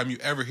first time you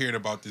ever hearing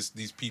about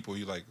these people,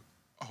 you're like,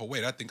 oh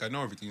wait, I think I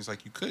know everything. It's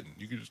like you couldn't.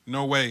 You could just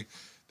no way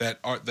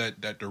that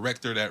that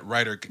director, that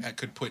writer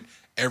could put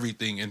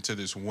everything into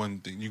this one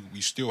thing. We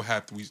still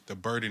have to. The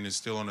burden is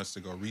still on us to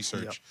go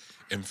research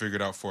and figure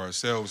it out for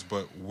ourselves.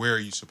 But where are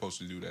you supposed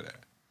to do that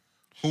at?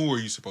 Who are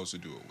you supposed to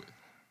do it with?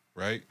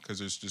 Right? Because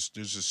there's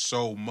just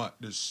so much.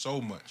 There's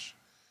so much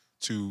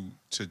to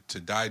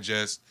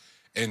digest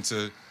and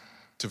to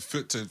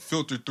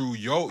filter through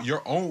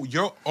your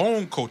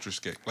own culture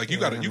scape. Like you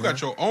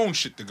got your own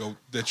shit to go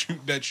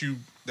that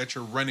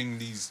you're running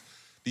these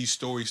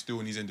stories through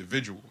and these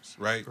individuals,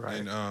 right?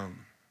 And I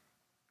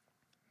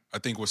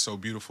think what's so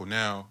beautiful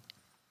now,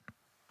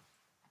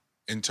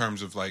 in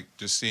terms of like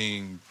just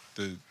seeing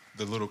the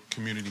little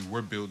community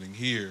we're building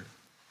here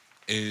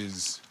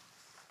is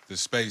the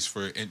space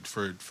for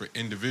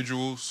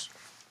individuals,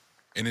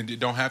 and it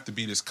don't have to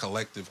be this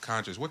collective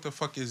conscious. What the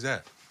fuck is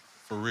that?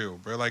 For real,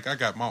 bro. Like, I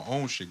got my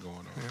own shit going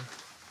on. Yeah.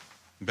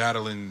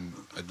 Battling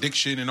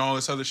addiction and all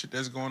this other shit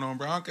that's going on,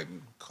 bro. I don't get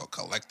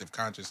collective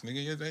conscious,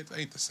 nigga. It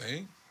ain't the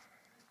same.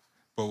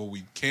 But what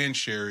we can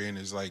share in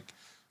is, like,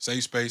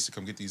 safe space to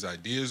come get these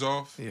ideas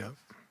off. Yeah.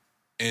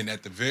 And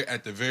at the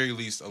very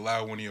least,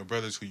 allow one of your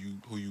brothers who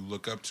you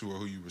look up to or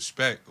who you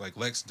respect. Like,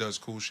 Lex does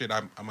cool shit.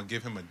 I'm going to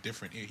give him a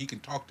different ear. He can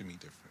talk to me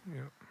different.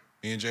 Yeah.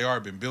 Me and JR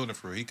have been building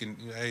for it. He can,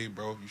 hey,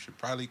 bro, you should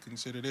probably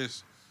consider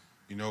this.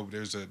 You know,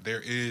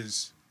 there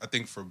is, I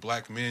think for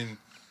black men,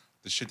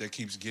 the shit that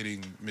keeps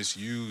getting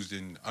misused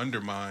and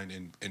undermined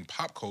in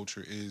pop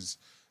culture is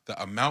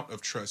the amount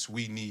of trust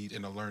we need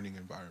in a learning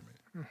environment.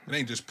 It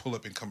ain't just pull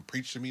up and come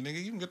preach to me,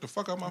 nigga. You can get the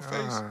fuck out my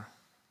face. I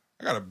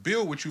gotta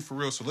build with you for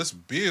real. So let's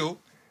build.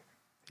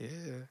 Yeah.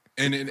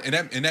 And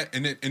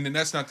then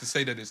that's not to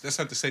say that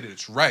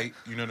it's right.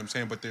 You know what I'm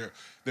saying? But there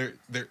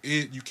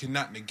is, you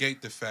cannot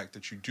negate the fact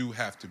that you do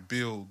have to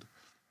build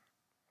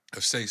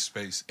a safe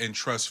space and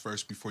trust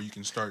first before you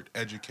can start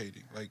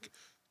educating. Like,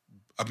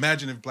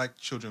 imagine if black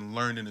children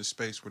learned in a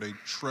space where they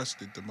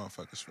trusted the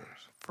motherfuckers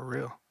first. For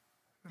real.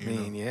 I You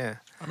mean, know? yeah.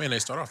 I mean, they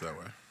start off that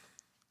way.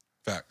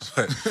 Facts.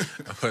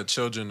 But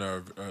children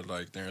are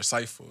like, they're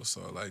insightful.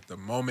 So, like, the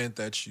moment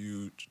that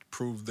you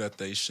prove that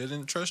they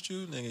shouldn't trust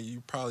you, nigga,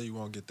 you probably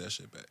won't get that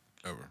shit back.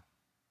 Ever.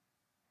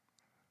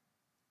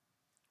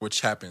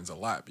 Which happens a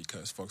lot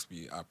because folks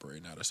be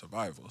operating out of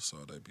survival. So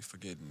they be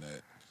forgetting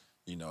that,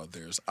 you know,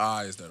 there's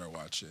eyes that are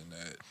watching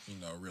that, you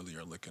know, really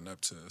are looking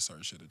up to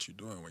certain shit that you're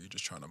doing where you're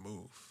just trying to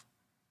move.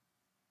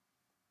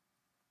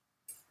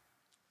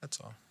 That's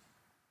all.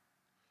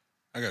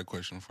 I got a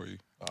question for you.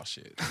 Oh,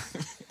 shit.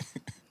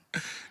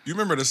 You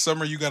remember the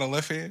summer you got a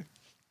left hand?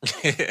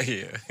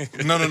 Yeah.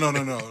 No. I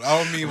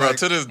don't mean Bro, like.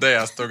 to this day,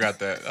 I still got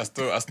that.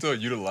 I still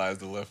utilize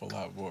the left a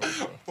lot more.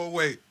 Bro. But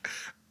wait,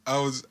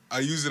 I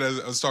used it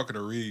as I was talking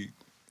to Reed,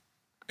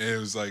 and it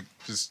was like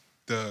just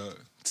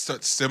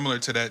similar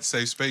to that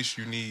safe space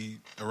you need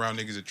around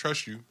niggas that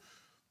trust you.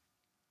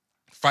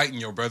 Fighting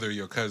your brother or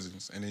your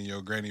cousins, and then your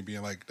granny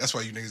being like, "That's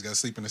why you niggas gotta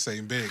sleep in the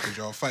same bed because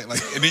y'all fight."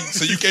 Like, and then,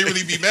 so you can't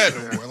really be mad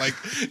no more. Like,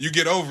 you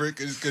get over it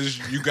because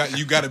you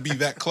got to be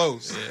that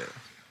close. Yeah.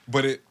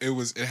 But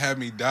it had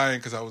me dying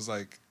because I was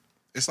like,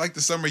 it's like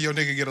the summer your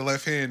nigga get a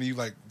left hand and you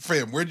like,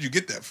 fam, where'd you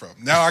get that from?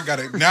 Now I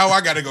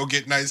gotta go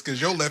get nice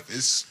because your left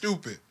is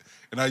stupid.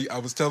 And I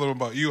was telling him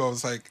about you. I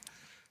was like,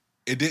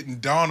 it didn't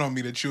dawn on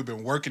me that you had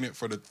been working on it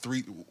for the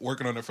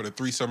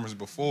 3 summers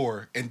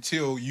before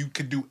until you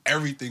could do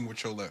everything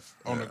with your left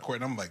on the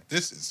court. And I'm like,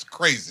 this is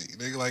crazy.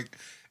 They like,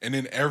 and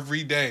then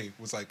every day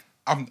was like,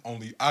 I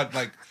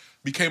like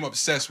became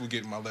obsessed with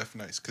getting my left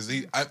nice because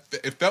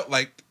it felt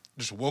like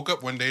just woke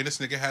up one day and this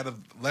nigga had a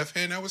left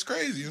hand that was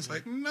crazy. It's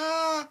like,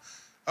 nah,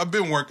 I've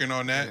been working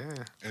on that.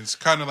 Yeah. And it's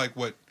kind of like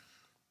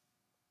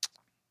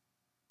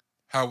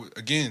how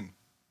again,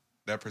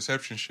 that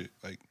perception shit,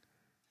 like,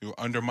 you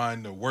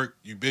undermine the work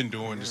you've been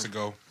doing just to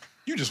go,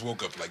 you just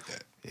woke up like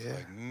that. Yeah.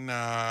 Like,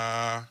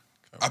 nah.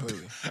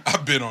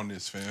 I've been on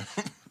this, fam.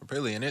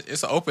 Really, and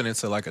it's opening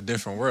to like a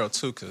different world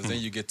too, because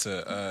then you get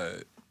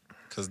to,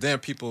 because then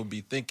people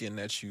be thinking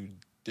that you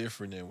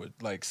different and with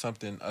like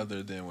something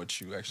other than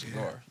what you actually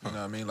are. You know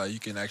what I mean? Like, you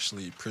can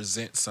actually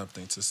present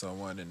something to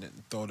someone and then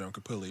throw them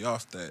completely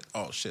off that,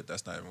 oh shit,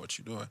 that's not even what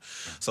you're doing.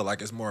 So like,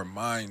 it's more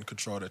mind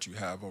control that you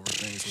have over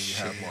things when you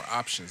have more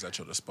options at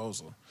your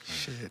disposal.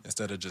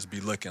 Instead of just be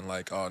looking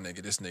like, oh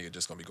nigga, this nigga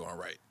just gonna be going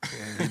right.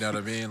 You know what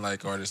I mean?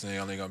 Like, or this nigga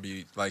only gonna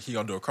be like, he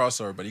gonna do a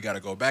crossover, but he gotta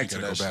go back to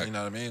that shit. You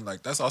know what I mean?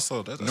 Like, that's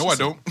also that's no, I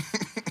don't.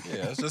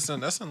 Yeah, that's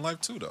in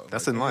life too though.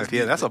 That's like, in life.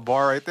 Yeah, that's a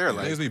bar right there.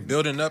 Like, niggas be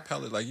building up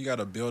hella, like, you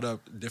gotta build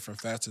up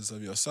different facets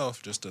of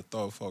yourself just to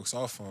throw folks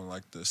off on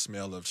like the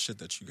smell of shit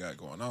that you got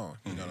going on.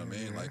 You know what I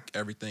mean? Like,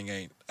 everything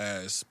ain't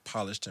as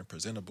polished and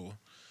presentable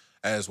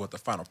as what the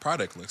final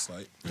product looks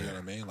like. You know what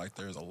I mean? Like,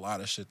 there's a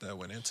lot of shit that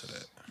went into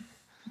that.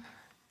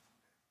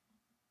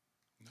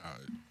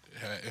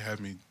 It had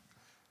me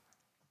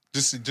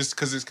just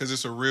because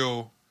it's a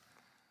real.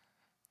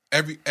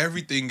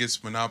 Everything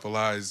gets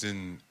monopolized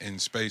in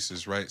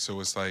spaces, right? So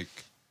it's like,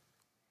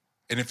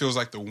 and it feels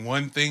like the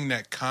one thing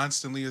that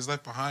constantly is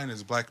left behind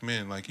is black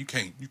men. Like, you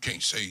can't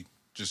say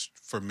just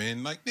for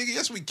men. Like, nigga,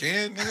 yes we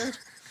can,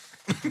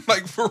 nigga.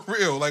 Like, for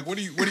real. Like, what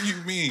do you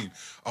mean?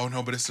 Oh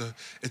no, but it's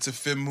a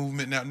fem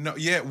movement now. No,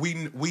 yeah,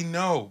 we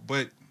know,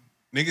 but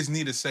niggas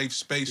need a safe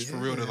space for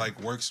real to like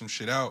work some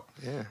shit out.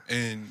 Yeah.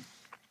 And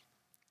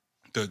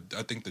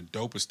I think the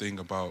dopest thing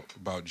about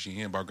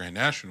GN, about Grand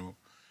National,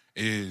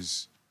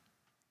 is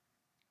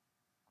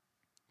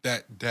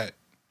that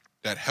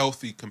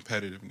healthy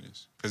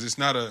competitiveness, because it's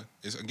not a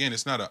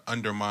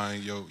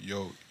undermine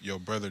your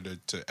brother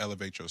to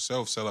elevate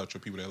yourself, sell out your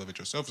people to elevate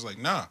yourself. It's like,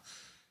 nah,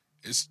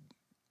 it's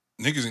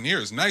niggas in here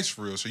is nice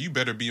for real, so you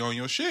better be on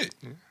your shit.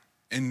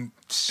 And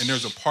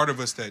there's a part of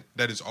us that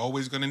is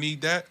always gonna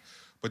need that,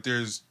 but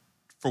there's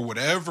for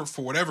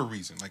whatever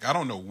reason. Like, I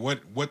don't know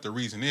what the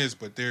reason is,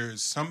 but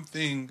there's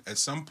something at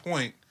some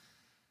point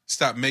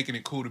stopped making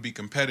it cool to be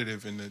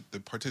competitive, and the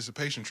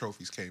participation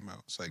trophies came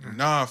out. It's like,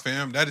 nah,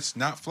 fam, that is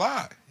not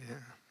fly. Yeah.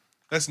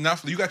 That's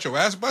not. You got your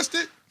ass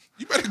busted?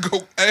 You better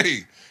go,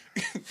 hey.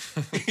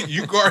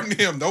 You guarding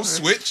him. Don't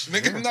switch.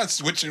 Nigga, I'm not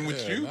switching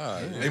with you. Nah,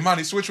 Hey,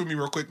 Monty, switch with me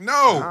real quick.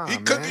 No, Nah, he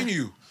man. cooking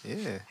you.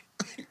 Yeah.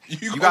 You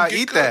You gonna gotta get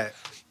eat cooked. that.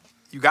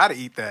 You gotta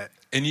eat that.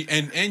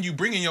 And you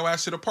bringing your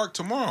ass to the park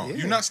tomorrow. Yeah.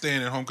 You're not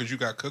staying at home because you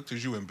got cooked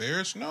because you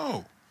embarrassed.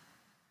 No.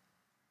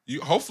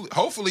 You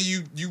hopefully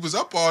you was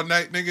up all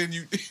night, nigga, and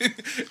you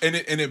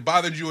and it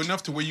bothered you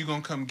enough to where you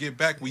gonna come get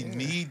back. We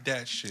need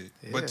that shit.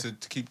 But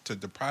to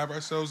deprive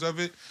ourselves of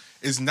it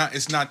is not.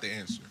 It's not the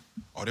answer.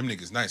 Oh, them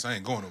niggas nice. I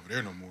ain't going over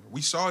there no more.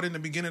 We saw it in the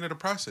beginning of the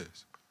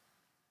process.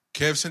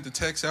 Kev sent the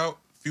text out.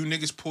 Few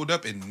niggas pulled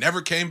up and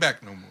never came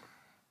back no more.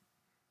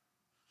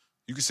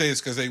 You could say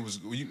it's because they was,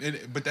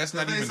 but that's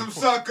not even some the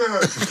point.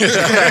 suckers.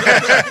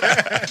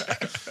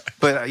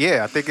 But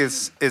I think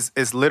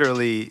it's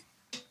literally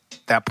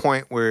that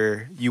point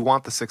where you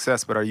want the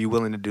success, but are you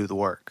willing to do the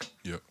work?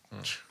 Yep.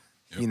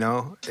 You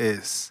know,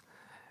 it's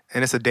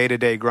a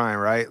day-to-day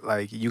grind, right?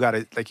 Like you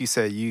gotta, like you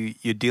said,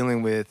 you're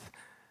dealing with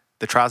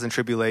the trials and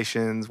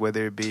tribulations,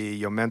 whether it be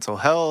your mental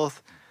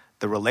health,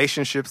 the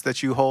relationships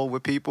that you hold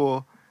with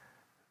people,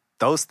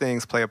 those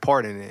things play a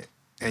part in it.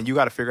 And you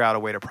got to figure out a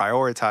way to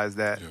prioritize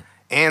that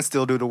and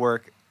still do the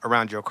work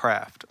around your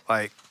craft.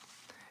 Like,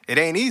 it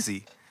ain't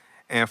easy.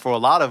 And for a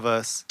lot of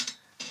us,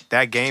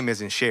 that game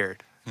isn't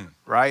shared,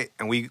 right?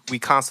 And we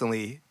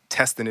constantly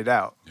testing it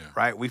out,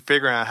 right? We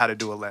figuring out how to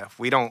do a left.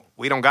 We don't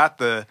got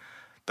the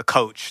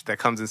coach that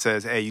comes and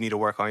says, hey, you need to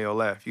work on your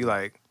left. You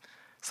like,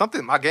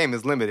 my game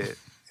is limited.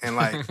 And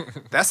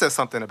like, that says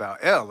something about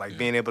L, like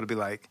being able to be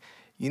like,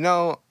 you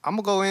know, I'm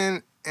going to go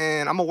in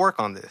and I'm going to work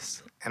on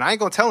this. And I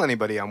ain't going to tell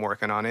anybody I'm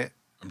working on it.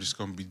 I'm just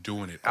gonna be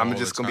doing it. I'm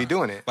just gonna be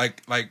doing it.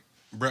 Like,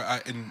 bro.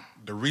 And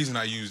the reason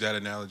I use that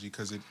analogy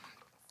because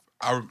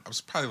I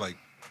was probably like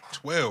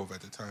 12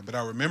 at the time, but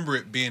I remember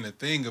it being a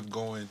thing of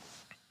going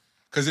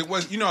because it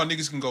was, you know, how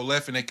niggas can go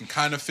left and they can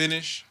kind of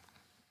finish.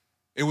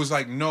 It was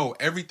like, no,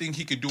 everything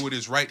he could do with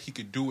his right, he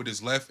could do with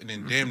his left, and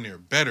then damn near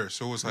better.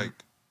 So it was like,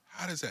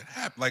 how does that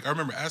happen? Like, I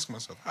remember asking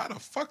myself, how the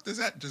fuck does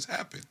that just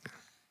happen?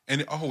 And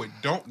it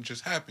don't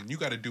just happen. You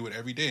got to do it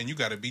every day, and you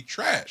got to be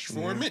trash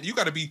for a minute. You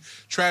got to be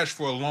trash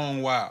for a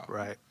long while,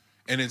 Right.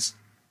 And it's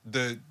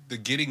the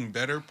getting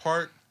better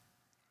part.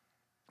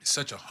 It's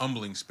such a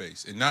humbling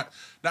space, and not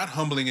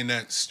humbling in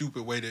that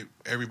stupid way that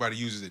everybody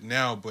uses it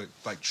now, but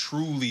like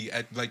truly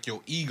at like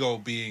your ego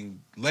being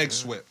leg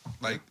swept.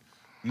 Like,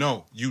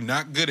 no, you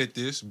not good at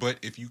this, but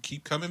if you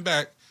keep coming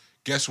back,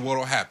 guess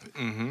what'll happen?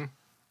 Mm-hmm.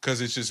 Because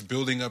it's just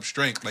building up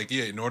strength. Like,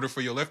 in order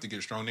for your left to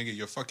get strong, nigga,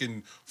 your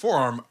fucking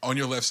forearm on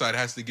your left side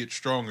has to get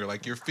stronger.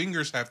 Like, your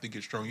fingers have to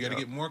get stronger. You got to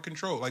get more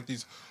control. Like,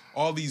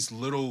 all these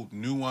little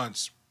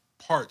nuanced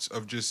parts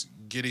of just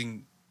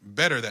getting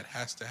better that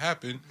has to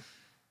happen.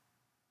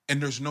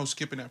 And there's no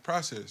skipping that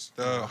process.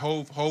 The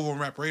Hove on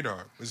Rap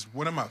Radar is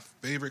one of my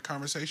favorite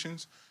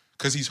conversations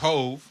because he's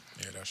Hove.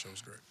 Yeah, that show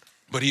was great.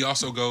 But he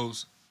also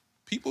goes,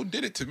 people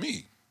did it to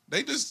me.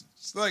 They just,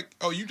 it's like,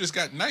 oh, you just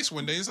got nice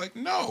one day. It's like,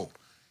 no.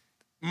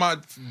 My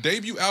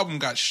debut album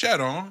got shat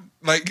on.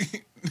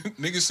 Like,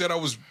 niggas said I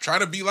was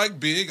trying to be like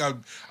Big. I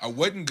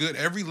wasn't good.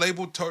 Every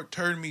label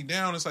turned me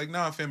down. It's like,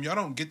 nah, fam, y'all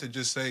don't get to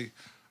just say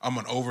I'm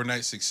an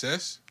overnight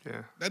success.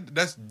 Yeah.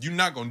 That's you're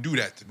not gonna do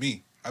that to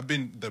me. I've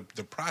been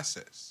the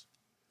process.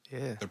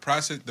 Yeah. The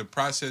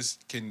process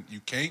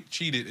you can't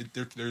cheat it.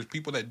 There's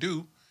people that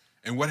do,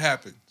 and what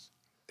happens?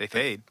 They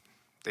fade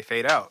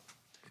out.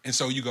 And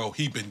so you go,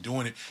 he been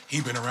doing it. He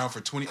been around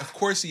for 20. Of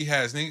course he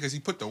has, nigga, because he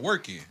put the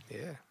work in.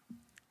 Yeah.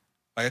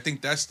 Like, I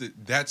think that's the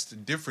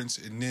difference.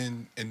 And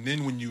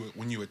then when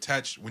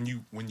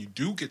you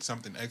do get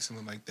something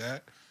excellent like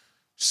that,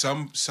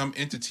 some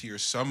entity or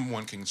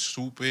someone can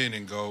swoop in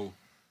and go,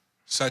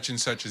 such and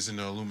such is in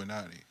the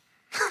Illuminati.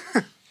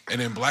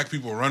 And then black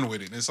people run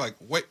with it. And it's like,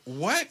 wait,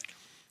 what?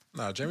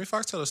 Nah, Jamie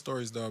Foxx tell us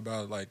stories though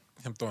about like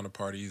him throwing the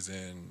parties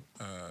and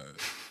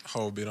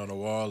Hov being on the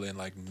wall and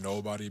like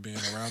nobody being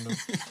around him.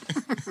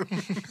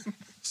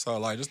 So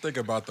like, just think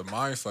about the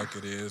mind fuck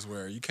it is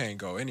where you can't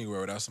go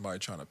anywhere without somebody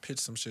trying to pitch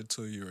some shit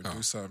to you or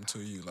do something to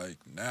you. Like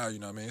now, you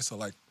know what I mean? So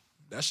like,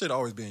 that shit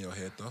always be in your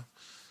head though.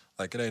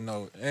 Like it ain't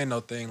no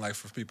thing like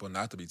for people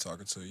not to be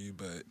talking to you,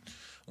 but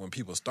when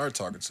people start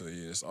talking to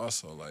you, it's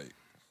also like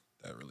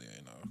that really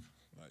ain't no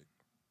like.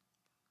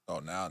 Oh,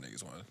 now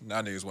niggas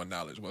want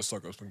knowledge. Want to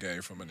suck up some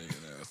game from a nigga.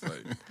 Now it's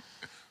like,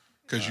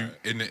 Because you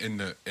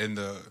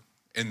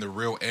in the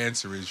real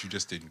answer is you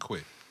just didn't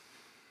quit.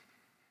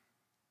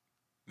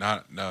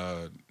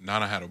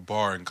 Nana had a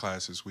bar in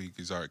class this week.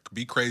 He's like,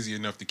 be crazy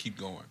enough to keep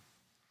going.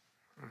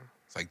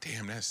 It's like,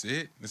 damn, that's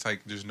it. It's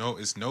like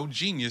it's no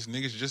genius.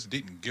 Niggas just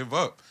didn't give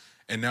up,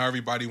 and now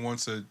everybody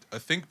wants a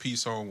think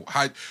piece on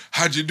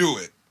how'd you do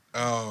it.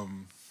 I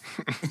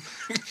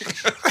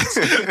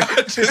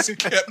just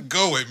kept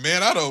going,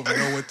 man. I don't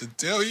know what to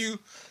tell you.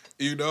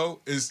 You know,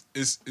 it's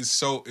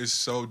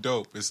so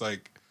dope. It's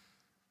like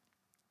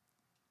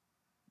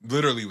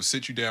literally will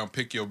sit you down,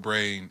 pick your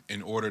brain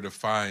in order to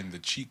find the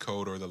cheat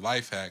code or the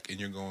life hack, and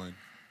you're going,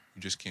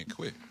 you just can't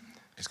quit.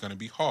 It's going to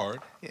be hard.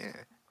 Yeah.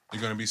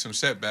 There's going to be some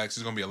setbacks.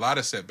 There's going to be a lot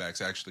of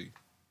setbacks, actually.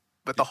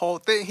 But the whole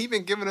thing, he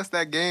been giving us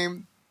that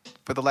game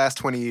for the last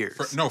 20 years.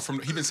 He's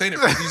been saying it.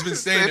 He's been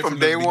saying it from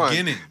day the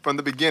beginning. From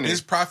the beginning.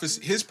 His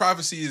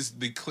prophecy is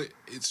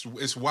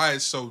it's why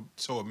it's so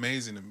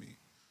amazing to me.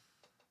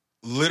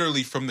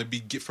 Literally from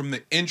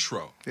the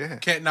intro. Yeah.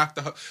 Can't Knock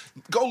the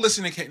Go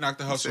listen to Can't Knock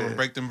the Hustle and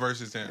break them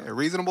verses down. Yeah,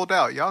 Reasonable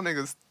Doubt. Y'all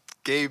niggas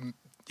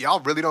y'all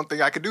really don't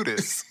think I could do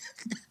this.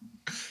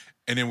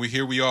 And then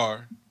we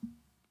are.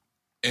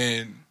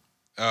 And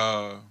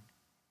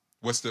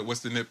what's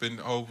the nip and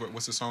over?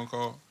 What's the song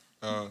called?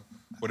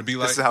 What it be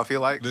like? This is how I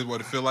feel like. This is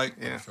what it feel like.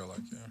 Yeah. I feel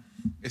like, yeah.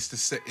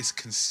 It's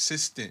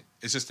consistent.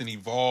 It's just an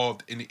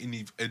evolved,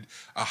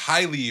 a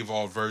highly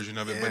evolved version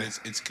of it, but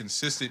it's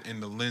consistent in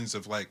the lens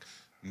of like,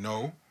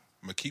 no,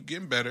 I'm gonna keep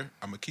getting better.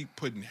 I'm gonna keep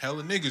putting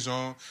hella niggas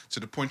on to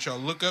the point y'all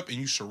look up and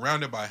you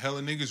surrounded by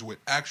hella niggas with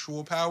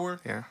actual power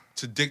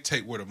to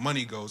dictate where the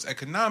money goes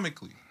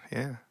economically.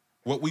 Yeah.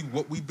 What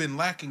we've been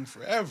lacking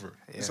forever.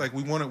 Yeah. It's like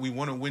we want to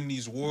win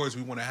these wars.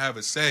 We want to have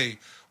a say.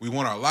 We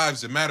want our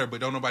lives to matter, but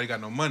don't nobody got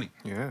no money.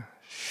 Yeah.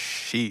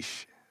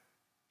 Sheesh.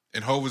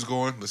 And Hov was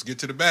going, let's get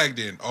to the bag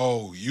then.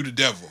 Oh, you the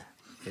devil.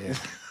 Yeah.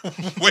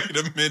 Wait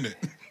a minute.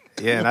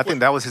 Yeah, and I think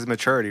that was his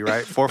maturity,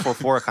 right?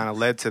 444 kind of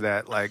led to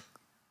that, like,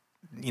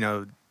 you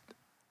know,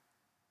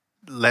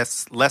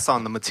 less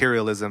on the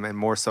materialism and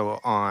more so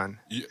on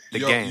the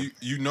game.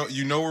 You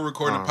know we're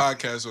recording a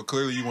podcast, so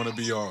clearly you want to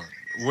be on.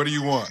 What do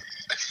you want?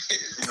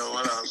 You know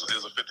what? It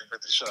was a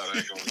 50-50 shot. I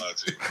ain't gonna lie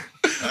to you.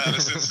 I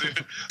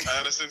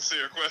had a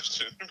sincere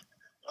question.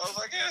 I was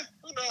like, yeah,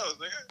 who knows,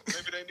 nigga?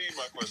 Maybe they need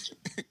my question.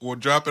 We'll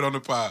drop it on the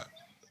pod.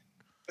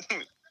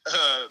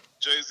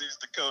 Jay-Z's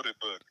Decoded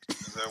book.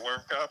 Is that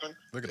worth copping?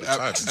 Look at the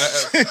title.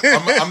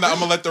 I'm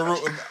gonna let the room.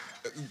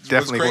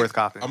 Definitely worth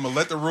copying. I'm gonna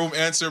let the room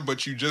answer,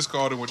 but you just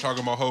called and we're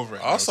talking about Hov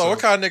right now. Also, what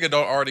kind of nigga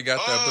don't already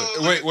got that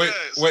book?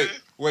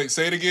 Wait.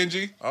 Say it again,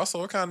 G. Also,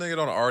 what kind of nigga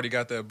don't already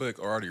got that book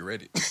or already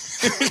read it?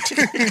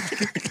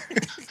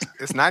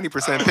 It's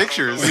 90%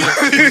 pictures.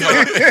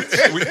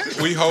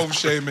 We Hov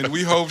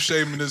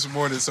shaming this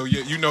morning, so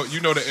yeah, you know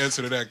the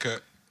answer to that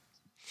cut.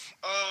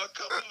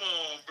 Come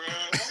on, bro.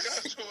 I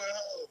got you at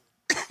home.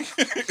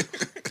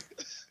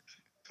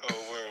 Oh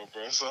well,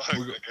 bro. So I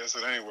guess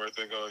it ain't worth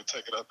it. Go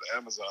take it out the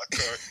Amazon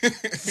cart.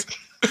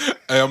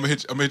 Hey, I'm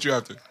gonna hit you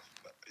after.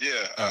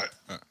 Yeah. All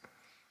right.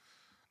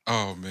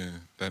 Oh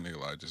man, that nigga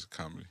like just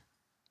comedy.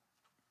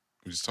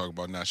 We just talk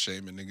about not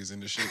shaming niggas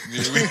in the shit.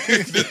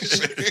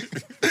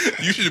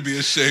 You should be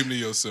ashamed of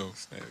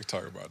yourself. Man, we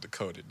talk about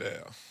Decoded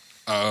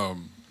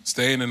down.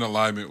 Staying in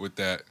alignment with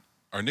that.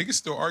 Are niggas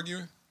still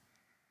arguing?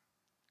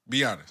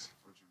 Be honest.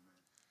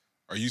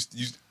 Are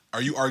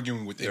you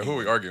arguing with anyone? Who are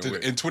we arguing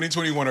with? In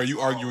 2021, are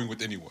you arguing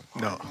with anyone?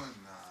 No.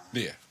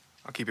 Yeah.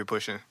 I'll keep it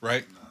pushing.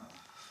 Right?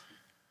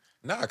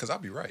 Nah, because I'll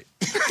be right.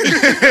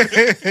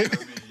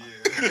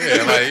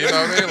 Yeah, like, you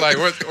know what I mean? Like,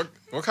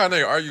 what kind of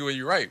nigga argue when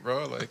you right,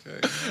 bro? Like,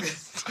 hey.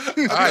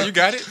 All right, you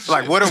got it.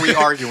 Like, what are we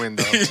arguing,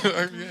 though?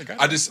 Yeah,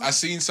 I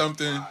seen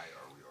something.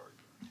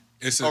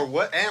 Or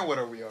what? And what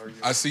are we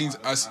arguing? I seen.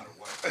 Why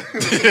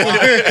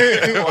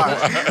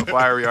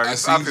are we arguing?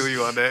 I feel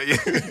you on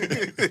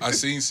that. Yeah. I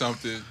seen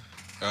something.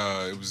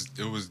 It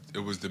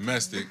was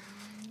domestic,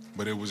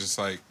 but it was just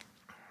like,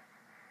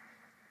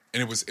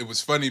 and it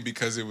was funny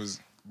because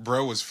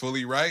bro was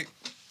fully right,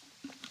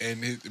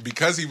 and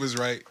because he was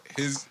right,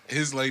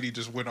 his lady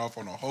just went off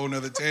on a whole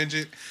nother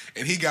tangent,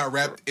 and he got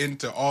wrapped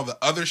into all the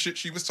other shit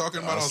she was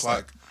talking about.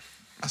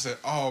 I said,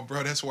 oh,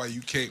 bro, that's why you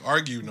can't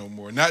argue no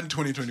more. Not in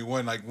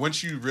 2021. Like,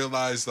 once you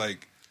realize,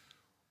 like,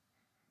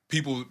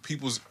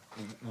 people's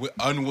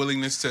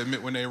unwillingness to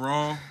admit when they're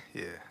wrong,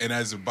 and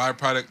as a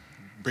byproduct,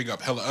 bring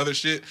up hella other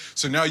shit.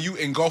 So now you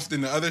engulfed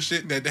in the other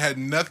shit that had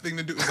nothing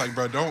to do. It's like,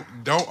 bro, don't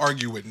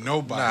argue with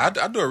nobody. Nah,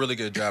 I do a really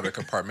good job at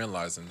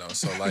compartmentalizing though.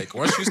 So like,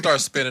 once you start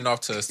spinning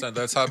off to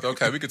that topic,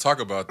 okay, we could talk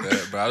about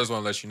that. But I just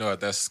want to let you know that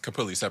that's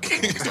completely separate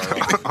from when we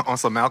start off. On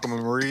some Malcolm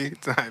and Marie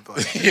type.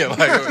 Like. Yeah,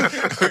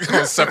 like we're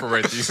gonna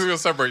separate these. We're gonna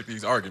separate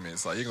these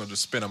arguments. Like you're gonna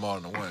just spin them all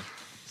into one.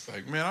 It's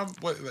like, man,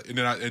 and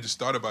then I just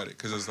thought about it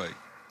because it's like,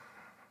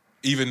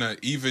 even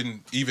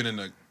in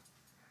the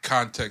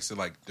context of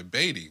like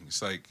debating,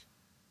 it's like,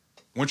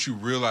 once you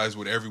realize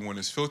what everyone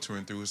is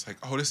filtering through, it's like,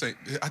 oh, this ain't.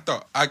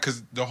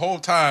 Because the whole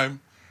time,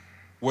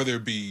 whether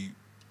it be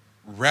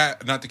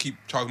rap, not to keep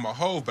talking about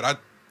Hov, but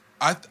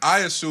I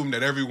assumed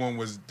that everyone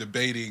was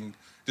debating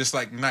just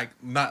like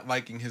not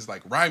liking his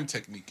like rhyme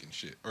technique and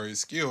shit or his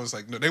skills.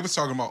 Like, no, they was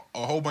talking about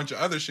a whole bunch of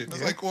other shit. And I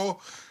was like,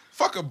 well,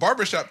 fuck a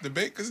barbershop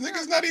debate because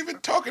niggas not even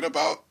talking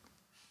about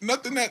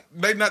nothing that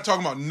they not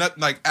talking about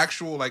like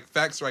actual like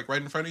facts like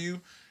right in front of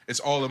you. It's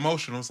all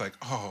emotional. It's like,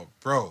 oh,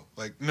 bro,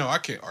 like, no, I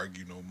can't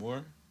argue no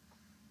more.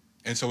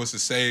 And so it's the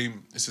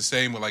same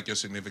with like your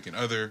significant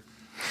other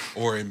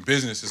or in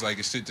business. It's like,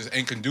 it's shit just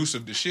ain't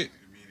conducive to shit.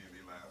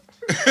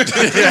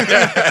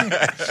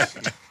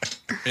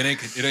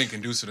 It ain't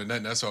conducive to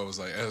nothing. That's why I was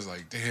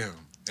like, damn.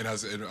 And I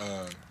was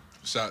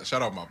shout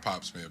out my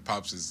pops, man.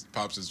 Pops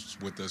is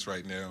with us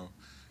right now,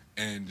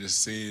 and just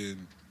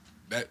seeing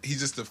that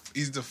he's the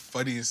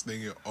funniest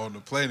thing on the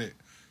planet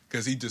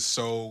because he just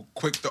so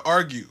quick to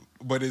argue,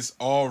 but it's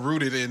all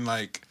rooted in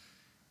like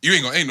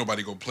ain't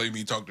nobody gonna play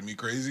me, talk to me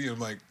crazy. I'm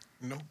like,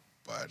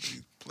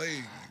 nobody's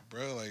playing me,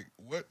 bro. Like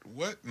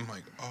what? I'm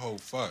like, oh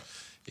fuck.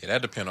 Yeah,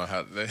 that depends on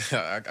how.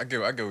 I get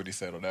what he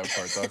said on that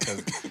part though. Because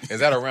is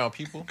that around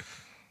people?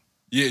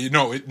 Yeah,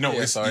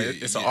 it's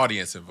an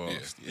audience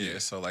involved. Yeah,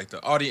 so like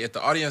if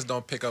the audience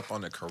don't pick up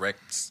on the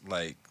correct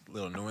like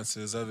little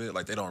nuances of it,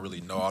 like they don't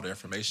really know all the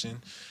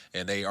information,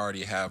 and they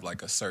already have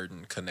like a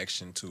certain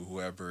connection to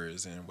whoever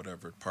is in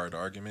whatever part of the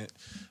argument,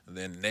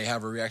 then they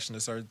have a reaction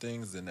to certain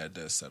things, then that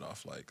does set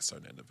off like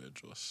certain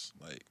individuals.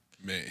 Like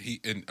man, he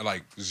in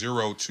like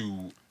 0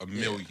 to a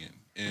million,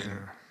 and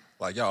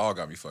like y'all all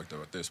got me fucked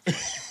up at this point.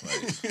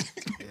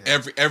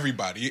 Like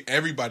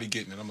everybody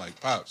getting it. I'm like,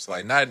 pops,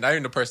 like not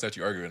even the person that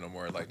you arguing no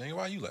more. Like, nigga,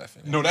 why are you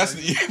laughing? No, that's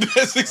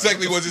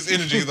exactly what his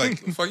energy is like.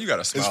 Fuck, you got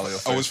a smile on your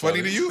face. Oh, it's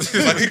funny to you?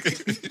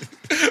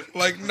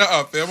 Like,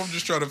 nah, fam. I'm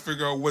just trying to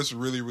figure out what's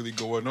really, really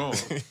going on.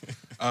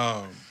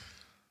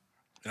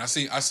 And I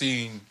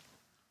seen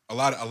a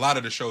lot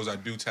of the shows I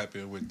do tap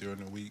in with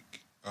during the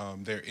week.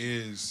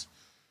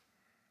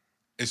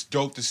 It's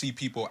dope to see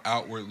people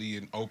outwardly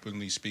and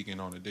openly speaking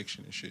on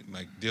addiction and shit, and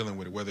like dealing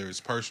with it, whether it's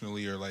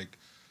personally or like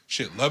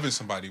shit, loving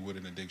somebody with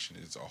an addiction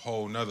is a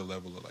whole nother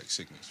level of like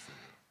sickness for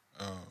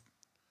real.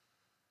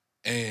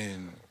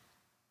 And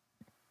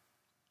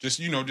just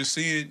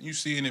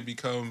seeing it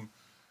become,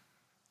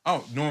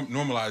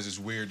 normalize is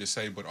weird to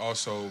say, but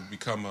also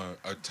become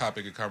a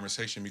topic of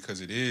conversation because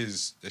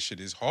that shit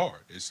is hard.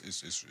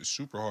 It's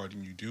super hard,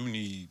 and you do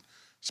need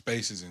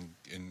spaces and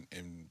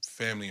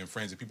family and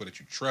friends and people that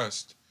you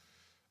trust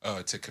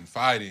to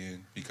confide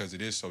in because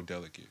it is so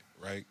delicate,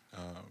 right?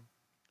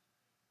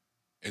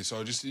 And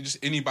so just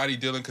anybody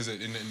dealing, because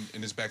and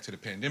it's back to the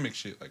pandemic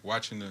shit, like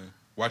watching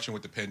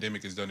what the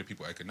pandemic has done to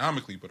people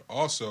economically, but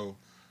also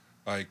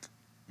like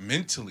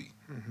mentally.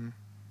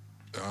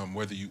 Mm-hmm.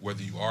 Whether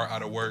you are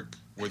out of work,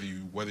 whether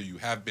you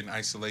have been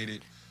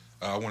isolated,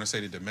 I want to say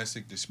the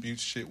domestic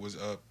disputes shit was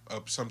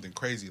up something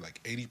crazy,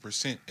 like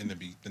 80% in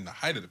the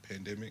height of the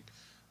pandemic.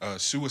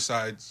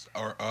 Suicides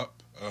are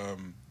up.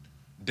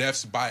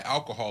 Deaths by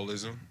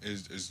alcoholism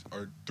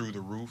are through the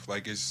roof.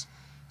 Like it's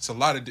a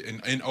lot of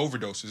and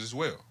overdoses as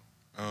well.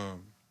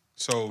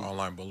 So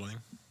online bullying.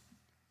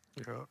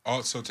 Yeah.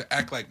 Also to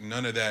act like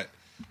none of that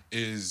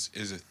is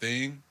a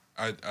thing.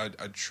 I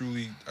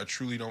truly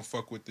don't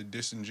fuck with the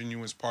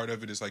disingenuous part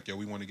of it. It's like, yo,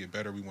 we want to get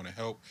better, we want to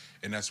help,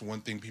 and that's one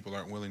thing people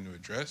aren't willing to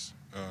address.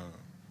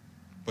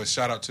 But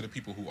shout out to the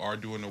people who are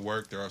doing the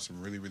work. There are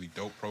some really, really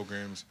dope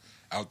programs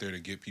out there to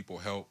get people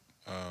help.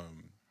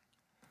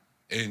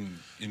 And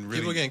really,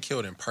 people getting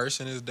killed in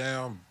person is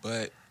down,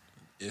 but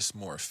it's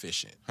more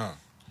efficient.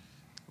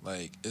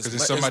 Like because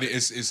it's somebody.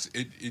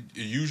 It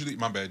usually,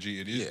 my bad, G.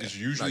 It's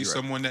usually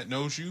someone that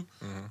knows you,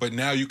 but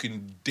now you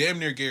can damn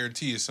near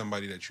guarantee it's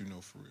somebody that you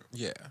know for real.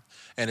 Yeah,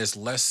 and it's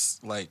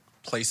less like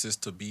places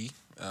to be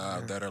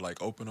that are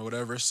like open or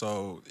whatever.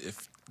 So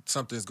if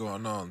something's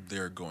going on,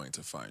 they're going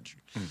to find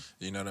you.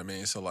 You know what I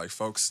mean? So like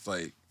folks,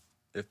 like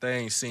if they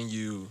ain't seen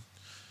you,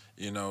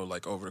 you know,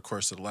 like over the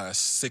course of the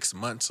last 6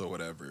 months or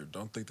whatever,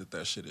 don't think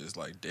that shit is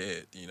like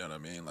dead. You know what I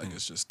mean? Like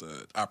it's just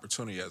the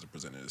opportunity has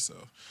presented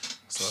itself.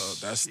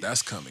 So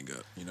that's coming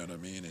up. You know what I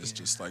mean? It's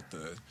just like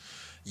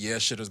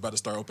shit is about to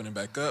start opening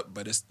back up,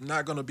 but it's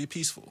not gonna be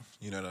peaceful.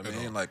 You know what I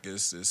mean? Like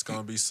it's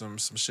gonna be some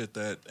shit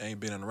that ain't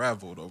been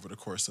unraveled over the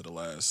course of the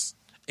last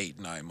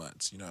 8-9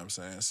 months. You know what I'm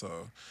saying?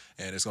 So,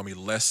 and it's gonna be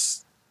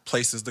less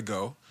places to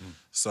go.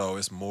 So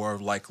it's more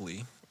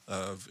likely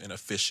of an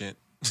efficient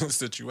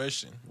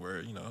situation where,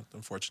 you know, the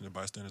unfortunate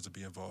bystanders will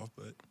be involved,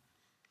 but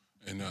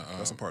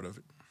that's a part of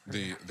it.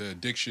 The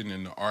addiction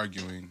and the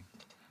arguing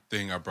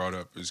thing I brought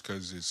up is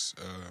because it's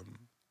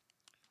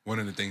one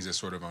of the things that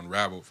sort of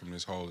unraveled from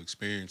this whole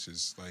experience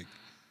is like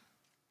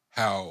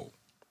how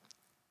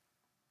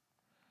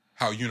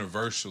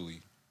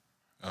universally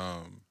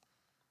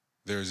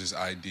there's this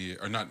idea,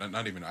 or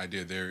not even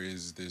idea, there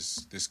is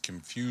this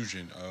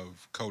confusion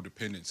of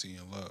codependency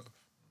and love,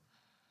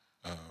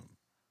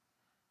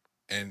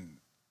 and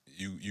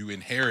you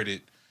inherit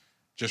it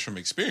just from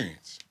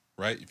experience,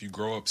 right? If you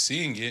grow up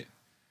seeing it,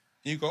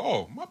 you go,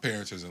 "Oh, my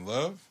parents is in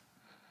love."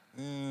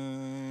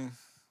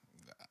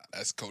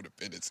 That's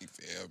codependency,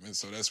 fam, and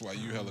so that's why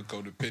you hella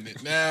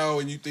codependent now,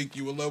 and you think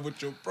you in love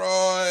with your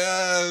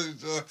bro.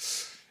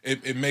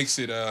 It makes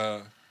it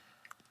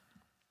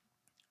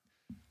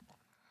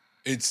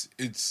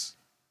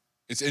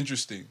it's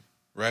interesting,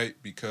 right?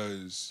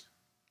 Because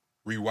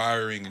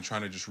rewiring and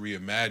trying to just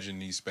reimagine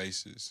these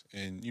spaces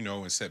and, you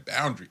know, and set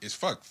boundaries. It's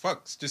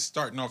fuck's just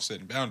starting off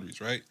setting boundaries,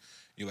 right?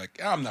 You're like,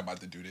 I'm not about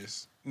to do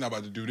this. I'm not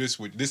about to do this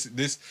with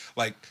this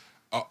like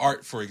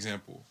art, for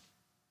example.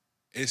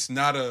 It's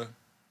not a,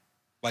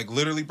 like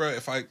literally, bro,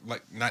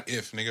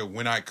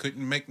 when I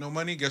couldn't make no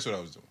money, guess what I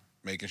was doing?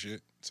 Making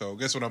shit. So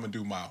guess what I'm going to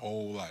do my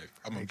whole life?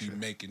 I'm going to be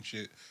making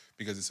shit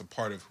because it's a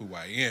part of who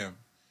I am.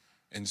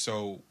 And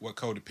so what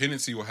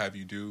codependency will have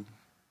you do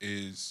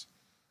is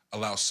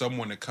allow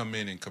someone to come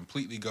in and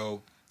completely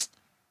go,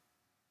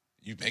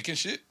 you making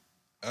shit?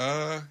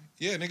 Yeah,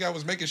 nigga, I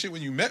was making shit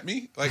when you met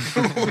me. Like,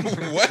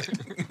 what?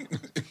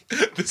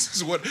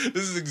 This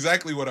is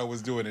exactly what I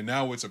was doing, and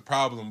now it's a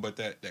problem. But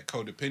that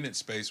codependent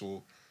space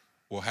will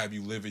have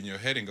you live in your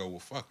head and go, well,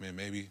 fuck, man,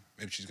 maybe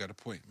she's got a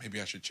point. Maybe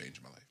I should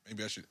change my life.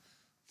 Maybe I should,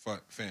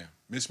 fam,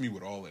 miss me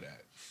with all of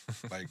that.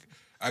 Like,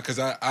 because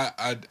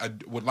I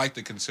would like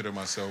to consider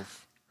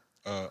myself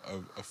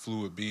a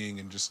fluid being,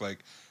 and just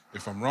like,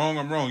 if I'm wrong,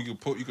 I'm wrong. You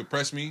could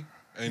press me.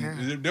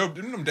 And there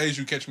them days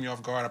you catch me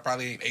off guard, I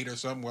probably ain't 8 or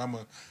something where I'm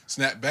going to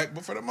snap back.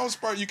 But for the most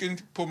part, you can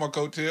pull my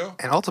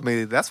coattail. And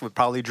ultimately, that's what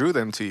probably drew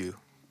them to you.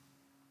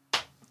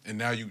 And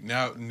now you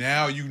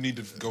need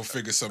to go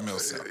figure something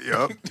else out. Yep.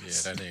 Yeah,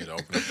 that nigga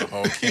open up the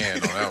whole can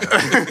on that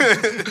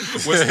one.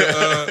 What's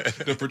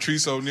the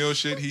Patrice O'Neal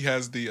shit? He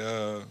has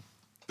the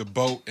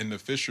boat and the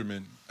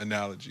fisherman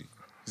analogy.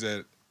 He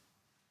said,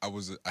 I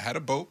had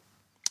a boat,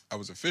 I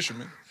was a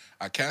fisherman,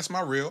 I cast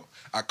my reel,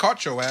 I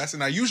caught your ass,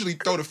 and I usually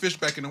throw the fish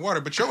back in the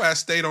water, but your ass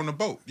stayed on the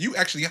boat. You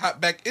actually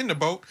hopped back in the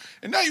boat,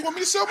 and now you want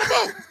me to sell my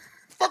boat.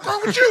 Fuck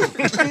wrong with you?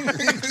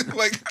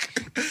 Like,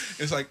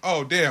 it's like,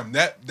 oh damn,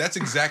 that's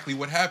exactly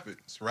what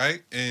happens,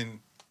 right? And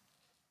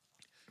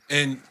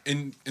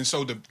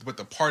so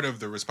the part of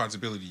the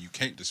responsibility you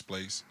can't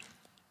displace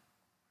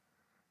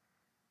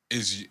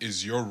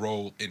is your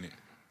role in it,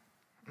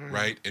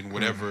 right? And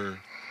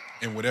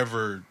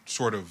whatever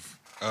sort of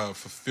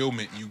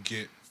fulfillment you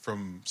get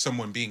from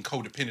someone being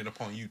codependent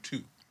upon you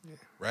too,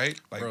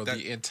 right? Like, bro,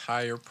 the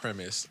entire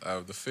premise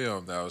of the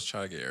film that I was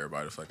trying to get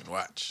everybody to fucking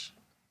watch.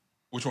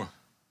 Which one?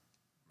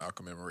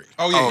 Malcolm and Marie.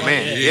 Oh yeah, Oh,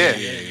 man,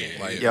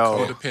 yeah. Like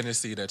Yo.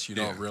 codependency that you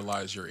don't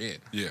realize you're in.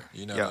 Yeah.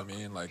 You know what I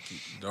mean? Like, you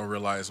don't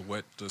realize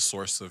what the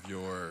source of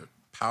your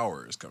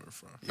power is coming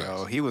from.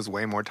 Yo, he was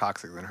way more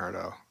toxic than her,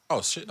 though.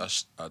 Oh shit, a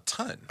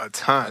ton. A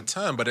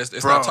ton. But it's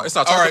Bro. not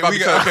talked All right, about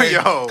because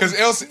Yo. Because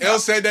Elle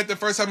said that the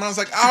first time. I was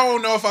like, I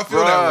don't know if I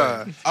feel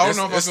that way. I don't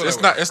know if I feel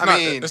that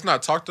way. It's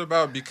not talked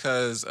about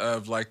because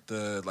of like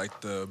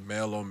the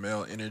male on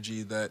male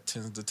energy that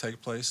tends to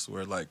take place,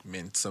 where like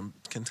men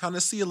can kind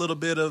of see a little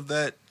bit of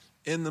that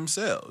in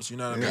themselves. You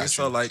know what I mean? Gotcha.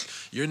 So like,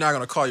 you're not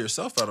gonna call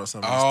yourself out on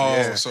something.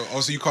 So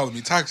you calling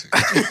me toxic?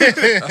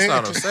 That's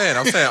not what I'm saying.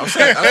 I'm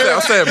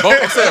saying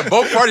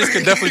both parties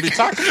can definitely be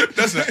toxic.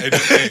 That's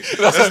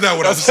not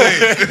what I'm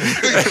saying.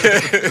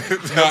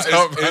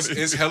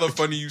 It's hella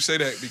funny you say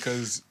that,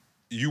 because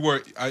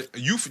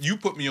you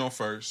put me on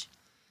first,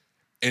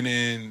 and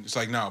then it's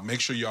like, no,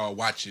 make sure y'all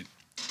watch it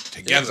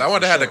together. Yeah, I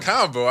wanted to have the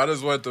combo. I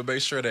just wanted to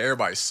make sure that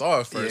everybody saw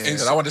it first,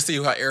 because I wanted to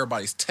see how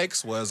everybody's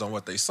takes was on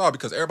what they saw,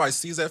 because everybody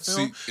sees that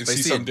film, they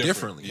see it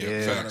differently. Yeah, You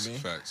know facts, what I mean?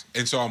 facts.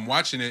 And so I'm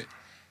watching it,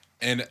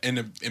 and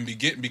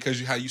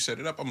because how you set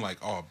it up, I'm like,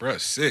 oh, bruh,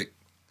 sick.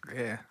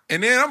 Yeah.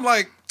 And then I'm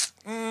like,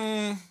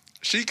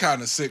 she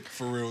kind of sick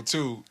for real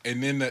too.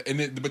 And then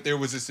but there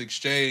was this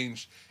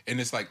exchange, and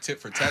it's like tit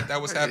for tat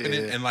that was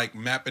happening, and like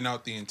mapping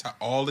out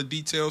all the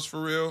details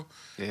for real.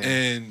 Yeah.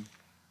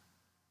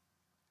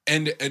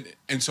 And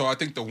so I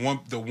think the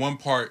one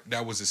part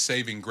that was a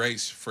saving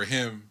grace for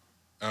him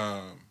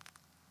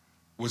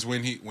was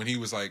when he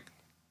was like,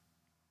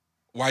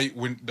 why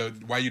you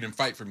didn't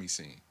fight for me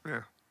scene.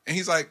 Yeah. And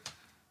he's like,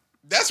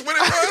 that's what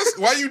it was.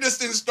 Why you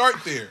just didn't start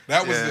there?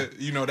 That was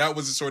that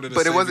was sort of the.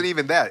 But it wasn't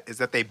even that. It's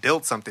that they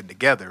built something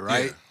together,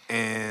 right? Yeah.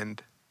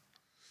 And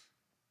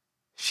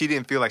she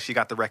didn't feel like she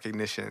got the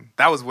recognition.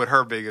 That was what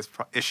her biggest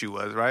issue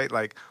was, right?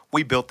 Like,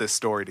 we built this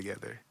story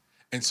together.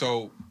 And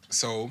so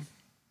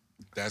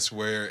that's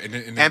where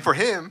and for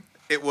him,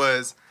 it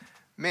was,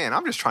 man,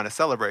 I'm just trying to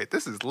celebrate.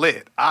 This is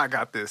lit. I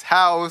got this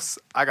house.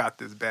 I got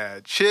this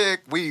bad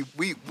chick. We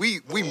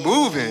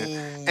moving,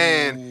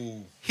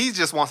 and he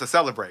just wants to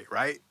celebrate,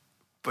 right?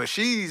 But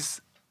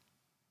she's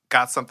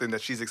got something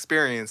that she's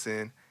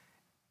experiencing,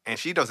 and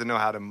she doesn't know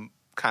how to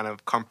kind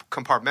of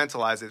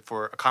compartmentalize it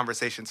for a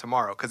conversation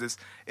tomorrow, because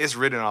it's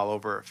written all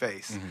over her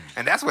face. Mm-hmm.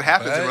 And that's what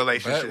happens in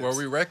relationships. But were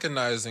we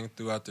recognizing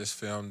throughout this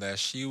film that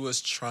she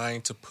was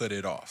trying to put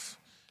it off?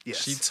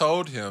 Yes. She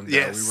told him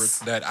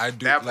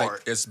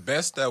that it's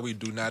best that we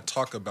do not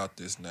talk about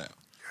this now.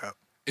 Yep.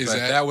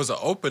 That was an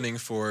opening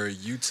for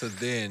you to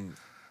then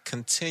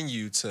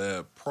continue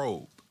to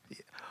probe. Yeah.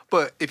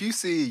 But if you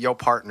see your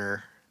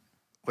partner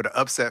with an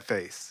upset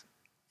face,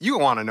 you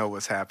want to know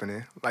what's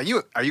happening. Like,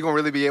 are you gonna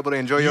really be able to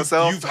enjoy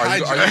yourself? Are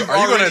you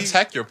going to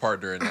attack your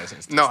partner in that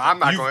sense? No, I'm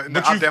not going.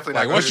 I'm definitely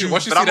not going to.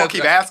 But I'm gonna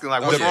keep asking,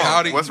 like, what's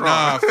wrong? What's wrong?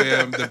 Nah,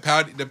 fam.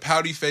 The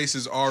pouty face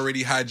is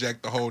already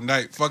hijacked the whole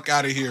night. Fuck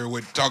out of here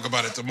with talk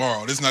about it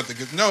tomorrow. This is not the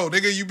good. No,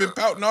 nigga, you been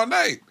pouting all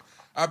night.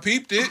 I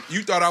peeped it.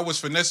 You thought I was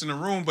finessing the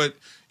room, but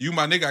you,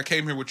 my nigga, I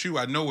came here with you.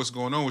 I know what's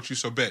going on with you.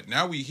 So bet.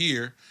 Now we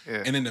here,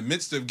 and in the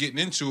midst of getting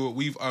into it,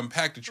 we've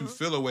unpacked that you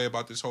feel a way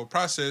about this whole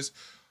process.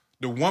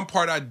 The one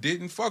part I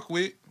didn't fuck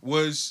with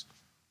was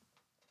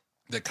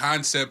the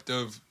concept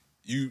of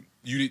you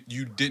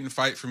didn't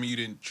fight for me, you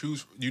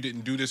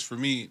didn't do this for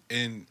me,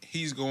 and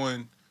he's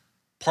going,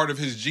 part of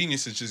his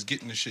genius is just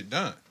getting the shit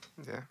done.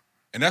 Yeah.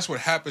 And that's what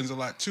happens a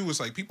lot too. It's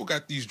like people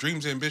got these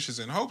dreams, ambitions,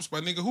 and hopes,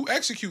 but nigga, who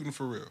executing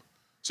for real?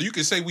 So you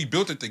can say we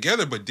built it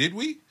together, but did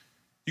we?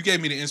 You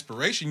gave me the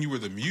inspiration. You were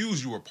the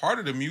muse. You were part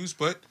of the muse,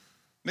 but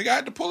nigga, I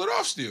had to pull it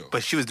off still.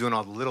 But she was doing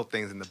all the little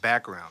things in the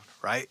background,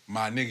 right?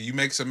 My nigga, you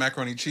make some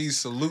macaroni and cheese.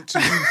 Salute to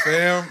you,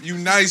 fam. You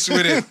nice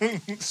with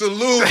it.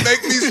 Salute.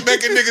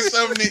 Make a nigga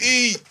something to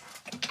eat.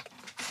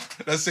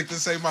 That's sick to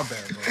say. My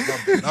bad, bro.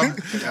 My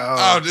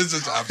bad. This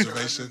is an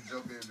observation.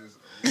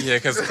 Yeah,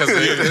 because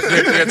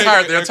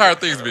the entire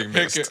thing's being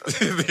mixed.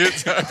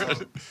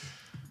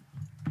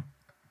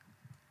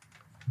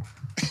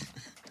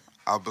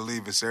 I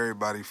believe it's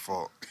everybody's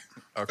fault.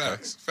 Okay.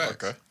 Facts.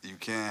 Okay. You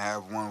can't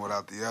have one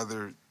without the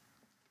other.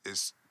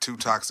 It's two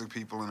toxic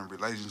people in a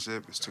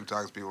relationship. It's two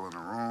toxic people in a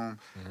room.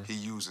 Mm-hmm. He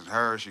using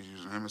her. She's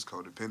using him. It's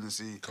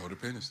codependency.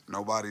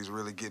 Nobody's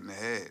really getting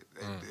ahead.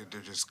 They're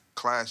just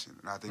clashing.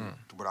 And I think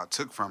what I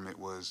took from it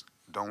was,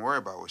 don't worry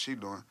about what she's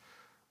doing.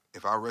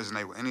 If I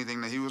resonate with anything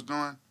that he was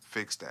doing,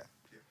 fix that.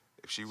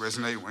 If she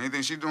resonated with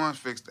anything she's doing,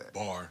 fix that.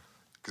 Bar.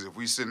 Because if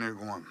we sitting there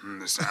going,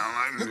 this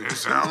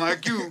sound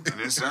like you, and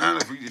this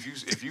sound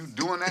if you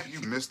doing that, you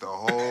missed the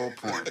whole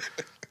point.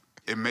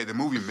 The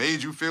movie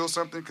made you feel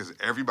something because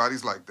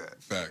everybody's like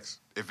that. Facts.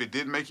 If it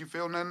didn't make you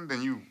feel nothing,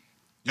 then you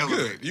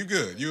good. You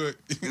good.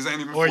 This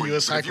ain't even or for you you.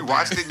 a psychopath. If you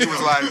watched it, you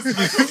was like,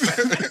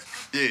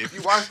 if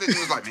you watched it, you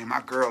was like, man,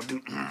 my girl,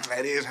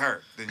 that is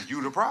her. Then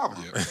you the problem.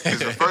 Because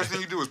the first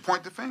thing you do is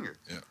point the finger.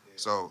 Yeah.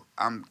 So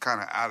I'm kind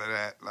of out of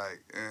that.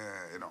 Like,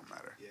 it don't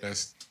matter. It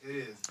is.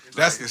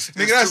 That's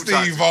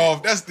the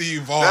evolved. That's the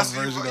evolved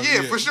version of it.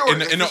 Yeah, for sure.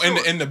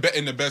 In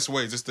the best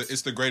ways.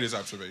 It's the greatest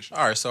observation.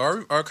 All right, so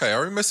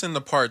are we missing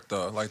the part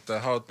though? Like the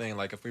whole thing,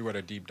 like if we were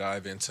to deep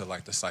dive into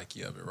like the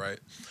psyche of it, right?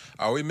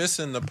 Are we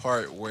missing the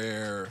part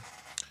where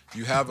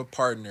you have a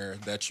partner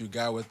that you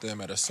got with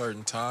them at a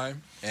certain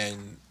time,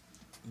 and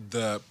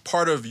the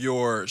part of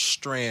your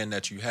strand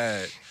that you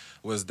had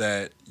was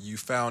that you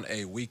found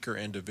a weaker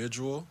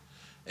individual,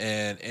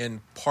 and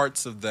in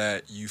parts of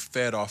that, you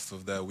fed off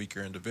of that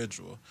weaker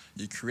individual.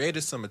 You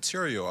created some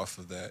material off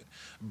of that,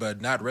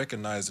 but not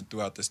recognizing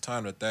throughout this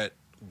time that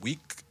weak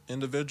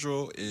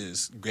individual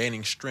is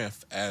gaining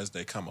strength as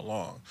they come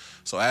along.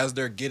 So as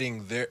they're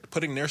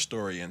putting their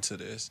story into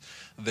this,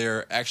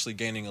 they're actually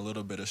gaining a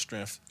little bit of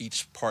strength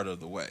each part of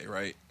the way,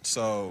 right?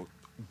 So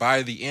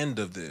by the end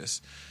of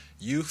this,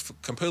 you've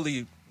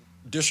completely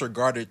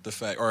disregarded the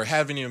fact, or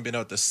haven't even been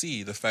able to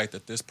see the fact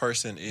that this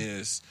person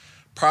is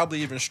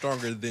probably even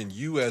stronger than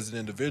you as an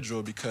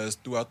individual, because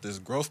throughout this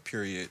growth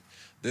period,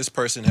 this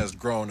person has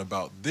grown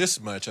about this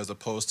much as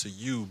opposed to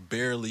you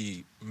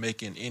barely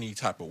making any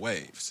type of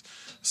waves.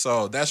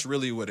 So that's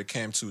really what it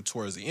came to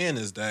towards the end,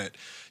 is that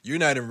you're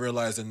not even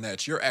realizing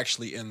that you're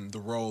actually in the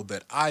role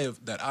that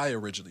I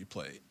originally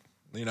played.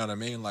 You know what I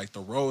mean? Like the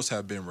roles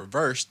have been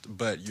reversed,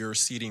 but you're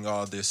seeding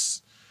all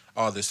this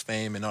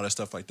fame and all that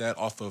stuff like that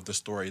off of the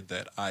story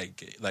that I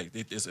gave. Like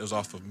it was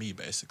off of me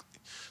basically.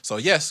 So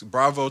yes,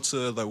 bravo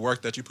to the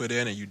work that you put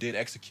in and you did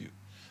execute.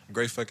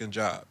 Great fucking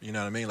job. You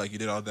know what I mean? Like you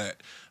did all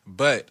that.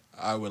 But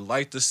I would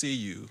like to see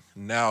you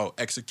now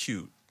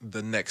execute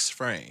the next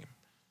frame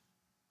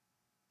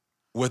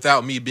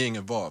without me being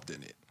involved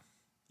in it.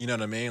 You know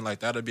what I mean? Like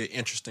that'd be an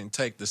interesting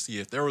take to see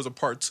if there was a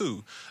part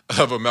 2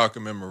 of A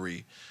Malcolm and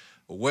Marie.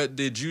 What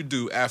did you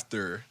do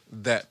after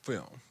that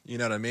film? You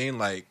know what I mean?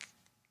 Like,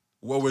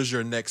 what was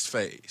your next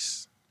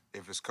phase?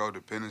 If it's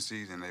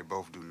codependency, then they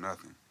both do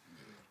nothing.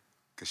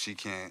 Because she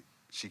can't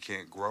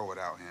grow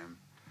without him.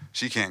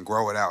 She can't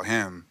grow without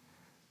him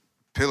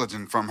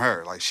pillaging from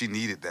her. Like, she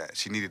needed that.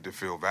 She needed to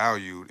feel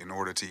valued in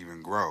order to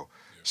even grow.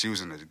 Yeah. She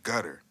was in the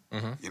gutter.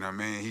 Mm-hmm. You know what I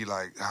mean? He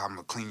like, I'm going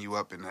to clean you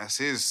up, and that's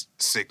his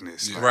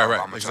sickness. Yeah. Like, right.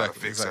 I'm going to try to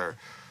fix her.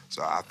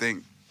 So I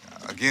think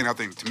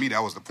to me,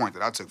 that was the point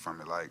that I took from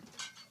it. Like,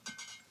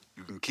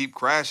 you can keep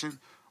crashing,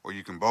 or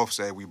you can both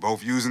say we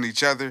both using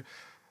each other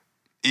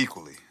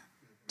equally.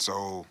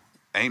 So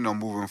ain't no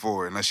moving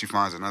forward unless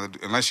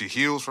she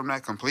heals from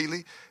that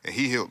completely, and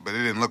he healed. But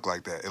it didn't look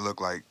like that. It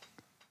looked like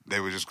they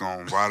were just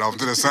going to ride off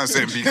to the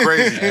sunset and be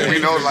crazy. And we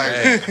know,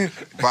 like,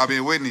 Bobby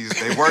and Whitney's,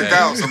 they work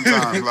out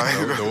sometimes.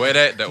 Like the way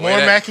that more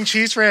mac and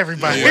cheese for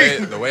everybody.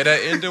 The way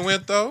that ending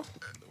went though,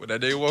 when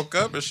that day woke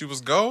up and she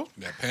was gone,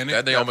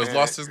 that day almost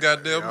lost his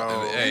goddamn.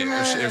 Hey,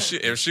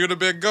 if she would have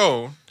been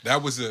gone,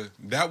 that was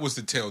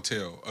the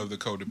telltale of the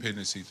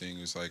codependency thing.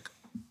 It's like,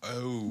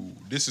 oh,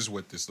 this is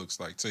what this looks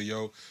like. To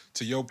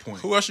your point,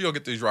 who else you gonna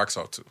get these rocks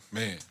off to?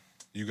 Man,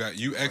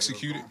 you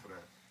executed.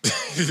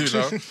 You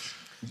know.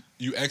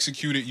 You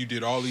executed, you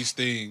did all these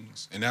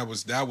things, and that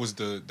was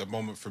the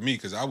moment for me,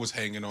 because I was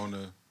hanging on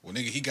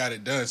nigga, he got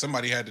it done.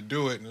 Somebody had to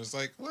do it, and it was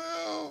like,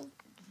 well,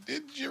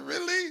 did you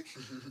really?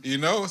 You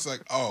know, it's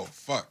like, oh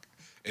fuck,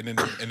 and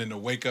then to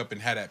wake up and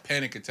have that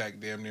panic attack,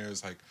 damn near,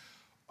 it's like,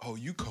 oh,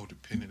 you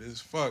codependent as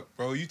fuck,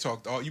 bro. You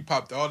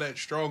popped all that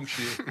strong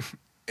shit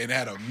and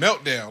had a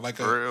meltdown,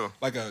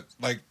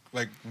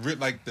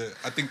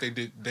 I think they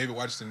did. David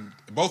Washington,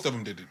 both of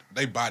them did it.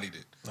 They bodied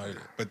it. Oh, yeah.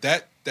 But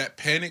that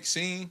panic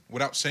scene,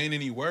 without saying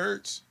any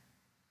words,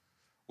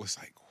 was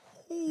like,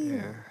 ooh.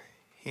 Yeah.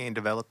 He ain't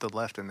developed the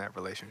left in that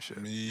relationship.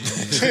 You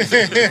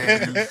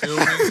feel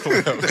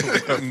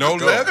me? No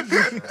left.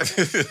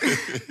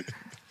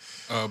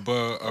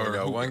 We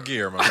got one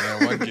gear, my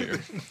man. One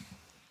gear.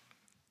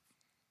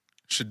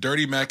 Should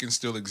Dirty Mackin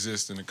still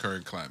exist in the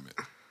current climate?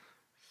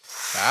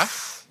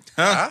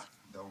 Huh?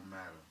 Don't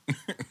matter.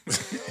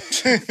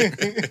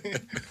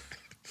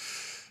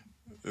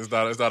 It's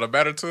not a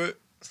matter to it.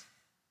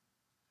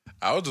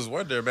 I was just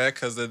wondering, man,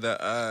 because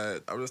I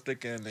was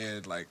thinking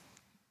in like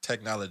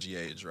technology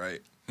age,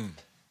 right?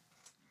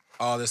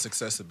 All this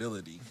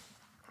accessibility.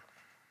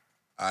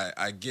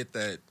 I get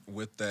that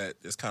with that.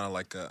 It's kind of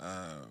like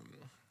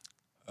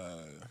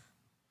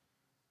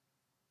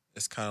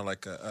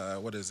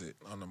what is it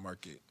on the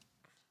market?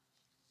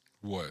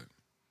 What?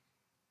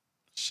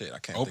 Shit, I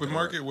can't. Open think of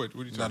market? it. What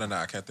are you talking No,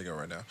 I can't think of it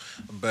right now.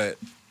 But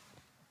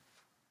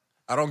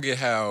I don't get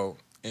how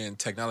in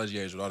technology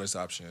age with all these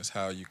options,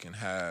 how you can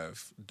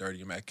have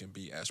Dirty Mac can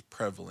be as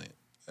prevalent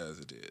as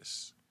it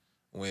is.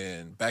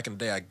 When back in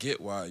the day, I get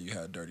why you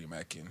had Dirty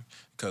Mackin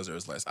because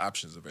there's less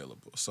options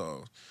available.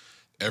 So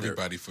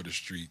Everybody for the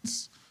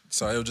streets.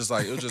 So it was just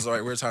like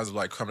weird times of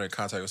like coming in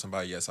contact with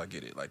somebody. Yes, I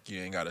get it. Like you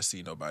ain't got to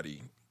see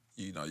nobody.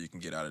 You know, you can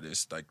get out of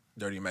this. Like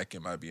Dirty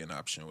Mackin might be an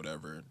option,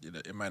 whatever.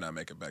 It might not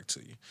make it back to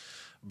you.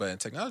 But in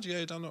technology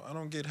age, I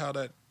don't get how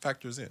that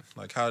factors in.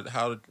 Like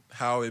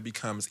how it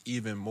becomes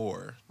even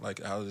more.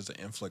 Like how there's an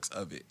influx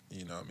of it.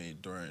 You know what I mean?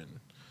 During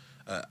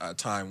a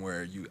time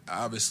where you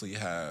obviously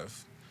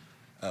have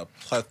a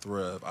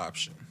plethora of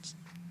options.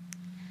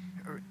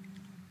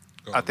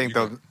 I think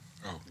I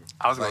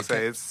was gonna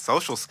say it's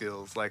social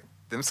skills. Like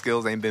them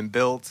skills ain't been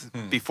built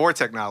before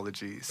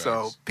technology.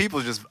 So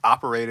people just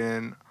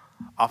operating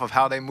off of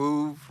how they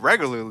move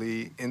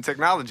regularly in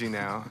technology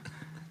now,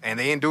 and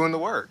they ain't doing the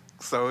work.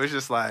 So it's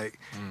just like,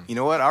 you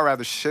know what? I'd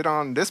rather shit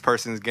on this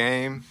person's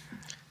game,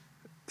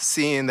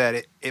 seeing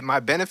that it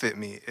might benefit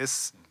me.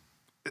 It's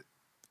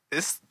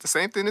the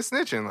same thing as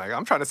snitching. Like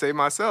I'm trying to save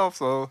myself,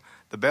 so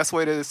the best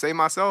way to save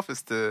myself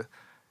is to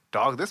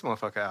dog this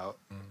motherfucker out.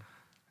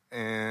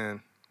 And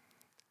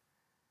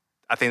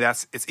I think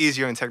it's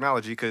easier in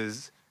technology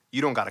because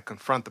you don't got to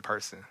confront the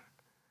person.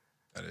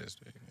 That is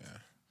big, yeah.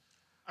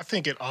 I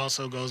think it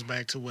also goes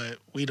back to what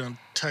we done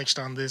touched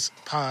on this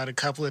pod a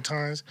couple of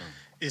times.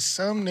 Is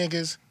some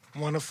niggas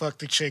want to fuck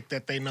the chick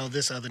that they know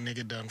this other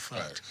nigga done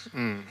fucked.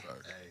 Hey,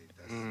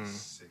 that's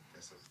sick.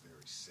 That's a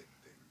very sick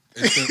thing.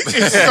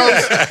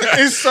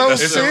 It's so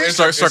sick. It's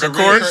like a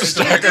chorus.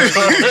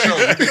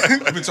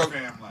 We've been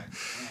talking. I'm like,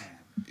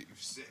 man, you're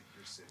sick.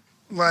 You're sick.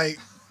 Like,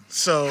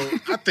 so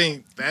I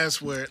think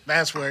that's where, and it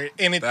That's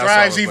what I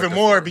thrives was even looking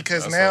more for.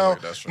 because That's now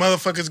what that's right.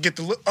 motherfuckers get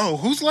to look. Oh,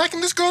 who's liking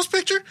this girl's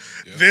picture?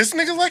 Yep. This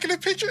nigga liking the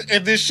picture,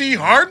 and then she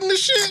harding the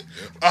shit.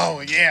 Yep.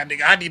 Oh yeah,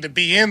 nigga, I need to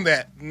be in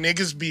that.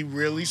 Niggas be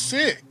really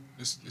sick.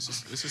 It's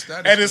a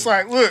status. And it's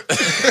like, look,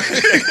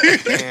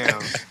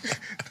 Damn.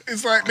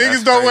 it's like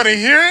niggas don't want to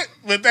hear it,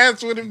 but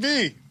that's what it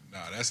be.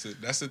 Nah, that's the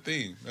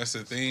thing. That's the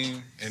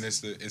thing, and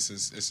it's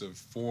a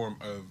form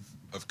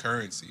of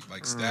currency,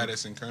 like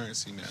status and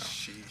currency now.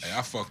 Hey,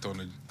 I fucked on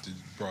the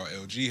broad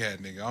LG had,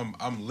 nigga.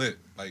 I'm lit,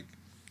 like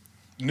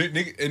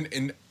nigga,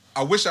 and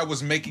I wish I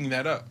was making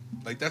that up.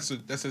 Like that's a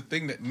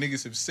thing that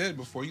niggas have said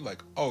before. You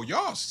like, oh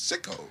y'all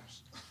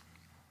sickos.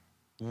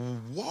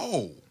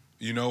 Whoa,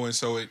 you know, and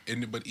so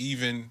but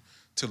even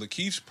to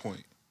Lakeith's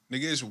point,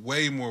 nigga, it's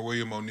way more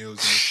William O'Neal's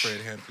than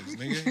Fred Hamptons,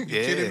 nigga. You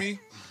kidding me?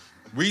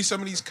 Read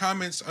some of these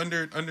comments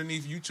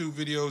underneath YouTube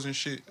videos and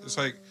shit. It's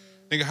like,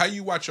 nigga, how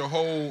you watch a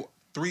whole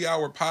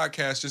 3-hour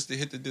podcast just to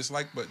hit the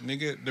dislike button,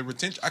 nigga? The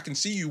retention, I can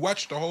see you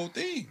watch the whole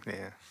thing.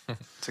 Yeah.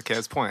 To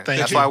Kev's point. Thank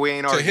That's you. why we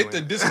ain't To arguing. hit the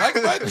dislike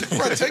button,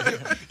 bro, take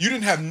it. You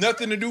didn't have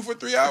nothing to do for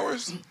 3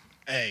 hours.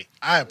 Hey,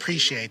 I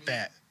appreciate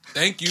that.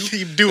 Thank you.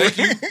 Keep doing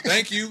it.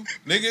 Thank you,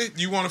 nigga.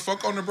 You want to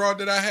fuck on the broad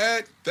that I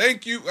had?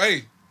 Thank you.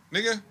 Hey,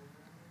 nigga.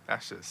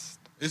 That's just.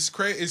 It's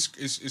crazy. It's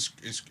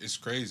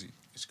crazy.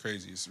 It's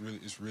crazy.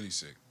 It's really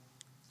sick.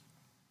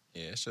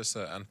 Yeah, it's just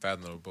an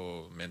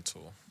unfathomable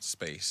mental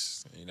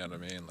space. You know what I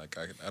mean? Like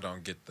I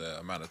don't get the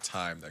amount of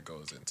time that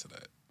goes into that.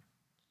 There's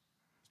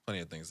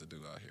plenty of things to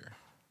do out here.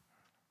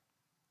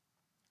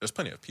 There's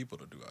plenty of people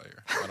to do out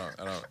here.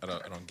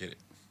 I don't get it.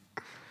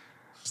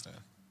 Understand?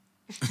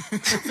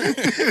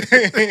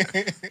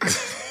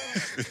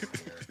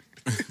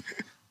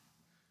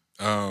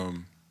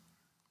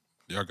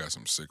 Y'all got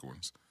some sick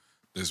ones.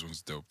 This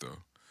one's dope though.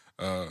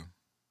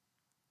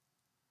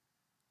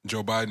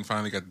 Joe Biden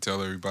finally got to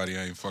tell everybody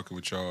I ain't fucking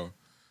with y'all.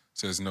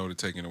 Says no to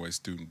taking away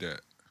student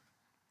debt.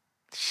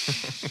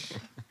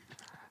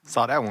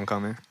 Saw that one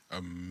coming.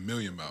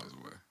 1,000,000 miles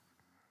away.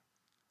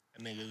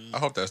 I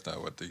hope that's not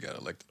what they got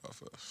elected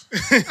off of.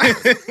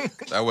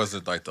 That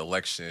wasn't like the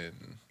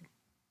election,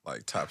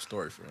 like top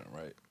story for him,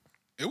 right?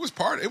 It was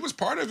part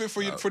of it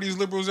for these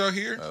liberals out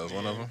here. That was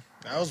one of them.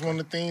 That was one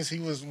of the things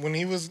when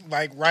he was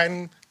like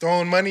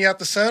throwing money out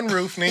the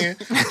sunroof, nigga.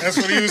 That's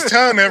what he was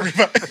telling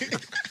everybody.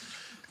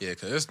 Yeah,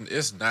 because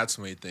it's not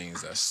too many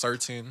things that's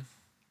certain.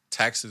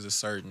 Taxes are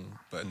certain,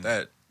 but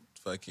that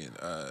fucking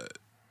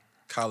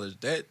college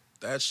debt,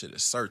 that shit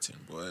is certain,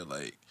 boy.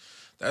 Like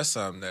that's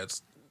something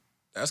that's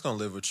gonna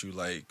live with you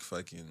like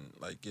fucking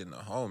like getting a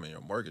home and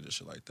your mortgage and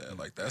shit like that.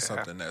 Like that's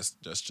something that's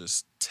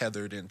just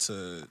tethered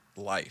into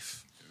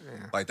life.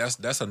 Yeah. Like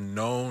that's a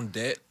known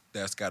debt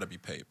that's got to be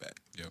paid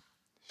back. Yep.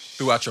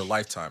 Throughout your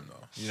lifetime,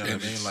 though. You know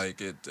what I mean?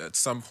 Like at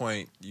some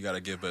point, you got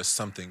to give us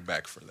something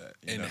back for that.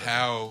 And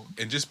how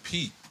and just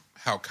Pete,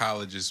 how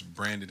college is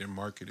branded and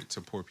marketed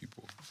to poor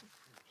people.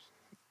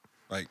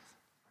 Like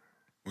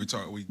we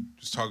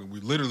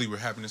literally were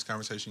having this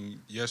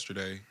conversation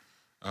yesterday.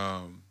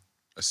 A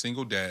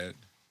single dad,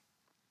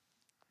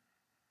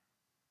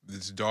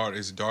 his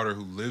daughter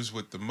who lives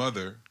with the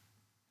mother,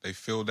 they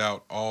filled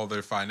out all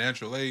their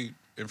financial aid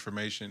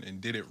information and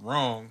did it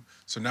wrong,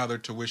 so now their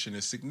tuition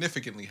is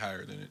significantly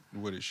higher than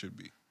what it should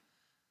be.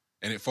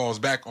 And it falls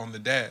back on the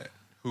dad,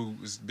 who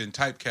has been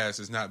typecast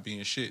as not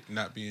being shit,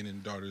 not being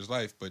in the daughter's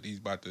life, but he's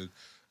about to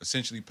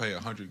essentially pay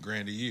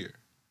 $100,000 a year.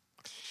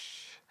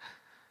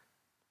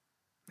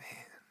 Man.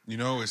 You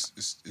know, it's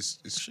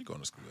she going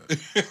to school.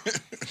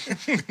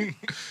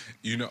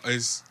 You know,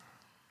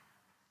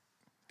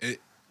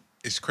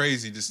 it's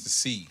crazy just to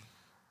see.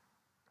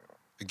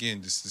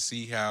 Again, just to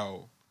see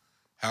how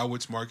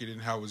it's marketed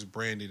and how it's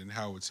branded and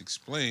how it's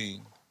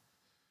explained.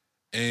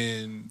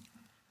 And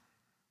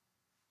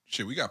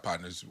shit, we got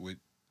partners with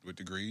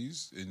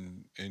degrees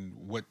and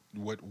what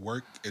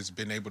work has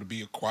been able to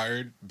be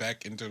acquired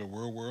back into the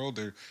real world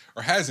or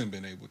hasn't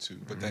been able to.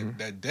 But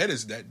that debt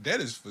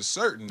is for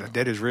certain. That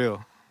debt is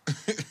real.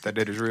 That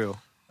debt is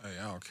real. Hey,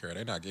 I don't care.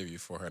 They not giving you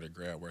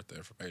 $400,000 worth of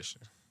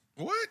information.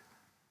 What?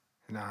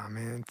 Nah,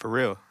 man, for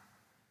real.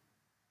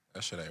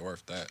 That shit ain't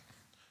worth that.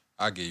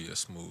 I'll give you a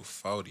smooth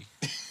 40.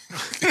 I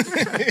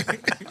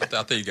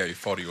think you got me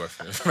 40 worth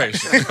of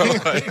information.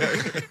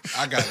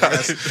 I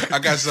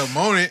got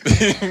something on it.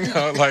 You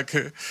know, like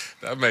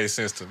that made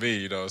sense to me.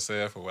 You know what I'm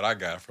saying? For what I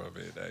got from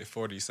it,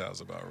 40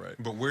 sounds about right.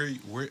 But where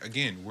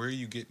are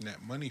you getting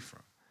that money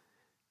from?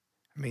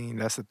 I mean,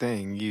 that's the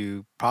thing.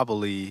 You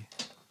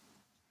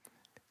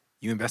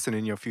invested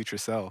in your future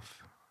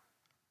self.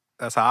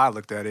 That's how I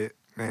looked at it.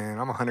 Man,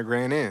 I'm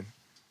 $100,000 in.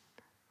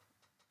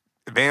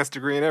 Advanced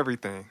degree and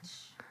everything.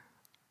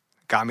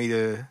 Got me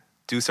to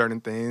do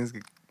certain things,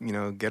 you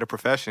know, get a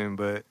profession.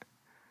 But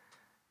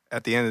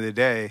at the end of the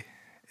day,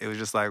 it was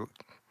just like,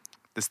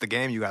 this is the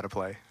game you got to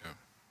play. Yeah.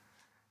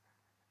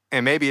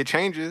 And maybe it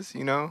changes,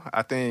 you know.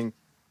 I think,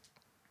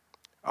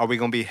 are we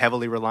going to be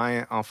heavily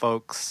reliant on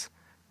folks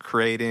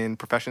creating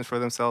professions for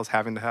themselves,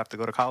 having to have to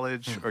go to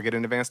college or get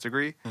an advanced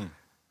degree?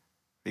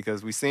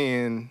 Because we're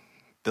seeing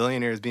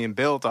billionaires being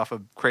built off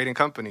of creating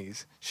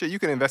companies. Shit, you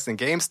can invest in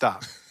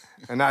GameStop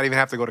and not even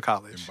have to go to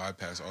college. And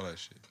bypass all that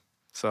shit.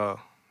 So,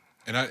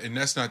 and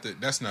that's not the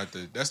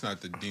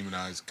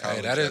demonized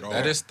college at all.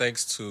 That is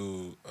thanks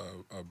to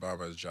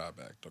Obama's Job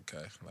Act.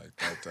 Okay, like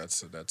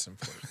that's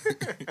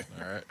important.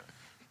 All right,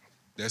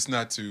 this is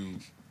not to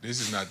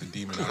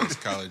demonize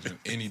college in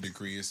any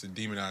degree. It's to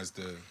demonize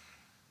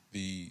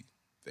the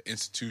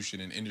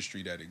institution and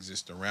industry that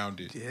exists around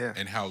it,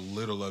 and how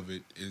little of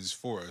it is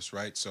for us.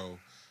 Right, so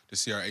to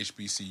see our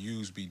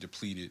HBCUs be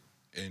depleted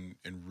and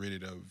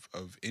rid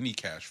of any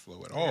cash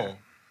flow at all.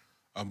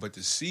 But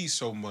to see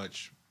so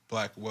much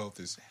black wealth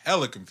is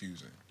hella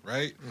confusing,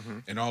 right?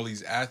 And all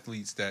these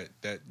athletes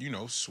that you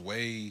know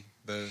sway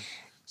the.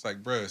 It's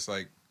like, bruh, it's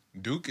like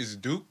Duke is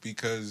Duke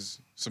because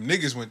some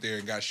niggas went there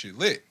and got shit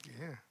lit.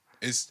 Yeah,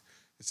 it's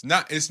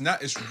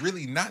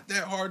really not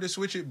that hard to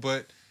switch it.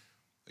 But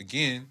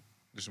again,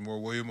 there's more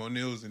William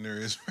O'Neal's than there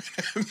is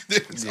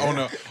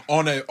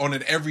on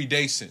an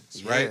everyday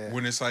sense, right?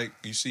 When it's like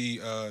you see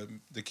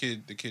the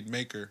kid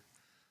Maker.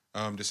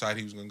 Decide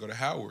he was going to go to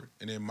Howard.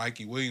 And then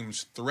Mikey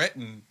Williams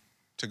threatened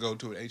to go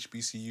to an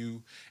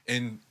HBCU,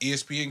 and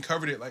ESPN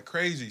covered it like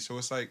crazy. So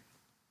it's like,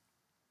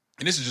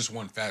 and this is just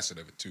one facet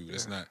of it too.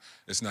 It's not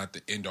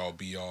the end all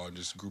be all and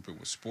just group it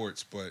with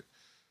sports. But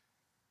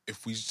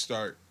if we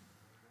start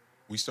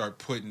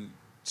putting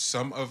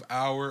some of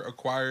our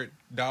acquired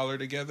dollar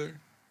together,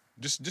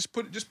 just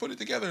put it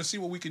together and see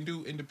what we can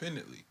do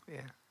independently.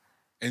 Yeah.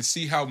 And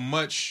see how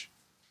much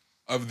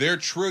of their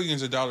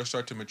trillions of dollars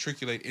start to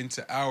matriculate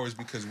into ours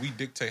because we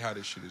dictate how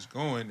this shit is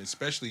going,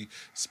 especially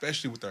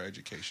with our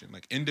education.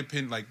 Like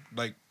independent,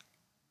 like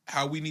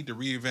how we need to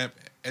revamp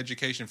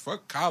education.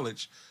 Fuck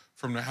college,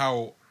 from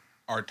how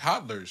our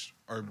toddlers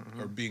are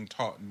being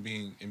taught and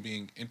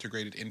being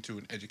integrated into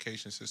an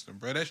education system,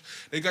 bro.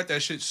 They got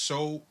that shit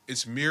so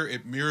it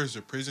mirrors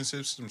the prison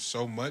system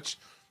so much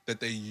that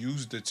they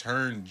use the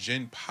term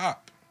Gen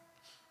Pop.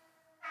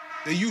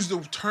 They use the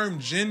term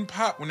Gen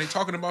Pop when they're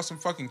talking about some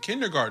fucking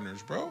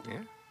kindergartners, bro.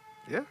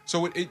 Yeah.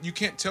 So you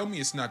can't tell me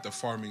it's not the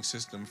farming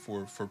system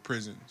for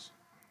prisons.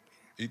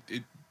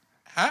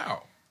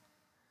 How?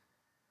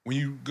 When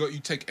you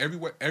take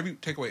away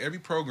every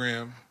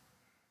program,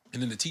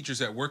 and then the teachers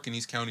that work in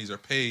these counties are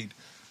paid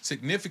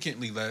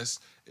significantly less,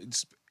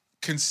 it's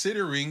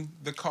considering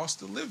the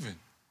cost of living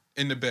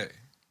in the Bay.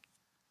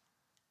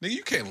 Nigga,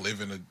 you couldn't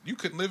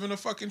live in a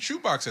fucking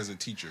shoebox as a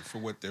teacher for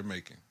what they're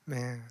making.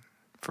 Man,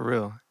 for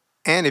real.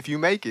 And if you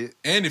make it.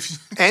 And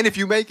if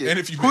you make it.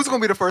 Who's going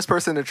to be the first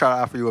person to try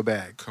to offer you a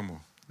bag? Come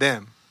on.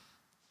 them,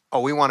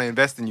 oh, we want to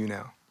invest in you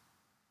now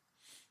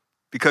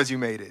because you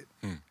made it,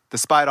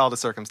 despite all the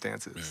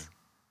circumstances.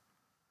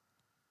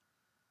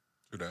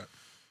 Yeah. Do that.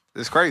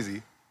 It's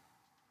crazy.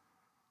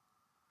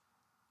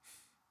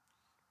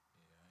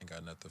 I ain't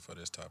got nothing for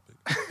this topic.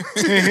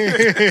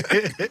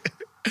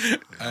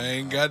 I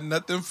ain't got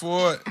nothing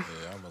for it.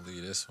 Yeah, I'm gonna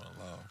leave this one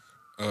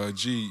alone.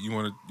 G, you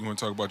want to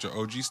talk about your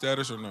OG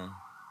status or no?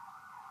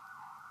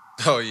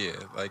 Oh yeah,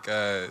 like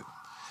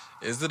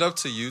is it up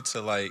to you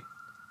to like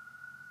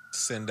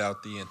send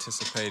out the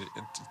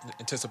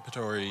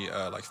anticipatory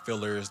like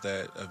fillers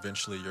that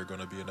eventually you're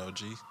gonna be an OG?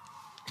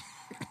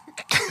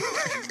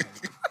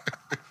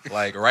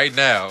 Like right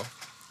now,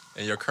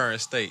 in your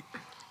current state,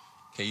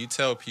 can you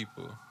tell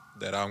people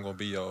that I'm gonna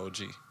be your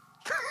OG?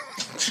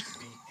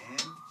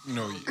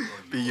 No.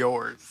 Be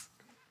yours.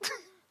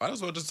 Might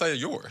as well just say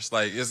yours.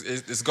 Like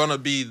it's gonna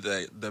be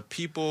the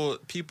people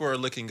are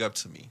looking up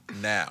to me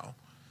now.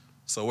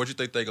 So what you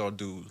think they gonna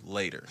do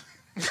later?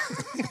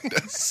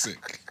 That's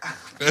sick.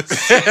 That's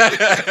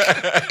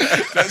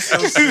so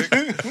sick.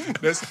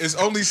 It's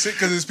only sick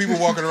because there's people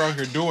walking around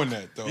here doing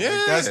that though.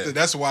 Yeah. Like,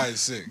 that's why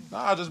it's sick.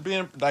 Nah, just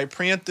being like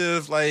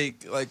preemptive,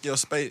 like your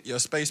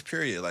space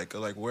period, like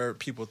where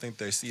people think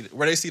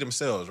where they see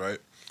themselves, right?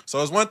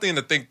 So it's one thing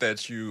to think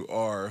that you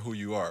are who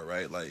you are,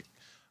 right? Like,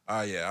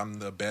 yeah, I'm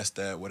the best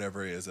at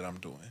whatever it is that I'm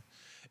doing.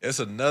 It's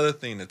another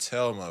thing to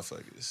tell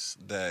motherfuckers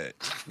that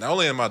not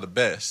only am I the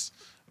best,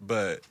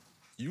 but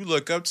you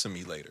look up to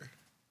me later.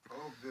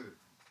 Hov did it.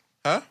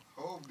 Huh?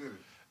 Hov did it.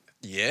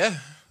 Yeah,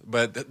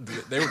 but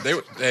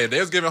they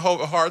was giving Hov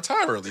a hard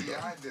time early though.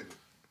 Yeah, I did it.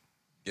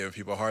 Giving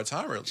people a hard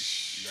time early. You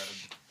got a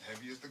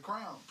heavy as the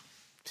crown.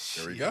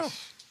 There we go.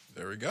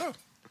 There we go.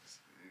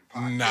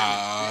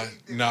 Nah.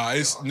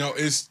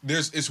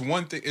 It's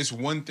one thing. It's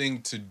one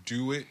thing to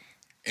do it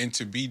and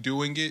to be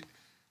doing it.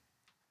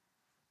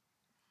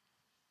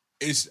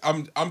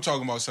 I'm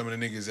talking about some of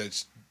the niggas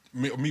that's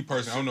me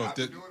personally. I don't know if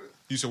that.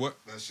 You said what?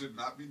 That should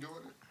not be doing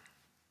it.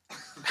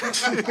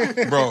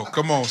 Bro,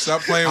 come on,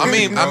 stop playing with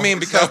me. I mean,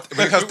 because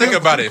think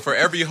about it. For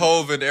every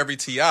Hov and every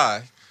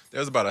T.I.,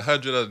 there's about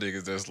 100 other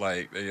niggas that's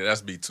like, yeah,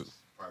 that's B2.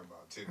 Probably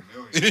about 10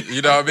 million.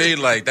 You know what I mean?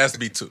 Like, that's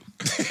B2.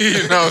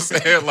 You know what I'm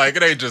saying? Like,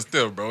 it ain't just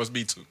them, bro. It's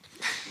B2. Yeah,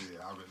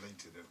 I relate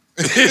to them.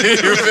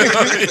 You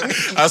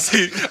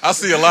feel me? I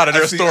see a lot of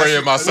their story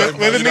in myself.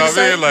 Well, you know what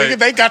I mean? Like, nigga,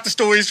 they got the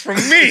stories from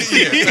me.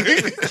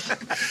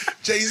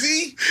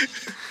 Jay-Z,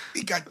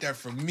 he got that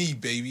from me,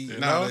 baby. You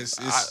nah, know?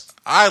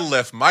 I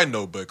left my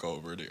notebook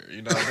over there.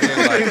 You know what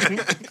I mean?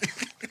 Like,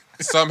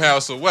 somehow,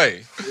 some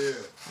way. Yeah.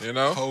 You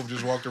know? Hov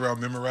just walked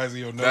around memorizing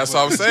your notebook. That's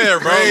what I'm saying,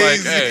 bro.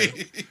 Like,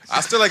 hey,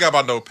 I still ain't got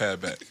my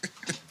notepad back.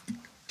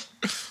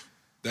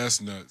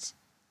 That's nuts.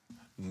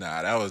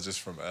 Nah, that was just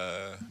from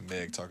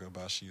Meg talking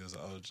about she was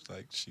an OG,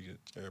 like she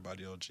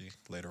everybody OG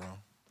later on in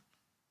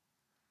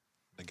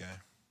the game.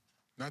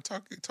 Now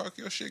talk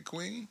your shit,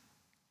 Queen.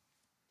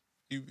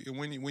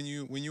 When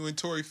you and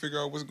Tori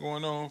figure out what's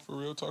going on for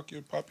real,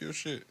 pop your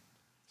shit.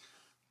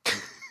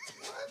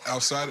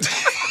 Outside of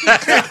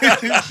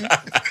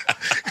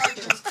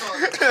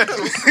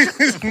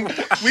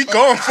We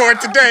going for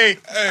it today.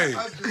 Hey,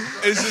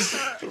 it's just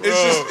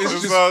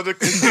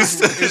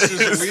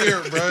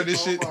weird, bro.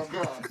 This shit,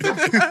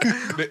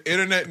 the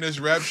internet and this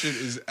rap shit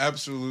is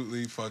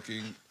absolutely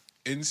fucking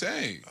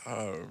insane.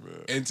 Oh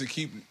man! And to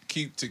keep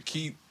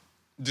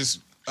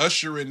just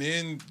ushering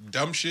in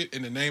dumb shit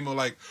in the name of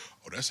like,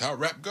 oh, that's how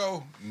rap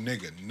go,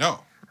 nigga. No,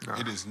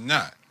 it is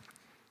not.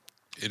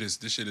 This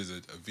shit is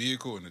a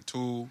vehicle and a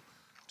tool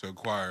to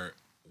acquire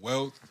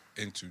wealth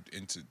and to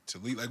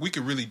lead. Like, we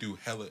could really do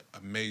hella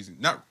amazing.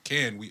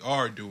 We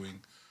are doing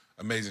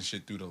amazing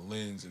shit through the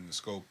lens and the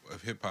scope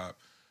of hip hop.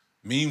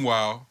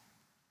 Meanwhile,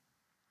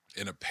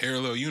 in a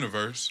parallel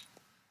universe,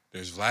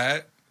 there's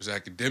Vlad, there's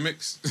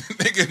academics,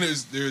 nigga.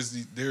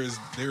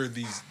 There are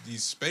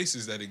these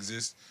spaces that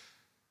exist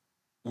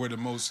where the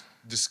most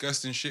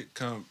disgusting shit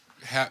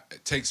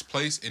takes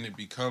place, and it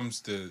becomes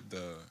the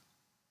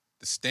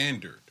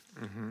standard.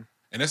 Mm-hmm.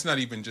 And that's not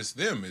even just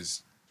them.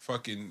 It's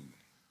fucking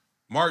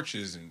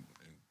marches and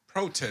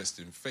protests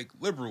and fake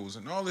liberals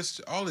and all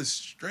this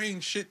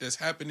strange shit that's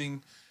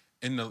happening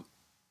in the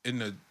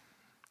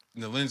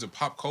lens of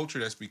pop culture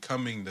that's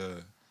becoming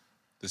the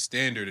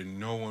standard, and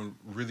no one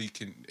really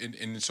can.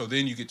 And so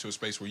then you get to a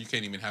space where you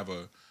can't even have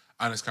a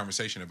honest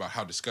conversation about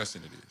how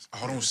disgusting it is.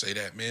 Oh, don't say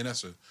that, man.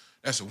 That's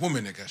a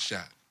woman that got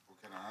shot. Well,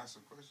 can I ask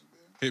a question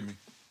then? Hit me.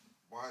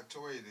 Why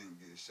Tory didn't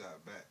get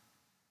shot back?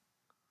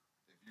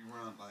 If you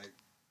run, like,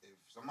 if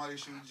somebody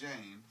shoot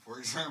Jane, for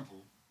example,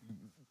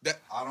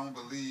 I don't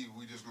believe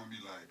we just gonna be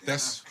like,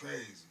 that's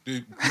crazy,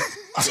 dude.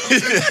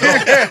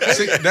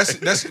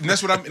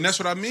 That's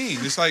what I mean.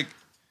 It's like,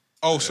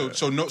 oh,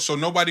 so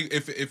nobody.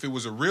 If it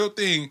was a real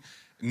thing,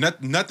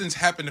 nothing's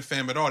happened to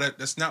fam at all.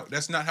 That's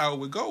not how it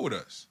would go with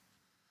us.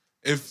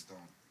 If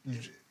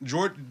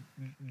George,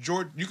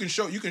 you can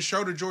show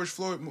the George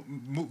Floyd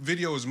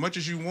video as much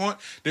as you want.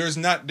 There's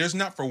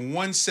not for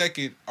 1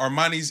 second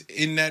Armani's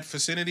in that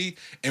vicinity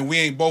and we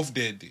ain't both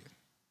dead then.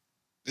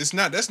 It's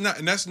not. That's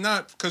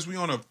not because we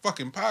on a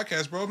fucking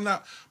podcast, bro. I'm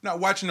not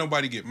watching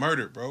nobody get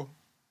murdered, bro.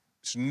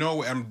 It's no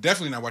way. I'm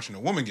definitely not watching a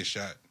woman get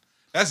shot.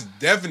 That's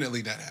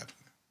definitely not happening.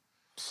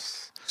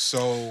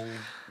 So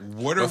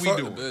what are we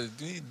doing?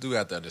 You do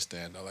have to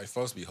understand though, like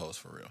folks be hoes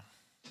for real.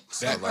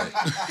 So That- like,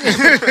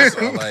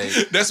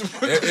 That's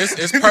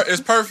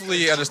it's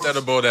perfectly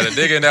understandable that a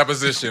nigga in that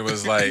position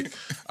was like,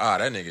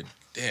 that nigga,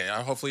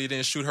 damn. Hopefully he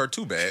didn't shoot her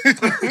too bad.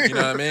 You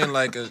know what I mean?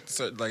 Like a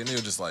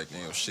nigga just like,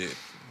 damn, shit.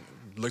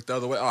 Look the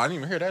other way. Oh, I didn't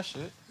even hear that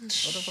shit. Where the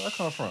fuck that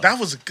come from? That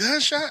was a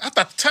gunshot? I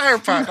thought the tire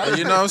popped.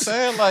 You know what I'm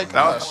saying? Like,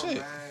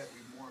 shit. We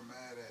more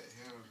mad at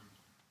him,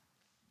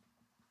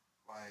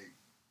 like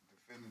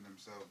defending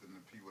himself than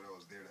the people that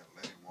was there that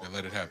let him walk.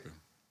 Let it away. happen.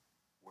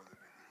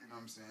 You know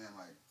what I'm saying?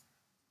 Like,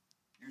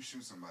 you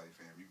shoot somebody,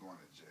 fam, you going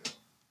to jail.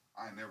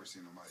 I ain't never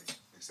seen nobody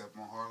except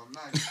on Harlem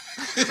Nights.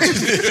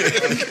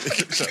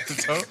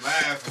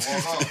 Laugh and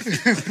walk off.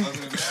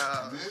 Other than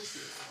that,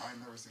 I ain't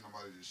never seen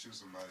nobody just shoot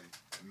somebody.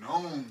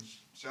 Known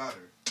shot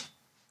her.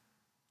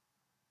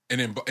 And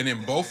then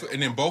both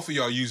of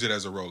y'all use it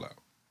as a rollout.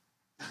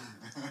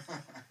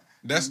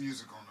 That's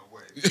music on the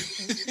way.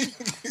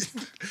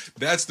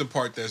 That's the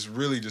part that's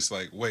really just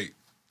like, wait,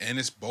 and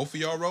it's both of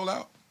y'all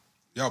rollout?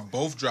 Y'all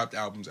both dropped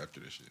albums after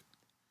this shit.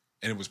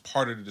 And it was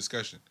part of the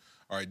discussion.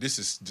 All right, this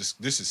is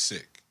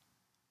sick.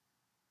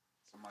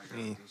 Somebody got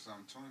to do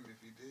something to him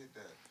if he did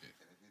that. And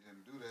if he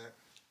didn't do that,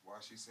 why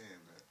is she saying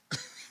that?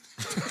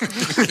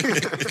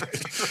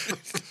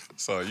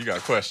 So you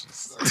got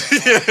questions. How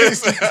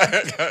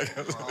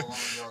long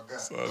y'all got?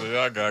 So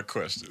y'all got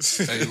questions.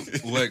 Hey,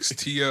 Lex,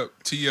 tee up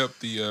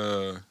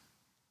the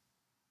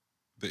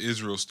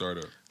Israel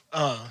startup.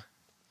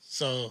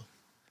 So,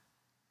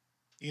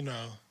 you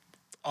know,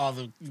 all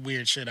the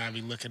weird shit I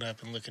be looking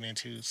up and looking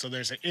into. So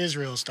there's an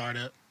Israel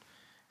startup,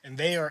 and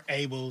they are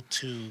able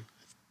to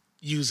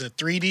use a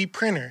 3D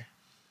printer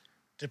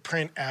to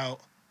print out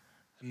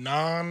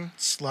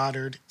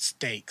non-slaughtered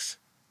steaks.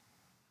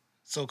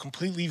 So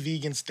completely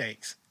vegan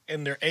steaks.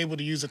 And they're able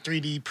to use a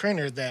 3D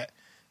printer that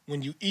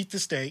when you eat the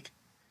steak,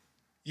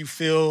 you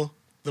feel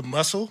the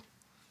muscle,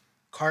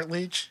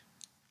 cartilage,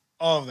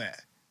 all of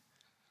that.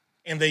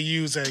 And they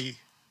use a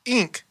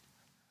ink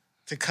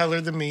to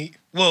color the meat.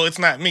 Well, it's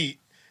not meat.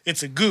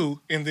 It's a goo.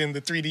 And then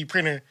the 3D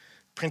printer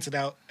prints it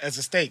out as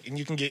a steak. And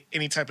you can get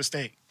any type of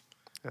steak.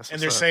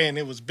 And they're saying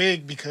it was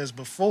big because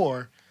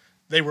before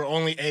they were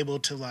only able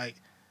to like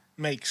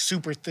make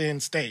super thin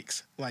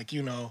steaks. Like,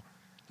 you know,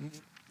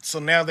 so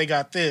now they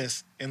got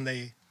this and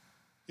they,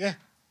 yeah.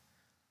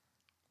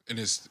 And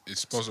it's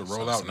supposed to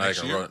roll out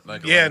next year?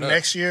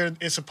 Next year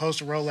it's supposed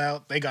to roll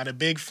out. They got a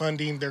big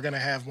funding. They're going to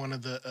have one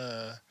of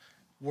the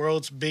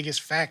world's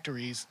biggest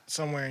factories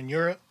somewhere in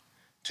Europe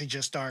to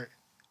just start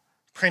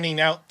printing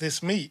out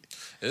this meat.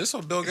 Is this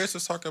what Bill Gates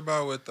was talking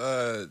about with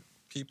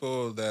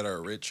people that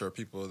are rich or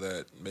people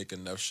that make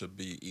enough should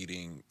be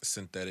eating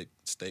synthetic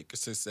steak,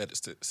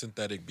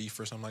 synthetic beef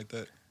or something like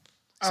that?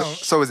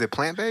 So is it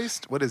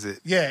plant-based? What is it?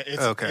 Yeah,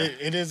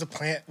 it is a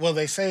plant. Well,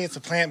 they say it's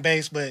a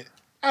plant-based, but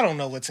I don't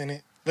know what's in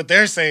it. But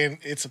they're saying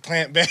it's a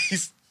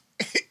plant-based.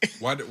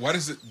 Why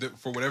does it,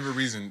 for whatever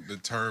reason, the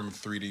term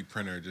 3D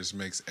printer just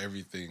makes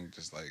everything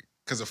just like,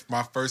 because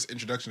my first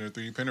introduction to a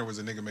 3D printer was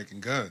a nigga making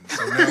guns.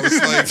 So now it's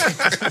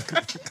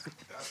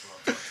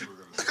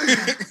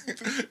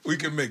like, we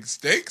can make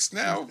steaks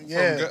now?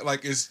 Yeah.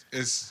 Like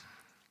it's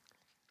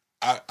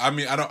I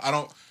mean, I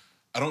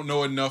don't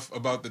know enough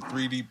about the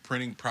 3D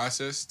printing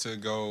process to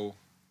go,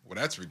 well,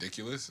 that's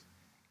ridiculous.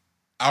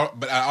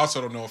 But I also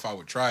don't know if I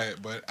would try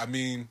it. But I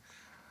mean,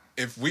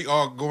 if we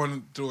all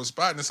going to a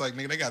spot and it's like,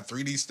 nigga, they got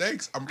 3D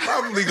steaks, I'm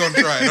probably gonna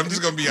try it. I'm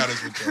just gonna be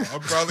honest with y'all.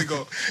 I'm probably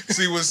gonna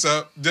see what's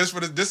up just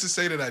to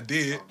say that I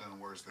did. I've done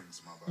worse things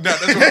to my body. No,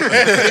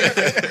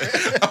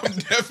 that's what I'm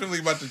definitely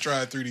about to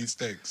try a 3D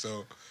steak.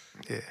 So,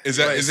 Yeah. is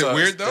it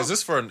weird though? Is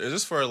this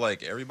for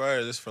like everybody? Or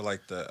is this for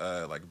like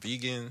the like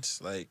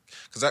vegans? Like,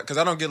 because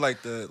I don't get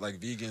like the like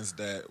vegans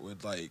that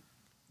would like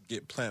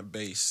get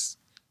plant-based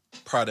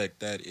product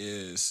that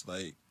is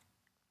like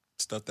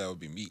stuff that would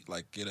be meat,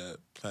 like get a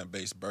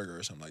plant-based burger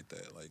or something like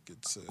that. Like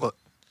it's Well,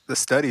 the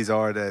studies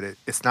are that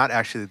it's not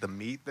actually the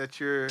meat that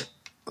you're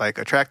like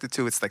attracted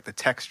to. It's like the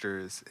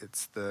textures,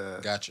 it's the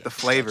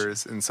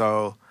flavors, and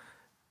so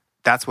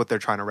that's what they're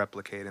trying to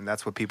replicate, and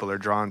that's what people are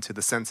drawn to.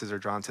 The senses are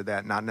drawn to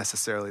that, not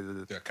necessarily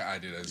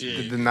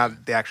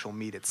not the actual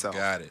meat itself.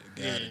 Got it.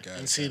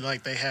 And see,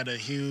 like they had a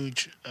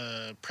huge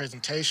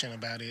presentation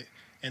about it,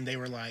 and they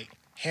were like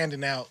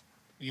handing out,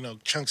 you know,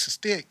 chunks of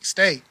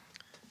steak,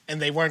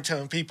 and they weren't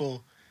telling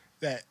people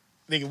that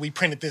we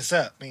printed this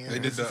up. Man. They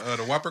did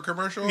the Whopper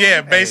commercial?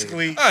 Yeah,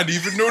 basically. I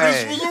didn't even know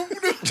this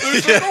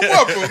was a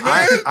Whopper,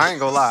 man. I ain't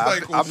gonna lie.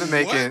 Like, I've been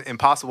making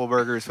Impossible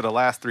Burgers for the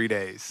last 3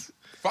 days.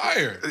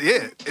 Fire.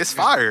 Yeah, it's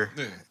fire.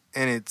 Yeah.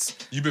 And it's...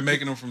 You've been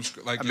making them from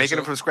I'm making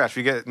them from scratch.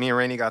 Me and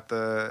Rainey got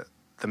the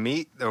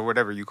meat, or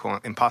whatever you call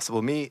it,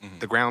 Impossible meat,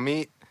 the ground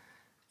meat.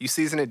 You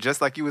season it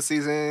just like you would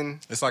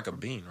season... It's like a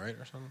bean, right,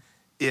 or something?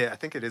 Yeah, I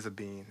think it is a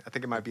bean. I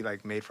think it might be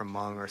like made from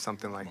mung or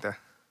something like that.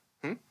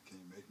 Can you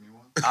make me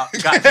one? Got you.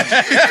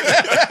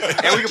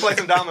 And we can play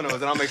some dominoes,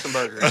 and I'll make some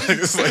burgers.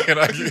 It's like, can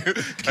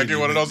I get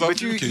one of those?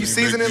 But you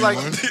season it like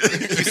you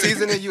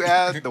season it. You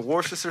add the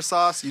Worcestershire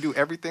sauce. You do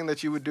everything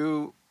that you would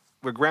do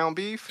with ground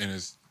beef. And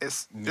It's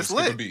skip a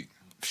lit. beat.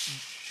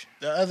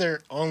 The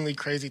other only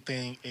crazy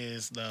thing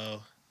is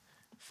though,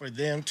 for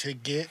them to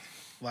get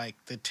like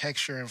the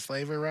texture and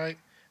flavor right,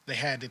 they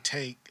had to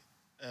take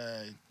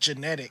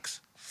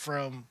genetics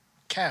from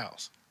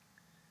cows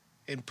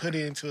and put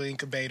it into an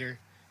incubator,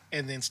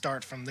 and then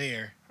start from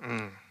there,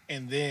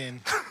 and then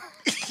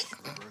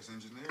Reverse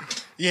engineer.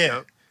 yeah.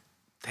 Yep.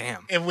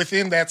 Damn. And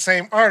within that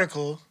same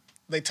article,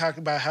 they talk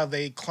about how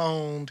they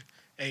cloned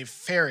a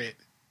ferret,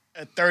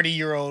 a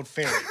 30-year-old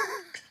ferret.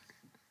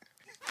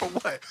 For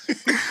what?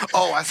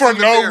 Oh, I For seen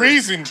the no theory.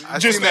 reason. I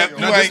Just seen that.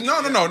 No, like,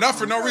 no, not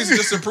for no reason.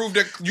 Just to prove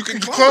that you can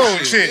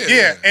clone shit.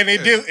 Yeah. And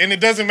it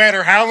doesn't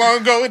matter how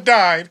long ago it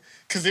died,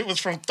 because it was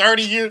from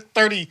 30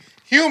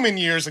 human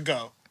years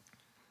ago.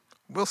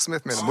 Will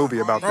Smith made a movie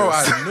about Bro,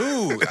 this. I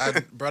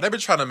knew. Bro, they've been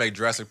trying to make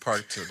Jurassic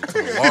Park to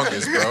the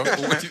longest, bro.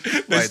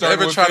 Like, started they've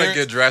been with trying to ferrets?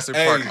 get Jurassic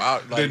Hey, Park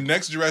out. the Like,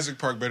 next Jurassic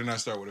Park better not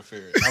start with a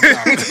ferret. I'm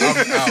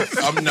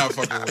out. I'm not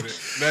fucking with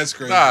it. That's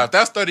crazy. nah, if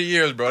that's 30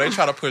 years, bro, they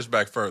try to push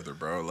back further,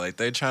 bro. Like,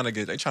 they trying to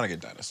get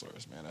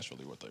dinosaurs, man. That's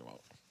really what they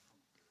want.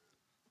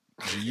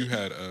 G, you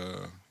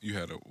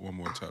had one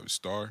more time.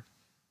 Star.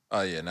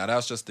 Oh yeah, now that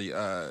was just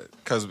the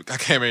because I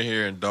came in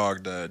here and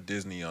dogged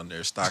Disney on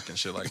their stock and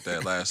shit like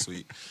that last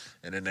week,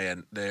 and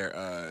then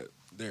they're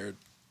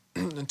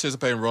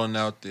anticipating rolling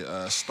out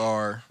the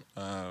Star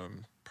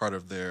part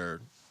of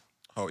their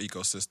whole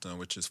ecosystem,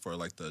 which is for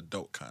like the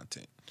adult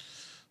content.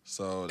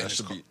 So that it's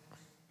should be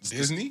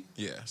Disney.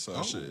 yeah. So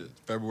it should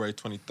February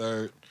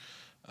 23rd.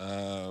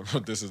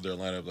 This is their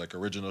lineup, like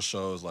original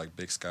shows like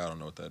Big Sky, I don't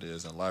know what that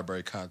is, and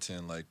library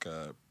content like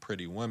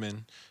Pretty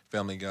Women,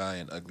 Family Guy,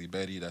 and Ugly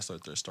Betty. That's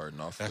what they're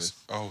starting off with.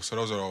 So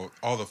those are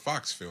all the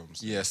Fox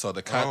films. Yeah, so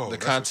the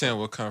that's content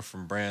will come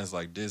from brands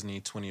like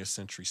Disney, 20th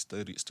Century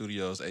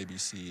Studios,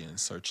 ABC, and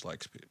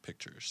Searchlight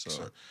Pictures.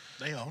 So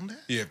They own that?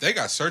 Yeah, if they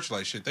got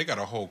Searchlight shit, they got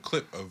a whole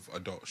clip of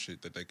adult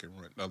shit that they can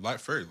run.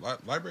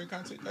 Library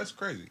content, that's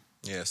crazy.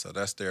 yeah, so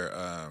that's their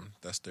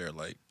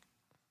like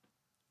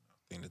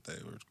thing that they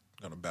were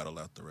gonna battle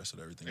out the rest of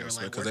everything They were else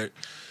like, because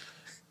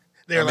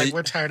They're I like, mean-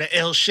 we're tired of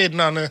L shitting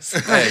on us.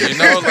 hey, you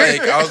know,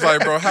 like I was like,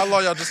 bro, how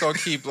long y'all just gonna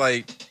keep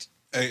like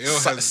Hey, L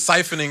has,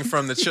 siphoning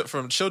from the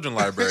from children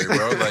library,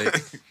 bro? Like,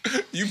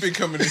 you've been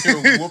coming in here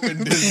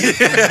whooping Disney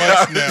for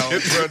months now,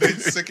 bro. They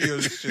sick of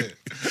your shit.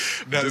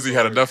 Disney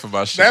had enough of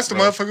my shit. That's the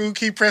bro. motherfucker who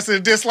keep pressing the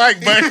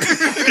dislike button.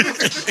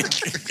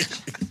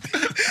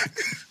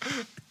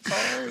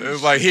 It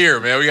was like, here,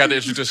 man, we got to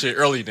introduce this shit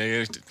early,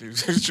 nigga.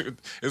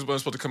 It was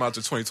supposed to come out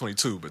to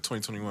 2022, but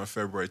 2021,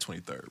 February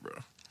 23rd, bro.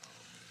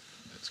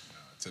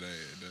 Today,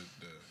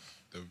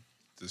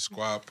 the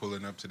squad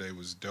pulling up today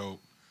was dope.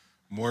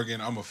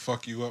 Morgan, I'm gonna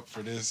fuck you up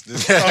for this.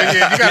 Oh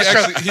yeah,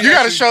 you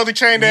gotta show the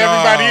chain to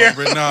everybody else.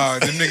 But nah,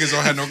 them niggas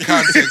don't have no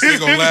context. They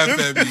gonna laugh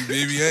at me,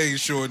 baby. I ain't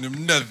showing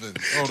them nothing.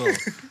 Hold on.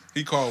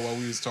 He called while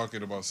we was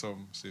talking about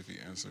something. See if he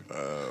answered.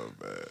 Oh,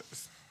 man.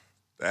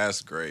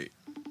 That's great.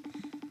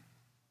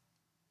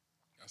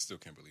 I still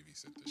can't believe he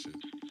said this shit.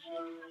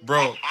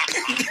 Bro.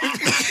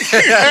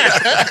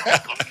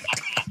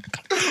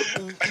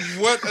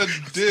 What a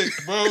dick,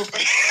 bro.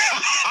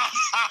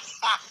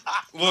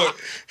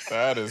 Look,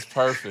 That is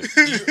perfect.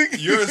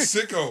 you're a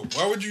sicko.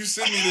 Why would you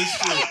send me this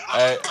shit?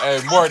 hey,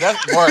 Mark,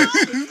 that's Mark.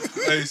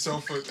 Hey, so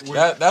for when,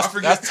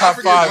 That's top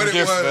five what it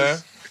gifts, was. man.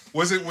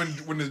 Was it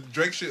when the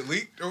Drake shit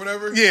leaked or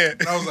whatever? Yeah.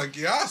 And I was like,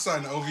 yeah, I'll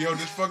sign the OVO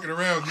just fucking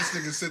around. This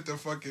nigga sent the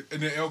fucking,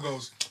 and then L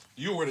goes,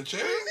 you wear the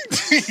chain?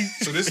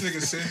 So this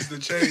nigga sends the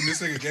chain.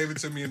 This nigga gave it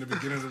to me in the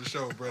beginning of the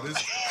show, bro.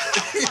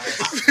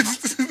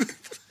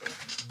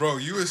 Bro,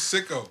 you a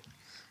sicko.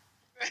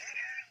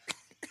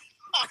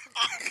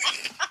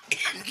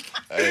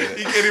 Hey,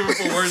 He can't even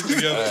put words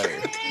together.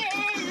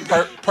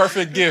 hey.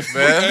 Perfect gift,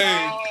 man.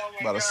 Hey,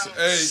 About to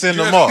hey, send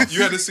you them had- off.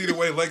 You had to see the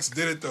way Lex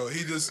did it though.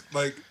 He just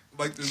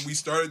we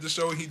started the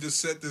show. He just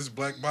set this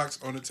black box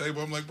on the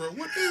table. I'm like, bro,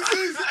 what is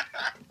this?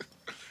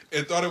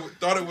 And thought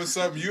it was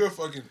something. You a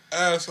fucking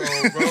asshole,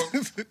 bro.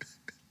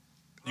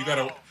 You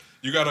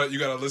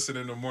gotta listen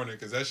in the morning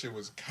because that shit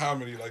was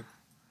comedy. Like,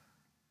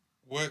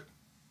 what?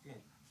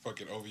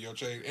 Fucking OVO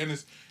chain, and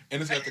it's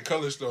got the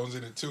color stones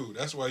in it too.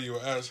 That's why you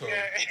an asshole.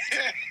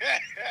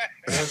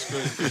 That's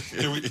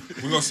crazy. Here we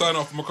gonna sign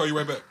off. I'm gonna call you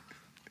right back.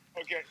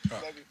 Okay,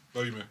 love you.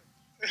 Love you, man.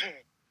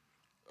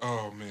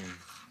 Oh man.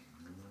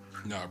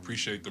 No, I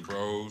appreciate the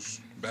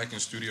bros. Back in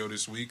studio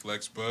this week,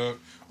 Lex Bub.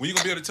 When you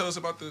gonna be able to tell us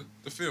about the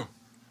film?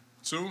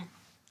 Soon?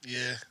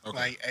 Yeah, Okay.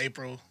 like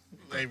April,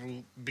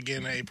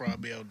 beginning of April, I'll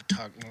be able to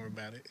talk more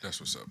about it.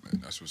 That's what's up,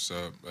 man. That's what's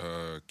up.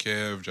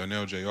 Kev,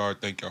 Janelle, JR,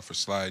 thank y'all for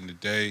sliding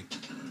today.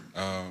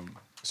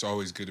 It's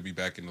always good to be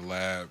back in the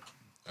lab.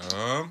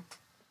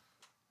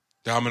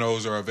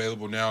 Dominoes are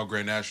available now,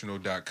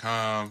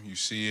 grandnational.com. You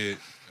see it.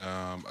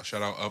 A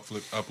shout out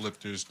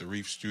Uplifters, The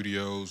Reef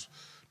Studios,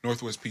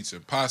 Northwest Pizza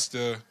and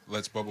Pasta,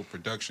 Let's Bubble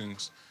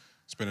Productions.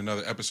 It's been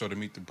another episode of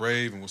Meet the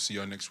Brave, and we'll see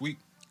y'all next week.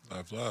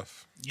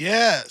 Love.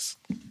 Yes.